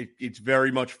girl, it's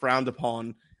very much frowned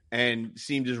upon and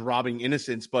seemed as robbing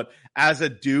innocence. But as a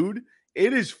dude,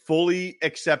 it is fully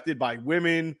accepted by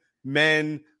women,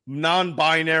 men,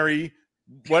 non-binary,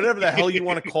 whatever the hell you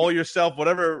want to call yourself,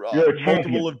 whatever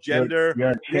multiple of gender.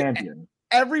 You're a champion.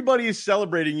 Everybody is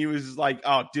celebrating you as like,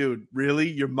 oh, dude, really?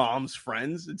 Your mom's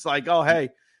friends? It's like, oh, hey,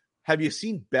 have you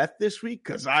seen Beth this week?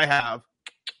 Because I have.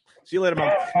 See you later, mom.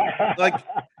 Like,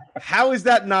 how is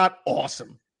that not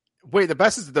awesome? Wait, the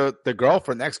best is the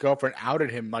girlfriend, ex-girlfriend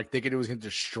outed him, like thinking it was going to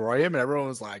destroy him, and everyone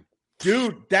was like,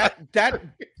 dude, that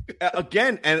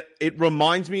again, and it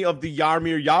reminds me of the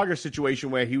Jaromir Jagr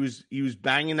situation where he was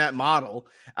banging that model,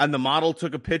 and the model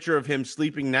took a picture of him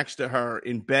sleeping next to her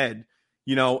in bed.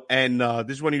 And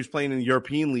this is when he was playing in the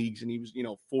European leagues, and he was,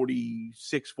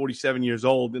 46, 47 years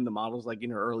old, and the model's like in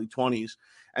her early 20s,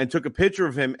 and took a picture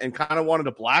of him and kind of wanted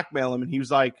to blackmail him. And he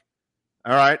was like,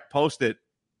 all right, post it.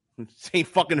 This ain't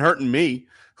fucking hurting me.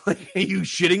 Like, are you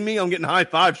shitting me? I'm getting high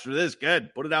fives for this.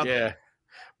 Good. Put it out there.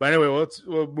 But anyway,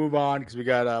 we'll move on because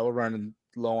we're running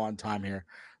low on time here.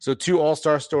 So 2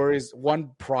 All-Star stories,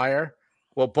 one prior.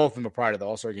 Well, both of them are prior to the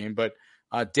All-Star game, but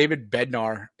David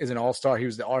Bednar is an all-star. He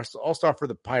was the all-star for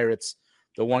the Pirates,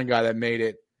 the one guy that made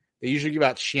it. They usually give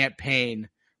out champagne,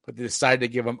 but they decided to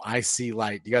give him IC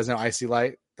Light. You guys know IC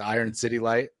Light, the Iron City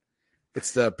Light?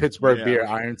 It's the Pittsburgh beer,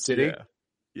 Iron City.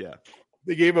 Yeah.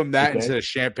 They gave him that instead of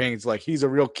champagne. It's like, he's a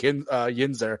real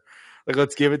yinzer. Like,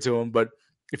 let's give it to him. But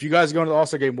if you guys go into the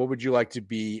All-Star game, what would you like to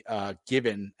be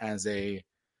given as a,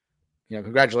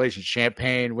 congratulations,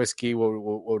 champagne, whiskey, what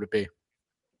would it be?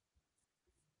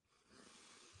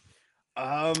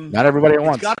 Not everybody at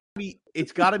once.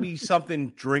 It's got to be something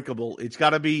drinkable. It's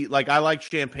got to be like, I like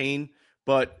champagne,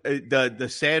 but the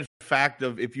sad fact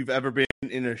of if you've ever been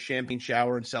in a champagne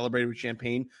shower and celebrated with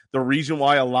champagne, the reason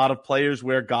why a lot of players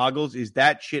wear goggles is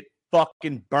that shit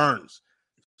fucking burns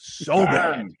so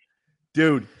bad,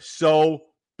 dude, so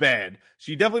bad.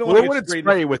 So you definitely don't want to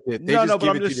spray with it. No, but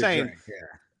I'm just saying.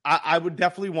 I would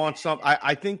definitely want some.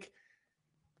 I think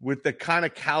with the kind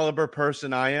of caliber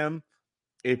person I am,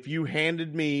 if you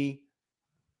handed me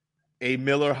a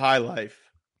Miller High Life,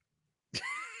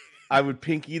 I would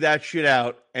pinky that shit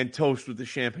out and toast with the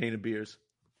champagne and beers.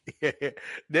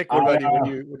 Nick, what about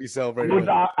you when you celebrate?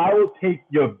 I will take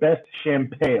your best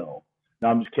champagne. No,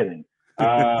 I'm just kidding.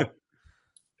 I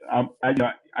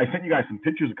sent you guys some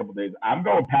pictures a couple days. I'm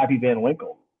going Pappy Van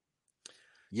Winkle.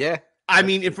 Yeah. I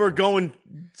mean, if we're going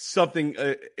something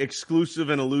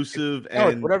exclusive and elusive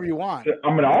and whatever you want.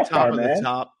 I'm an all-star, man. The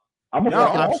top.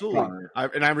 Absolutely.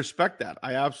 And I respect that.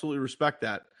 I absolutely respect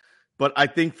that. But I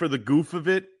think for the goof of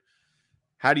it,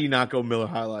 how do you not go Miller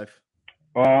High Life?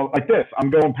 Like this. I'm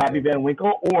going Pappy Van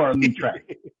Winkle or Lee Trey.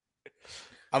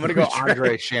 I'm going to go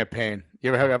Andre Champagne.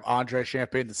 You ever have Andre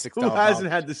Champagne, the $6 Who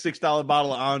hasn't had the $6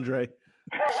 bottle of Andre?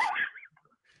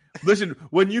 Listen,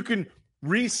 when you can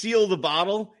reseal the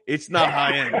bottle, it's not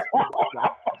high end.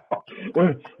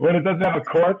 When it doesn't have a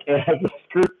cork, it has a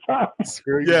screw top.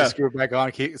 Screw it back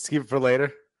on. Keep it for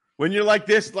later. When you're like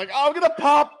this, like, oh, I'm gonna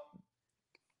pop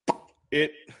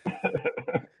it.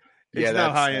 It's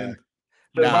not high end.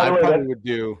 I probably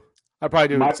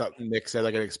do with something Nick said,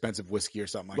 like an expensive whiskey or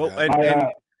something like that.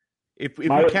 And if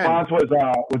my response was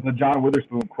the John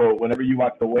Witherspoon quote. Whenever you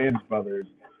watch the Wayans brothers,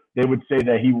 they would say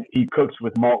that he cooks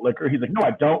with malt liquor. He's like, no,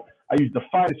 I don't. I use the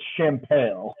finest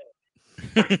champagne.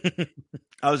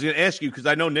 I was going to ask you, because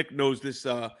I know Nick knows this.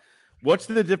 What's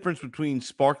the difference between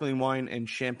sparkling wine and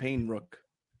champagne, Rook?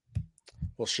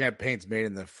 Well, champagne's made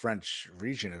in the French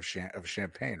region of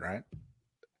Champagne, right?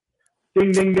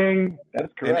 Ding, ding, ding.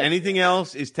 That's correct. And anything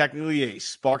else is technically a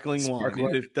sparkling wine.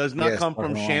 If it does not come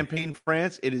from Champagne,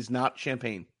 France, it is not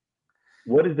champagne.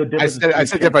 What is the difference? I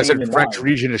said French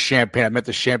region of Champagne. I meant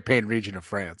the Champagne region of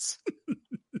France.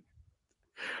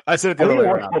 I said it the other way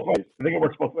around. I think it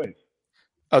works both ways.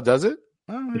 Oh, does it?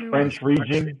 The French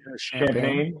region,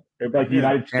 Champagne, like the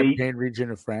United States. Champagne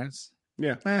region of France.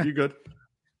 Yeah, you're good.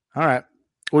 All right.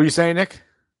 What were you saying, Nick?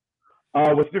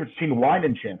 What's the difference between wine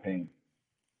and champagne?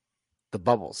 The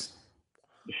bubbles.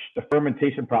 The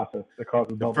fermentation process that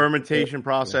causes bubbles. The fermentation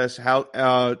process,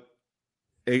 how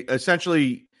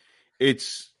essentially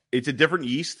it's a different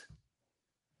yeast.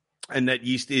 And that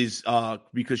yeast is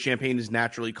because champagne is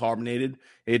naturally carbonated.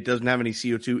 It doesn't have any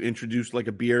CO2 introduced like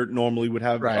a beer normally would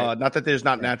have. Right. Not that there's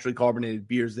not naturally carbonated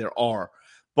beers, there are.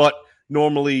 But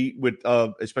normally with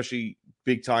especially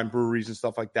big time breweries and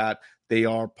stuff like that, they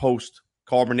are post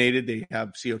carbonated. They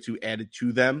have CO2 added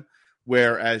to them.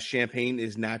 Whereas champagne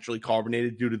is naturally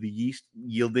carbonated due to the yeast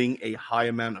yielding a high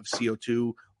amount of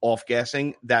CO2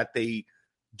 off-gassing that they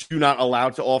do not allow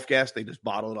to off-gas. They just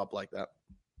bottle it up like that.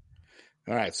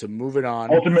 All right, so moving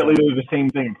on. Ultimately, they're the same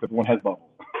thing except one has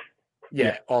bubbles.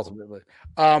 Yeah, ultimately.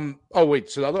 Oh, wait.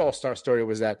 So the other All-Star story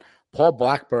was that Paul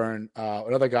Blackburn,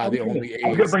 another guy, the only A's, I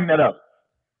was going to bring that up,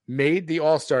 made the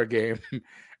All-Star game,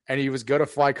 and he was going to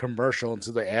fly commercial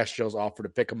until the Astros offered to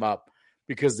pick him up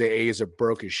because the A's are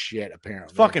broke as shit,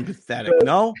 apparently. Fucking pathetic,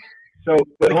 no? So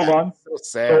hold on. So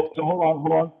sad. So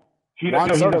hold on.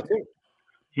 Juan Soto, too.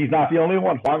 He's not the only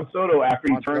one. Juan Soto, after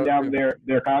he turned down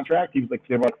their contract, he was like,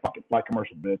 they're like, fucking fly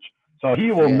commercial, bitch. So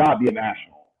he will not be a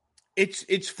national.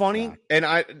 It's funny, and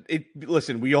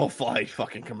listen, we all fly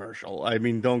fucking commercial. I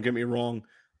mean, don't get me wrong.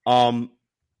 And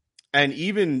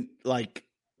even like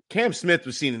Cam Smith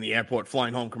was seen in the airport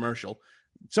flying home commercial.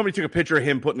 Somebody took a picture of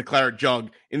him putting a claret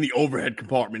jug in the overhead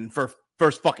compartment for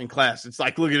first fucking class. It's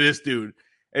like, look at this dude.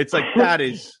 It's like, that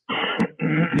is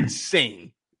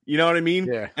insane. You know what I mean?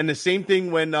 Yeah. And the same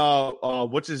thing when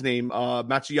what's his name?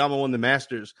 Matsuyama won the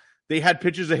Masters. They had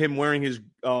pictures of him wearing his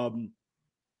the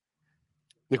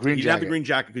green he jacket. had the green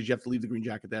jacket because you have to leave the green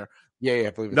jacket there. Yeah, I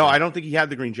believe it. No, I don't think he had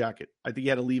the green jacket. I think he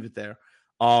had to leave it there.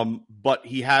 But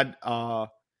he had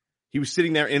he was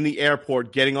sitting there in the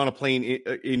airport, getting on a plane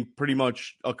in pretty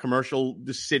much a commercial,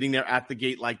 just sitting there at the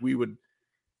gate like we would.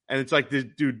 And it's like, this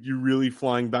dude, you're really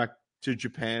flying back to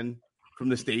Japan from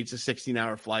the States, a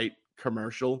 16-hour flight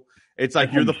commercial. It's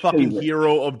like you're the fucking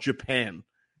hero of Japan,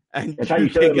 and you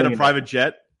can't get a private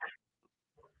jet.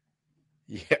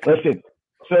 Yeah. Listen,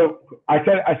 so I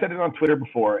said it on Twitter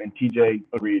before, and TJ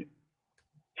agreed.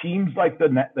 Teams like the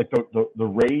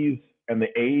Rays and the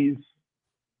A's,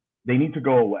 they need to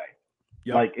go away.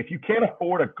 Yep. Like, if you can't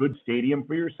afford a good stadium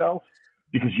for yourself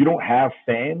because you don't have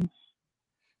fans,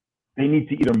 they need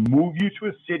to either move you to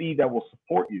a city that will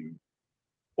support you,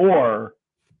 or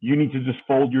you need to just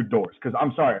fold your doors. Because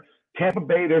I'm sorry, Tampa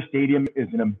Bay, their stadium is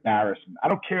an embarrassment. I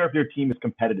don't care if their team is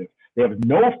competitive. They have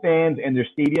no fans, and their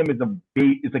stadium is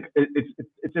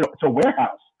it's a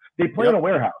warehouse. They play in a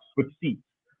warehouse with seats.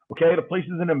 Okay, the place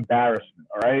is an embarrassment.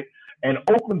 All right, and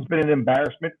Oakland's been an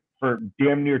embarrassment for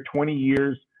damn near 20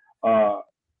 years.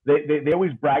 They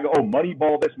always brag, oh,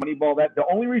 Moneyball this, Moneyball that. The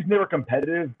only reason they were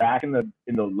competitive back in the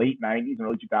late 90s and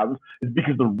early 2000s is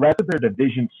because the rest of their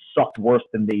division sucked worse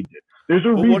than they did. There's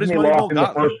a reason they lost in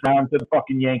the first round to the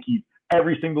fucking Yankees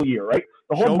every single year, right?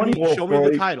 The whole Moneyball show story,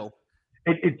 me the title.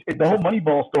 The whole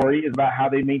Moneyball story is about how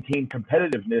they maintained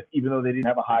competitiveness even though they didn't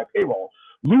have a high payroll.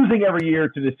 Losing every year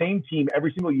to the same team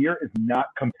every single year is not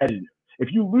competitive. If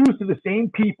you lose to the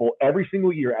same people every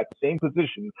single year at the same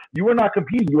position, you are not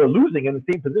competing. You are losing in the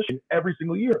same position every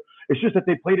single year. It's just that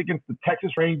they played against the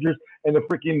Texas Rangers and the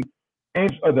freaking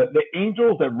the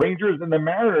Angels, the Rangers, and the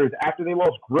Mariners after they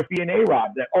lost Griffey and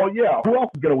A-Rod. Who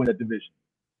else is going to win that division?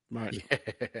 Right.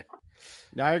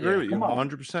 Yeah, I agree with you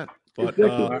 100%. But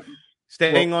Ridiculous.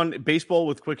 staying on baseball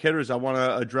with quick hitters, I want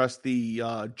to address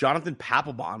the Jonathan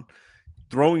Papelbon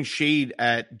throwing shade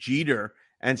at Jeter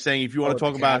and saying, if you want to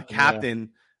talk about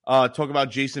captain, talk about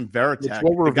Jason Varitek,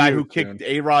 the guy who kicked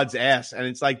A-Rod's ass. And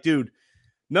it's like, dude,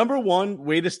 number one,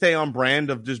 way to stay on brand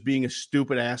of just being a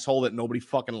stupid asshole that nobody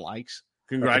fucking likes.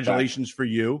 Congratulations for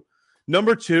you.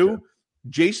 Number two,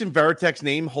 Jason Varitek's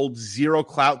name holds zero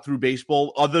clout through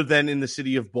baseball other than in the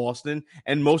city of Boston.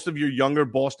 And most of your younger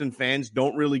Boston fans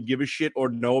don't really give a shit or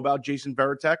know about Jason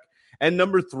Varitek. And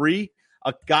number three,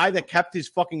 a guy that kept his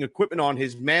fucking equipment on,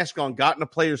 his mask on, got in a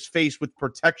player's face with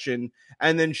protection,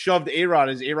 and then shoved A-Rod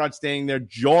as A-Rod standing there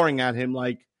jawing at him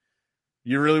like,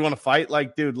 you really want to fight?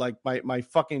 Like, dude, like my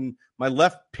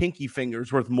left pinky finger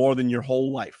is worth more than your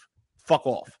whole life. Fuck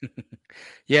off.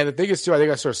 Yeah, the thing is, too, I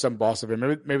think I saw some boss of it.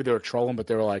 Maybe they were trolling, but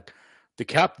they were like, the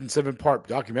Captain 7-part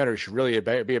documentary should really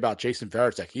be about Jason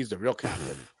Varitek. He's the real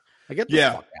captain. I get the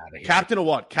fuck out of here. Captain of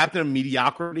what? Captain of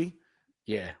mediocrity?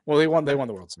 Yeah. Well, they won the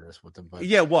World Series with them. But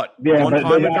yeah, what? Yeah, one time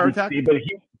with Varitek?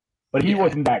 But he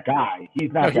wasn't that guy.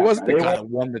 He's not. No, he wasn't the guy that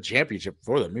won the championship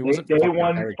for them. He wasn't. They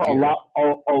won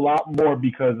a lot more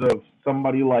because of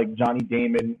somebody like Johnny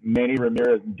Damon, Manny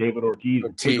Ramirez, and David Ortiz,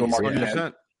 and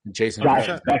Jason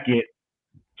Beckett.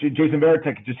 Jason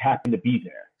Varitek just happened to be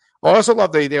there. I also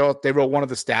love they wrote one of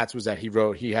the stats was that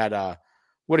he had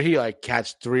what did he like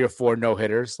catch 3 or 4 no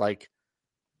hitters? Like,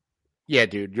 yeah,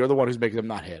 dude, you're the one who's making them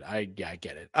not hit. I get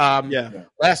it.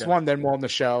 Last one, then we're on the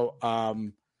show.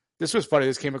 This was funny.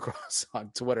 This came across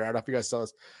on Twitter. I don't know if you guys saw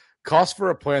this. Cost for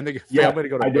a plan to get family to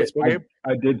go to a baseball game.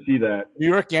 I did see that. New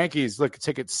York Yankees, look,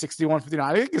 ticket $61.59.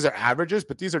 I think these are averages,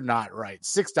 but these are not right.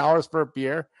 $6 for a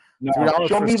beer. No,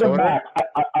 show me the map.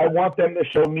 I want them to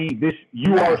show me this.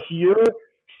 You are here.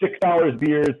 $6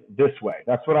 beers this way.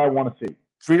 That's what I want to see.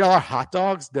 $3 hot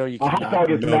dogs? No, you can't. A hot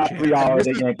dog is not $3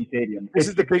 at Yankee Stadium. This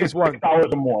is the biggest one.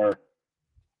 $6 or more.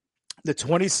 The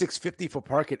 $26.50 for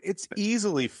parking. It's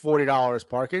easily $40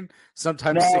 parking.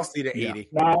 Sometimes $60 to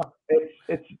 $80.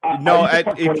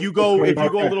 If you go a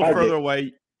little further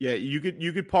away, yeah, you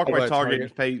could park by Target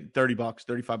and pay $30,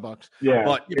 $35. Yeah,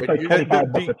 but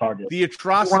 $25 the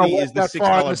atrocity is the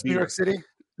 $6 beer. New York City.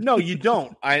 No, you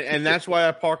don't. And that's why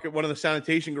I park at one of the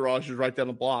sanitation garages right down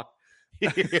the block.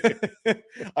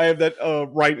 I have that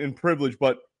right and privilege,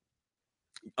 but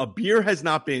a beer has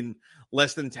not been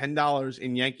less than $10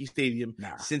 in Yankee Stadium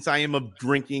since I am of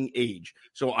drinking age.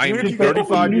 So I am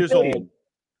 35 years old.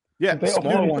 Yeah, the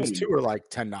smaller ones too are like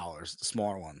 $10. The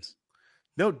smaller ones.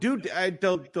 No, dude.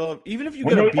 Even if you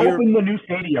when get a they beer, opened the new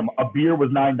stadium, a beer was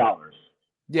 $9.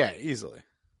 Yeah, easily.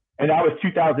 And that was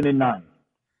 2009.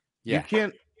 Yeah, you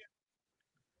can't.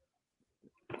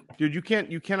 Dude, you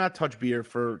cannot touch beer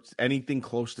for anything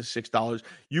close to $6.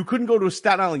 You couldn't go to a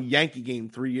Staten Island Yankee game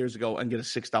 3 years ago and get a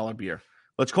 $6 beer.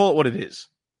 Let's call it what it is.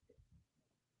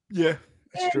 Yeah,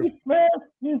 that's true. But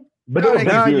you couldn't. Staten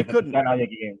Island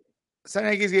Yankee game. Staten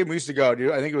Yankees game we used to go,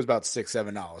 dude. I think it was about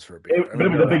 $6-7 for a beer. But it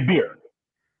was a big beer.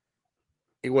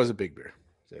 It was a big beer.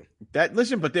 So.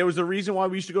 But there was a reason why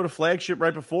we used to go to Flagship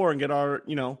right before and get our,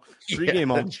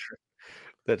 pregame on.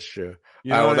 That's true.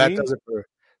 You know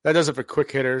that does it for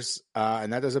quick hitters,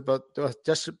 and that does it about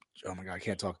just. Oh my god, I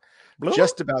can't talk.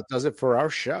 Just about does it for our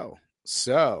show.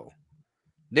 So,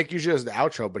 Nick usually does the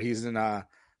outro, but he's in the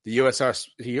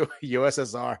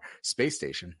USSR space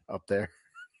station up there.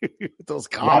 Those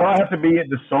I don't have to be at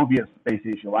the Soviet space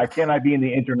station. Why can't I be in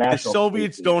the international? The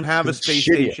Soviets don't have a space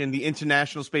station. The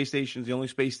International Space Station is the only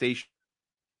space station.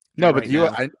 No, but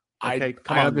I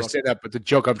understand that. But the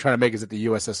joke I'm trying to make is that the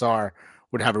USSR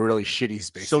would have a really shitty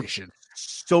space station.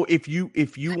 So if you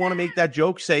want to make that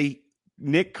joke, say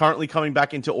Nick currently coming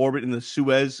back into orbit in the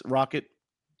Suez rocket.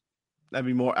 That'd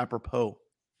be more apropos.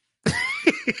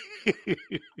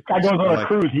 Guy goes on a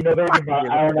cruise. You know they're about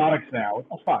aeronautics now. What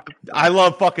the fuck? I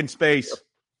love fucking space.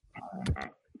 I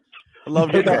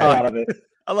love getting out of it.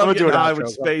 I love getting high with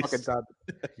space.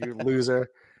 You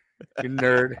loser. You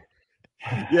nerd.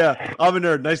 Yeah, I'm a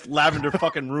nerd. Nice lavender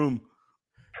fucking room.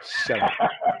 Shut up.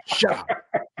 Shut up.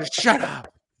 Just shut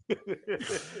up.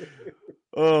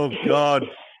 Oh God.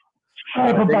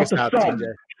 Where's your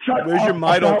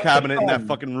Midol cabinet in that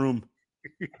fucking room?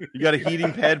 You got a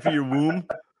heating pad for your womb?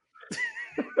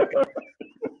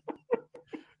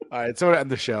 All right, someone end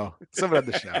the show.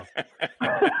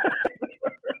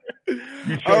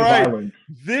 All right.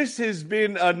 This has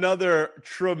been another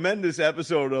tremendous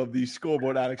episode of the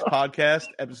Scoreboard Addicts podcast,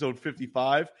 episode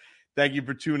 55. Thank you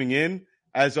for tuning in.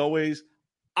 As always,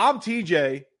 I'm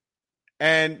TJ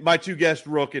and my two guests,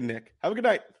 Rook and Nick. Have a good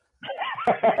night.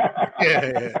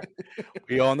 Yeah.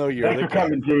 We all know you're the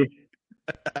coming, G.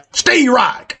 Stay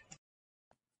rock.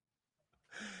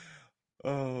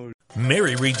 Oh.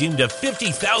 Mary redeemed a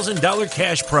 $50,000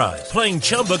 cash prize playing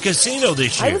Chumba Casino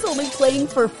this year. I was only playing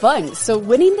for fun, so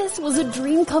winning this was a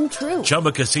dream come true.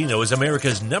 Chumba Casino is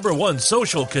America's #1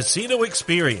 social casino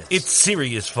experience. It's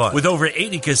serious fun. With over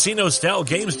 80 casino-style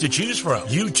games to choose from,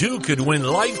 you too could win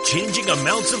life-changing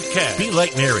amounts of cash. Be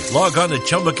like Mary. Log on to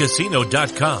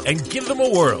ChumbaCasino.com and give them a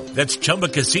whirl. That's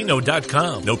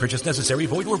ChumbaCasino.com. No purchase necessary.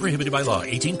 Void where prohibited by law.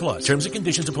 18+. Terms and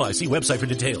conditions apply. See website for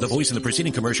details. The voice in the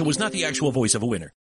preceding commercial was not the actual voice of a winner.